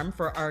charm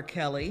for R.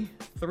 Kelly.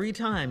 3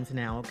 times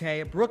now,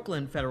 okay? A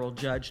Brooklyn federal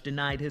judge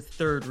denied his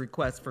third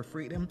request for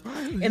freedom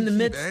in the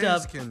midst of...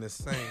 asking the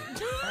same.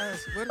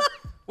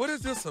 What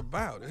is this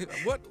about?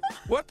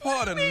 What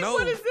part of no?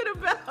 What is it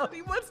about?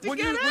 He wants to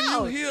get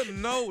out. When you hear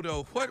no,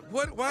 though,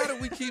 why do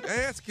we keep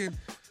asking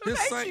this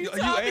same? Are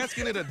you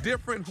asking it a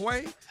different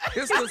way?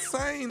 It's the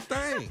same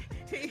thing.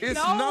 It's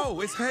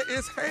no.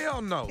 It's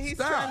hell no. He's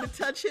Stop. trying to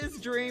touch his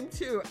dream,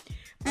 too.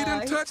 He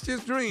didn't touch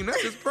his dream.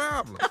 That's his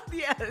problem.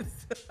 Yes.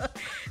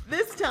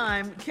 This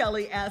time,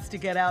 Kelly asked to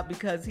get out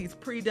because he's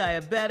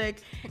pre-diabetic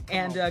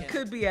and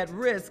could be at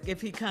risk if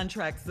he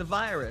contracts the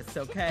virus,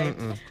 okay?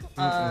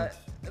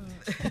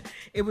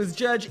 It was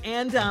Judge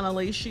Ann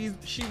Donnelly. She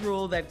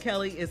ruled that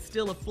Kelly is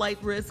still a flight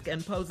risk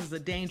and poses a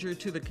danger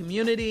to the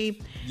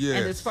community.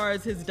 Yes. And as far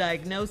as his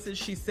diagnosis,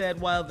 she said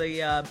while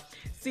the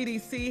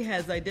CDC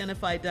has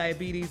identified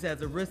diabetes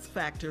as a risk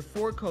factor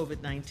for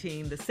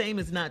COVID-19, the same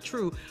is not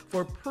true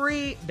for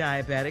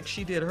pre-diabetic.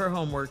 She did her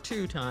homework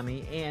too,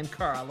 Tommy and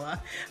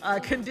Carla. A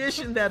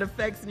condition that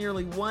affects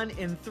nearly 1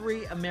 in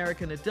 3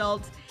 American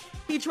adults.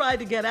 He tried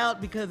to get out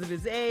because of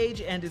his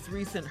age and his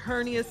recent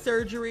hernia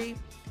surgery.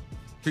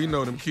 He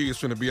know them kids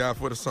finna be out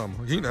for the summer.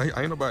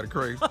 Ain't nobody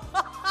crazy.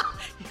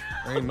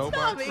 Ain't nobody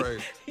Tommy,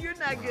 crazy. You're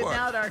not getting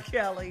out, R.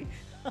 Kelly.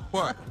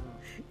 What?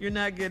 You're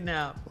not getting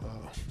out.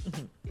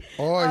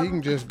 Or he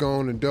can just go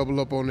on and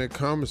double up on that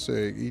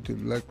commissary, eat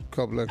a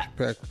couple extra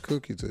packs of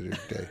cookies a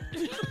day.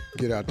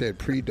 Get out that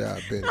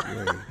pre-diabetic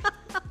range.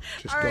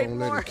 Just don't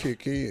let it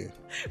kick in.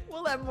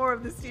 We'll have more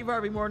of the Steve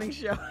Harvey Morning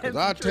Show. Because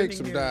I'll take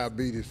some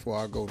diabetes before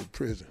I go to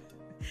prison.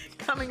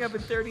 Coming up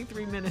in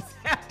 33 minutes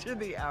after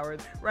the hour,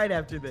 right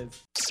after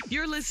this.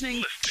 You're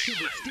listening to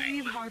the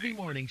Steve Harvey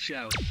Morning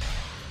Show.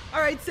 All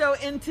right, so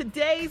in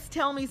today's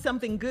Tell Me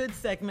Something Good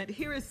segment,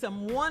 here is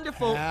some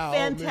wonderful,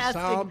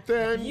 fantastic,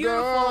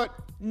 beautiful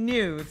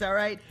news, all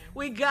right?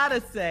 We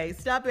gotta say,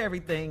 stop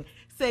everything,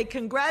 say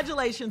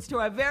congratulations to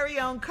our very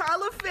own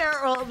Carla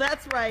Farrell.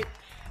 That's right.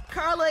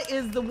 Carla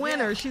is the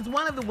winner. She's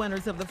one of the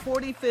winners of the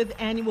 45th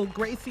Annual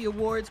Gracie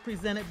Awards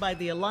presented by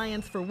the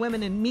Alliance for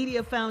Women in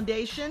Media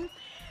Foundation.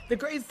 The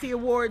Gracie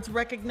Awards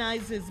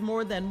recognizes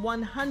more than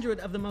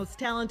 100 of the most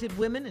talented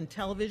women in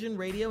television,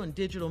 radio, and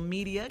digital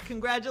media.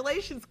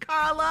 Congratulations,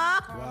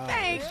 Carla. Wow.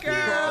 Thank you.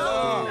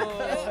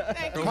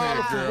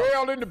 Carla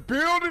Farrell in the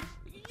building.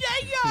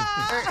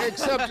 Yeah.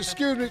 Except,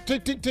 excuse me,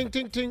 ting, ting, ting,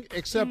 ting, ting.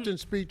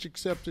 Acceptance speech.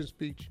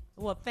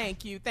 Well,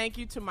 thank you. Thank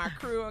you to my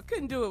crew. I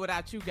couldn't do it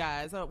without you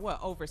guys.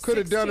 Over 16? Could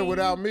have done it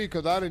without me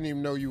because I didn't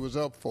even know you was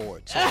up for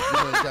it. So you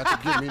ain't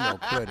got to give me no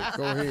credit.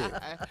 Go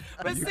ahead.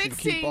 But you 16 can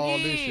keep all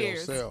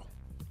years. this yourself.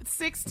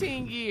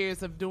 16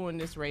 years of doing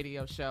this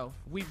radio show.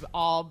 We've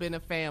all been a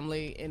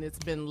family, and it's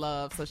been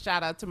love. So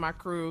shout out to my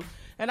crew,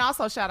 and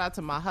also shout out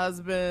to my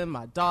husband,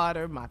 my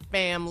daughter, my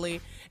family.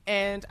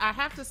 And I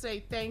have to say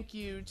thank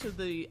you to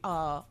the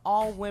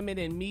All Women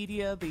in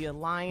Media, the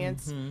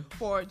Alliance,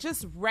 for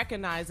just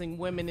recognizing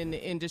women in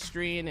the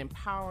industry and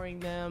empowering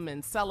them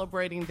and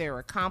celebrating their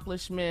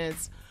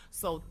accomplishments.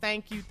 So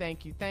thank you to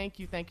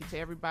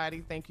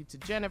everybody. Thank you to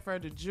Jennifer,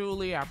 to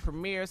Julie, our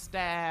premier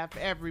staff,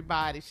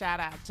 everybody. Shout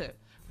out to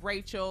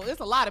Rachel. It's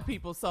a lot of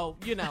people, so,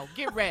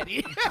 get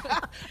ready.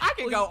 I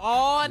can go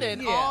on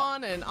and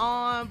on and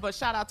on, but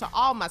shout out to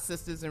all my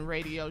sisters in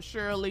radio.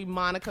 Shirley,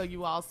 Monica,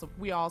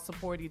 we all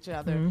support each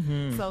other.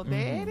 So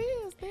there it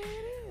is.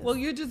 Well,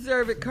 you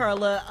deserve it,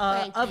 Carla.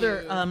 Thank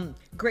Other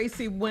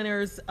Gracie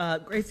winners,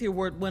 Gracie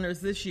Award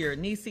winners this year: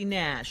 Niecy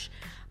Nash,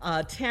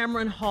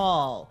 Tamron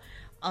Hall.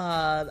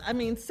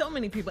 So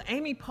many people.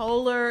 Amy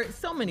Poehler,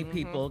 so many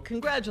people.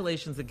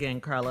 Congratulations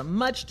again, Carla.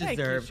 Much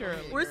deserved. Thank you,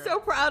 Shirley. We're so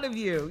proud of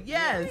you.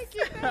 Yes.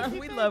 Thank you,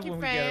 we love when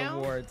we get fam.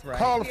 awards, right?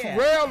 Carla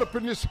Farrell up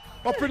in this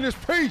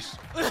piece.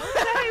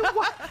 Hey,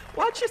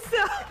 watch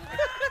yourself.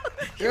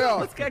 You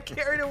almost got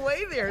carried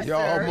away there,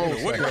 Yeah, sir.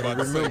 almost. What are you about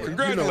to say?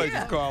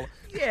 Congratulations, Carla.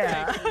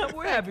 Yeah,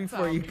 we're happy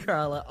for you,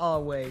 Carla,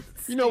 always.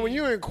 When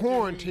you're in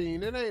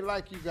quarantine, it ain't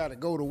like you got to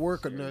go to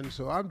work or nothing,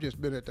 so I've just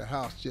been at the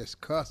house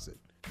just cussing.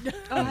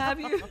 Oh, have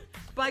you?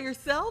 By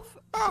yourself?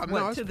 Oh, no,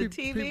 What, it's to the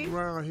people, TV? people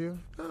around here.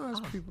 No, it's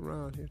people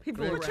around here.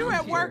 People But around you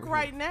at here. work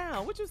right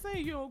now. What you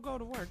saying? You don't go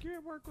to work. You're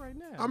at work right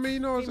now. I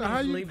mean, it's He how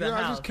means you leave the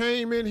I house. just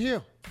came in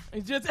here.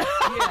 It's just I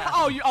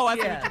see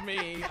what you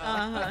mean.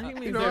 He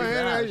means You know, leave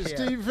the house, yeah.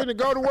 Steve finna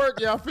go to work.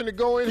 Y'all finna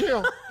go in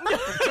here.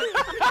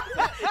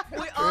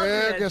 We all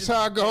Yeah, did. guess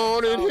I go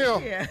on in here.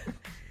 Yeah.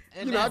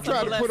 I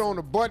tried to put on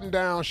a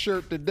button-down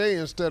shirt today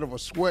instead of a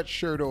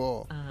sweatshirt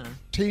or a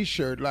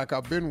T-shirt like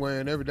I've been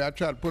wearing every day. I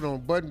tried to put on a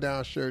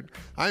button-down shirt.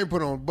 I ain't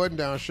put on a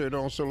button-down shirt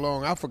on so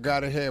long, I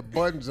forgot it had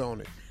buttons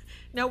on it.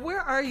 Now,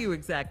 where are you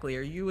exactly?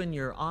 Are you in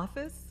your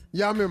office?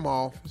 Yeah, I'm in my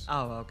office.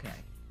 Oh, okay.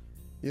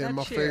 Yeah, That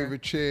my chair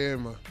favorite chair.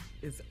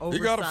 Is He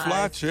got a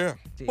fly oversized. chair.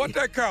 What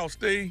that cost,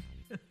 Steve?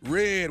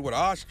 Red with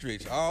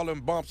ostrich, all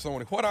them bumps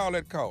on it. What all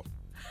that cost?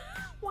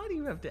 Why do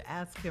you have to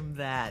ask him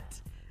that?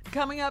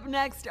 Coming up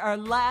next, our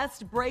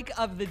last break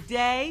of the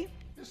day.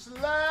 It's the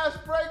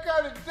last break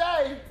of the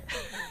day.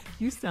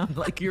 You sound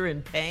like you're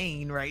in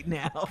pain right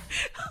now.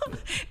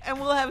 And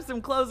we'll have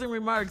some closing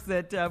remarks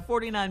at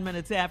 49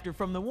 minutes after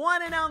from the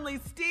one and only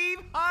Steve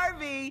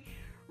Harvey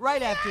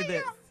right after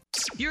this.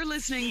 You're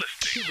listening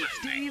to the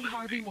Steve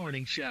Harvey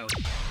Morning Show.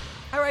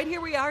 All right,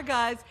 here we are,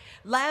 guys.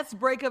 Last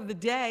break of the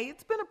day.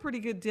 It's been a pretty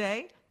good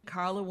day.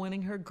 Carla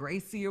winning her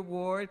Gracie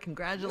Award.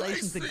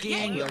 Congratulations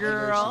again,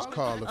 girl. Congratulations,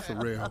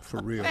 Carla,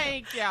 for real.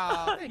 Thank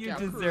y'all. Thank You y'all,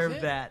 deserve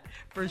Cruise. that,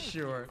 for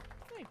sure.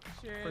 Thank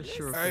you, Shirley. For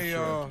sure, for Hey,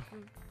 sure.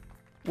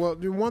 Well,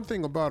 the one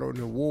thing about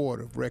an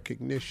award of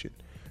recognition,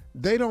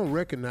 they don't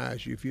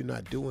recognize you if you're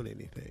not doing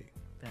anything.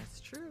 That's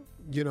true.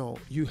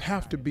 You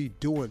have to be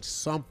doing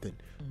something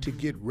to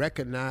get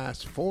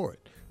recognized for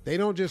it. They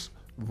don't just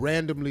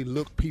randomly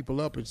look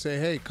people up and say,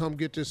 hey, come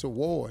get this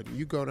award. And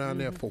you go down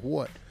there for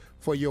what?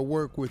 For your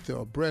work with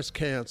breast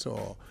cancer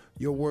or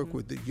your work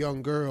with the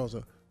young girls.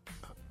 Or,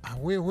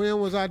 when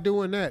was I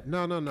doing that?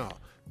 No.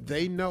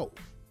 They know.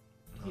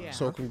 Yeah.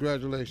 So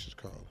congratulations,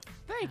 Carla.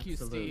 Thank you,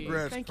 Absolutely. Steve.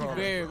 Congrats, Thank you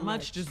Carla. very much.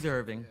 Much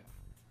deserving.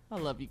 I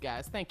love you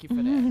guys. Thank you for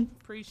that.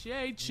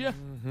 Appreciate you.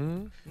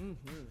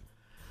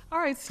 All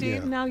right,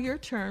 Steve, Yeah. now your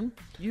turn.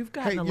 You've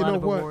gotten Hey, a you lot know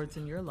of what? awards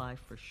in your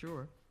life, for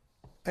sure.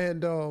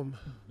 And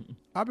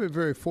I've been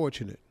very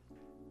fortunate.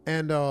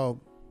 And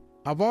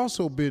I've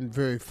also been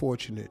very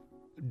fortunate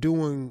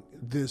during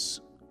this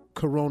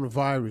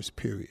coronavirus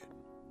period.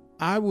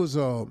 I was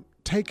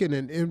taking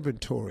an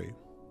inventory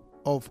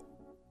of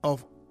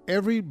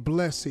every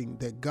blessing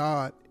that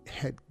God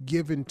had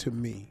given to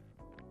me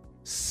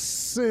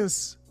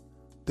since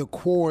the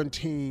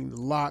quarantine,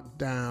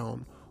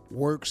 lockdown,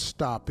 work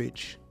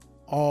stoppage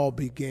all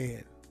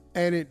began.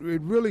 And it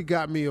really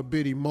got me a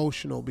bit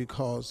emotional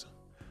because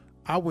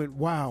I went,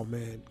 wow,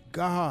 man,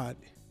 God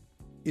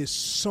is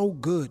so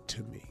good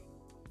to me.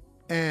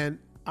 And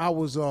I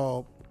was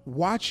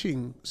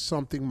watching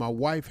something my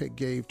wife had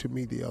gave to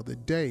me the other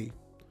day.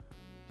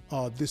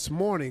 This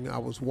morning I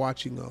was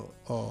watching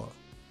Joel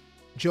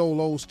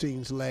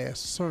Osteen's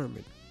last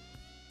sermon.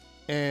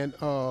 And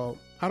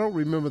I don't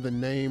remember the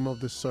name of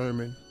the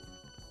sermon,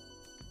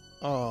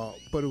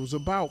 but it was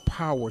about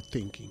power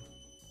thinking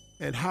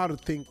and how to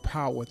think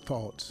power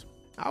thoughts.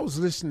 I was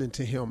listening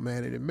to him,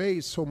 man, and it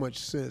made so much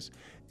sense.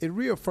 It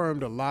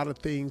reaffirmed a lot of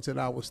things that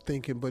I was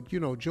thinking, but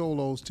Joel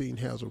Osteen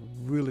has a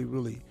really,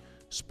 really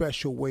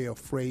special way of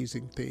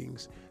phrasing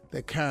things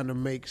that kind of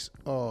makes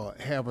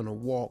having a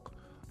walk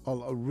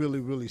a really,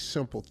 really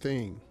simple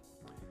thing.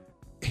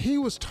 He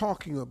was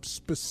talking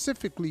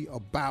specifically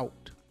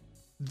about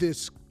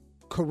this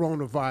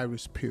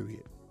coronavirus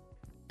period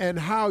and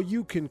how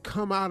you can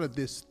come out of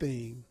this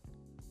thing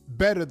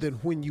better than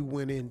when you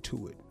went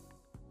into it.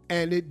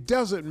 And it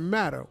doesn't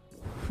matter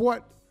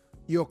what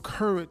your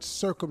current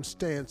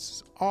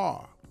circumstances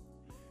are.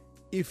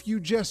 If you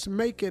just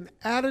make an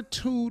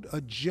attitude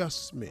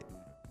adjustment,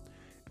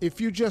 if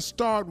you just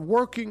start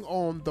working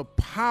on the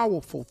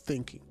powerful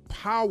thinking,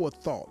 power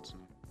thoughts,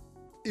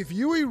 if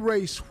you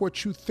erase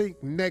what you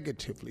think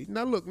negatively.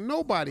 Now look,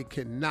 nobody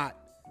cannot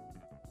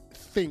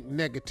think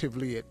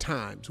negatively at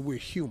times. We're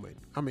human.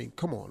 I mean,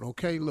 come on,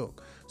 okay?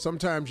 Look,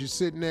 sometimes you're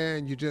sitting there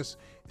and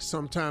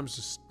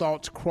Sometimes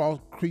thoughts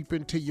creep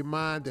into your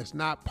mind that's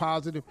not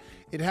positive.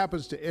 It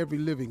happens to every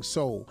living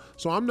soul.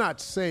 So I'm not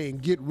saying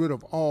get rid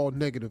of all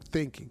negative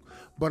thinking,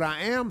 but I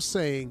am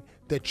saying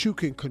that you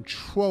can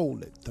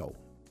control it though.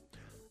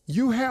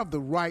 You have the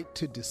right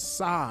to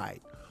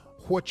decide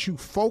what you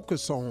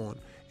focus on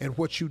and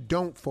what you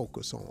don't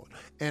focus on.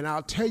 And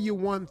I'll tell you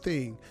one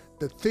thing,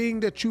 the thing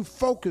that you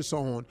focus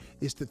on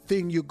is the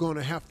thing you're going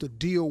to have to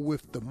deal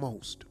with the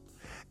most.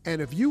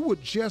 And if you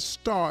would just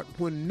start,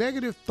 when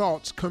negative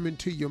thoughts come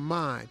into your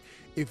mind,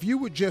 if you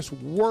would just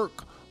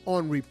work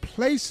on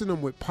replacing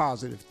them with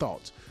positive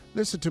thoughts.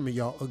 Listen to me,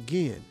 y'all.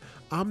 Again,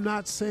 I'm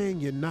not saying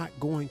you're not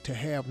going to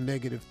have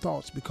negative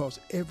thoughts because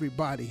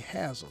everybody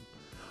has them.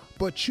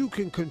 But you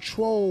can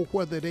control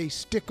whether they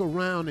stick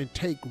around and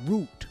take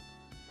root.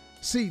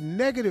 See,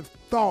 negative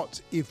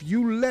thoughts, if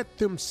you let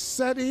them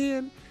set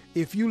in,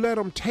 if you let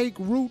them take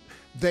root,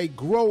 they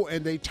grow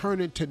and they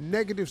turn into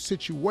negative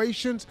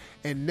situations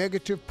and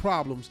negative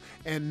problems.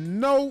 And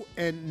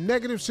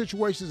negative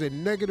situations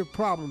and negative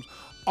problems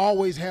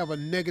always have a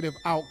negative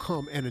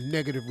outcome and a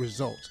negative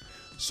result.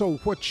 So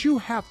what you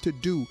have to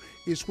do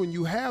is when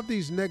you have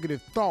these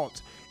negative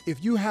thoughts,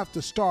 if you have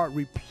to start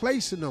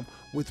replacing them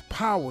with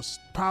power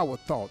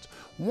thoughts.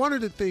 One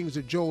of the things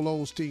that Joel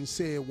Osteen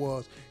said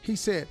was, he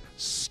said,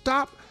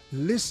 stop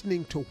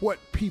listening to what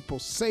people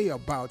say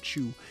about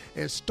you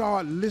and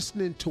start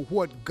listening to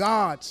what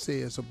God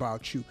says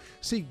about you.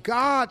 See,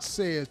 God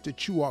says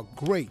that you are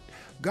great.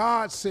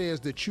 God says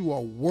that you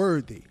are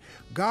worthy.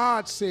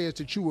 God says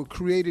that you were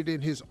created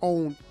in his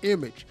own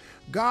image.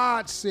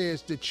 God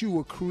says that you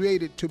were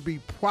created to be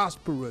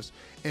prosperous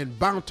and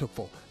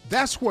bountiful.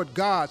 That's what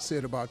God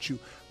said about you.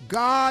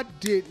 God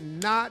did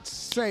not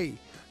say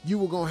you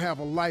were going to have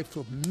a life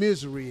of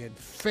misery and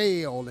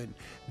fail and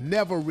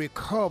never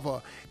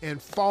recover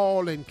and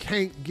fall and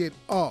can't get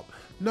up.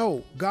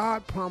 No,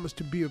 God promised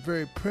to be a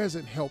very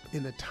present help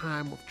in a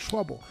time of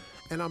trouble.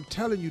 And I'm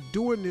telling you,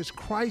 during this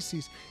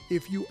crisis,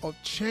 if you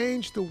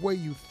change the way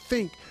you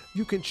think,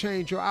 you can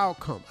change your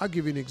outcome. I'll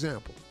give you an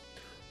example.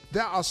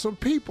 There are some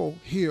people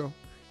here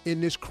in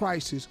this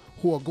crisis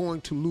who are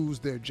going to lose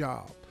their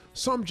job.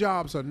 Some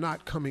jobs are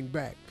not coming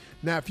back.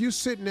 Now, if you're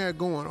sitting there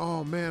going,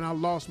 oh man, I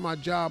lost my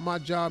job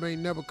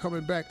ain't never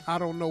coming back, I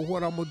don't know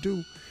what I'm gonna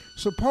do.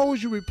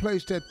 Suppose you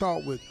replace that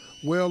thought with,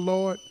 well,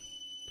 Lord,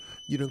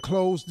 you done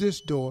closed this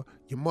door.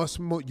 You must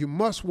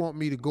want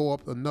me to go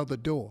up another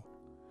door.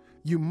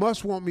 You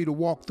must want me to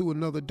walk through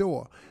another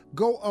door.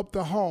 Go up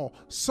the hall.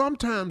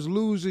 Sometimes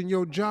losing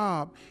your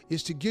job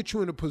is to get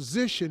you in a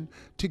position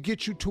to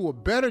get you to a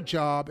better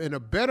job and a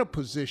better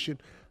position,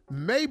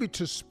 maybe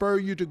to spur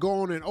you to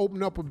go on and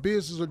open up a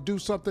business or do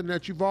something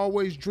that you've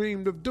always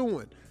dreamed of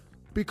doing.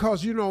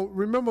 Because,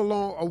 remember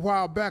a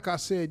while back I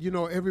said,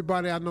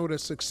 everybody I know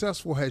that's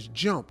successful has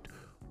jumped.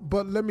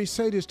 But let me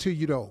say this to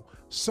you though.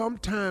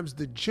 Sometimes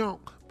the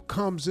jump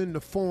comes in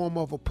the form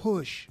of a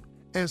push.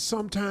 And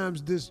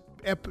sometimes this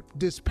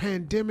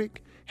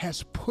pandemic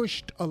has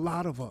pushed a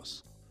lot of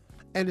us.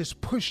 And it's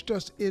pushed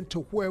us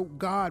into where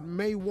God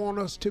may want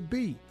us to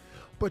be.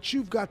 But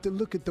you've got to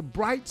look at the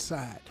bright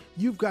side.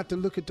 You've got to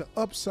look at the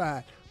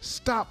upside.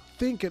 Stop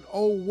thinking,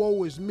 oh,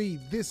 woe is me.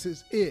 This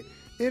is it.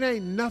 It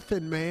ain't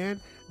nothing,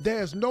 man.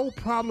 There's no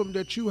problem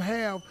that you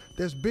have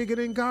that's bigger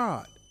than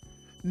God.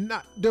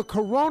 The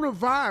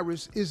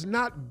coronavirus is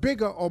not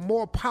bigger or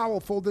more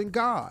powerful than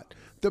God.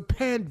 The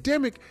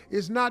pandemic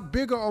is not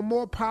bigger or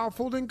more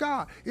powerful than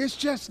God. It's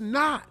just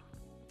not.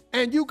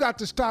 And you got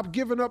to stop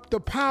giving up the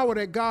power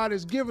that God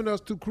has given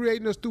us to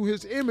creating us through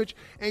his image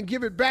and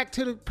give it back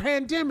to the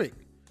pandemic.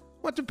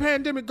 What the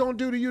pandemic gonna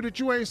do to you that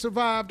you ain't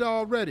survived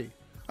already?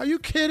 Are you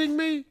kidding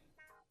me?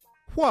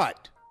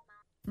 What?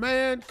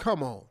 Man,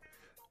 come on.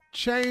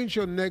 Change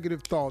your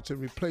negative thoughts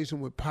and replace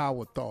them with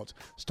power thoughts.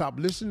 Stop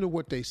listening to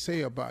what they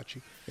say about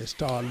you and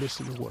start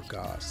listening to what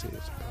God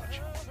says about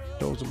you.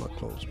 Those are my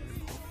closing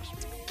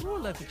remarks. Ooh,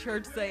 let the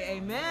church say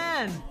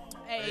amen.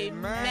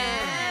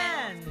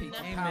 Amen.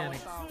 Amen.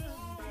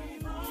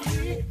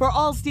 For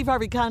all Steve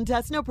Harvey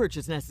contests, no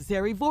purchase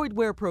necessary, void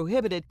where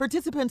prohibited.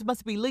 Participants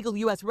must be legal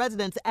U.S.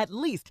 residents at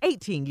least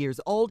 18 years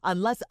old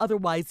unless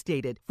otherwise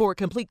stated. For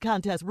complete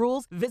contest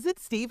rules, visit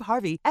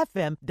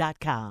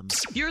SteveHarveyFM.com.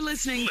 You're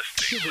listening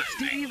to the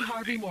Steve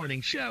Harvey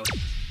Morning Show.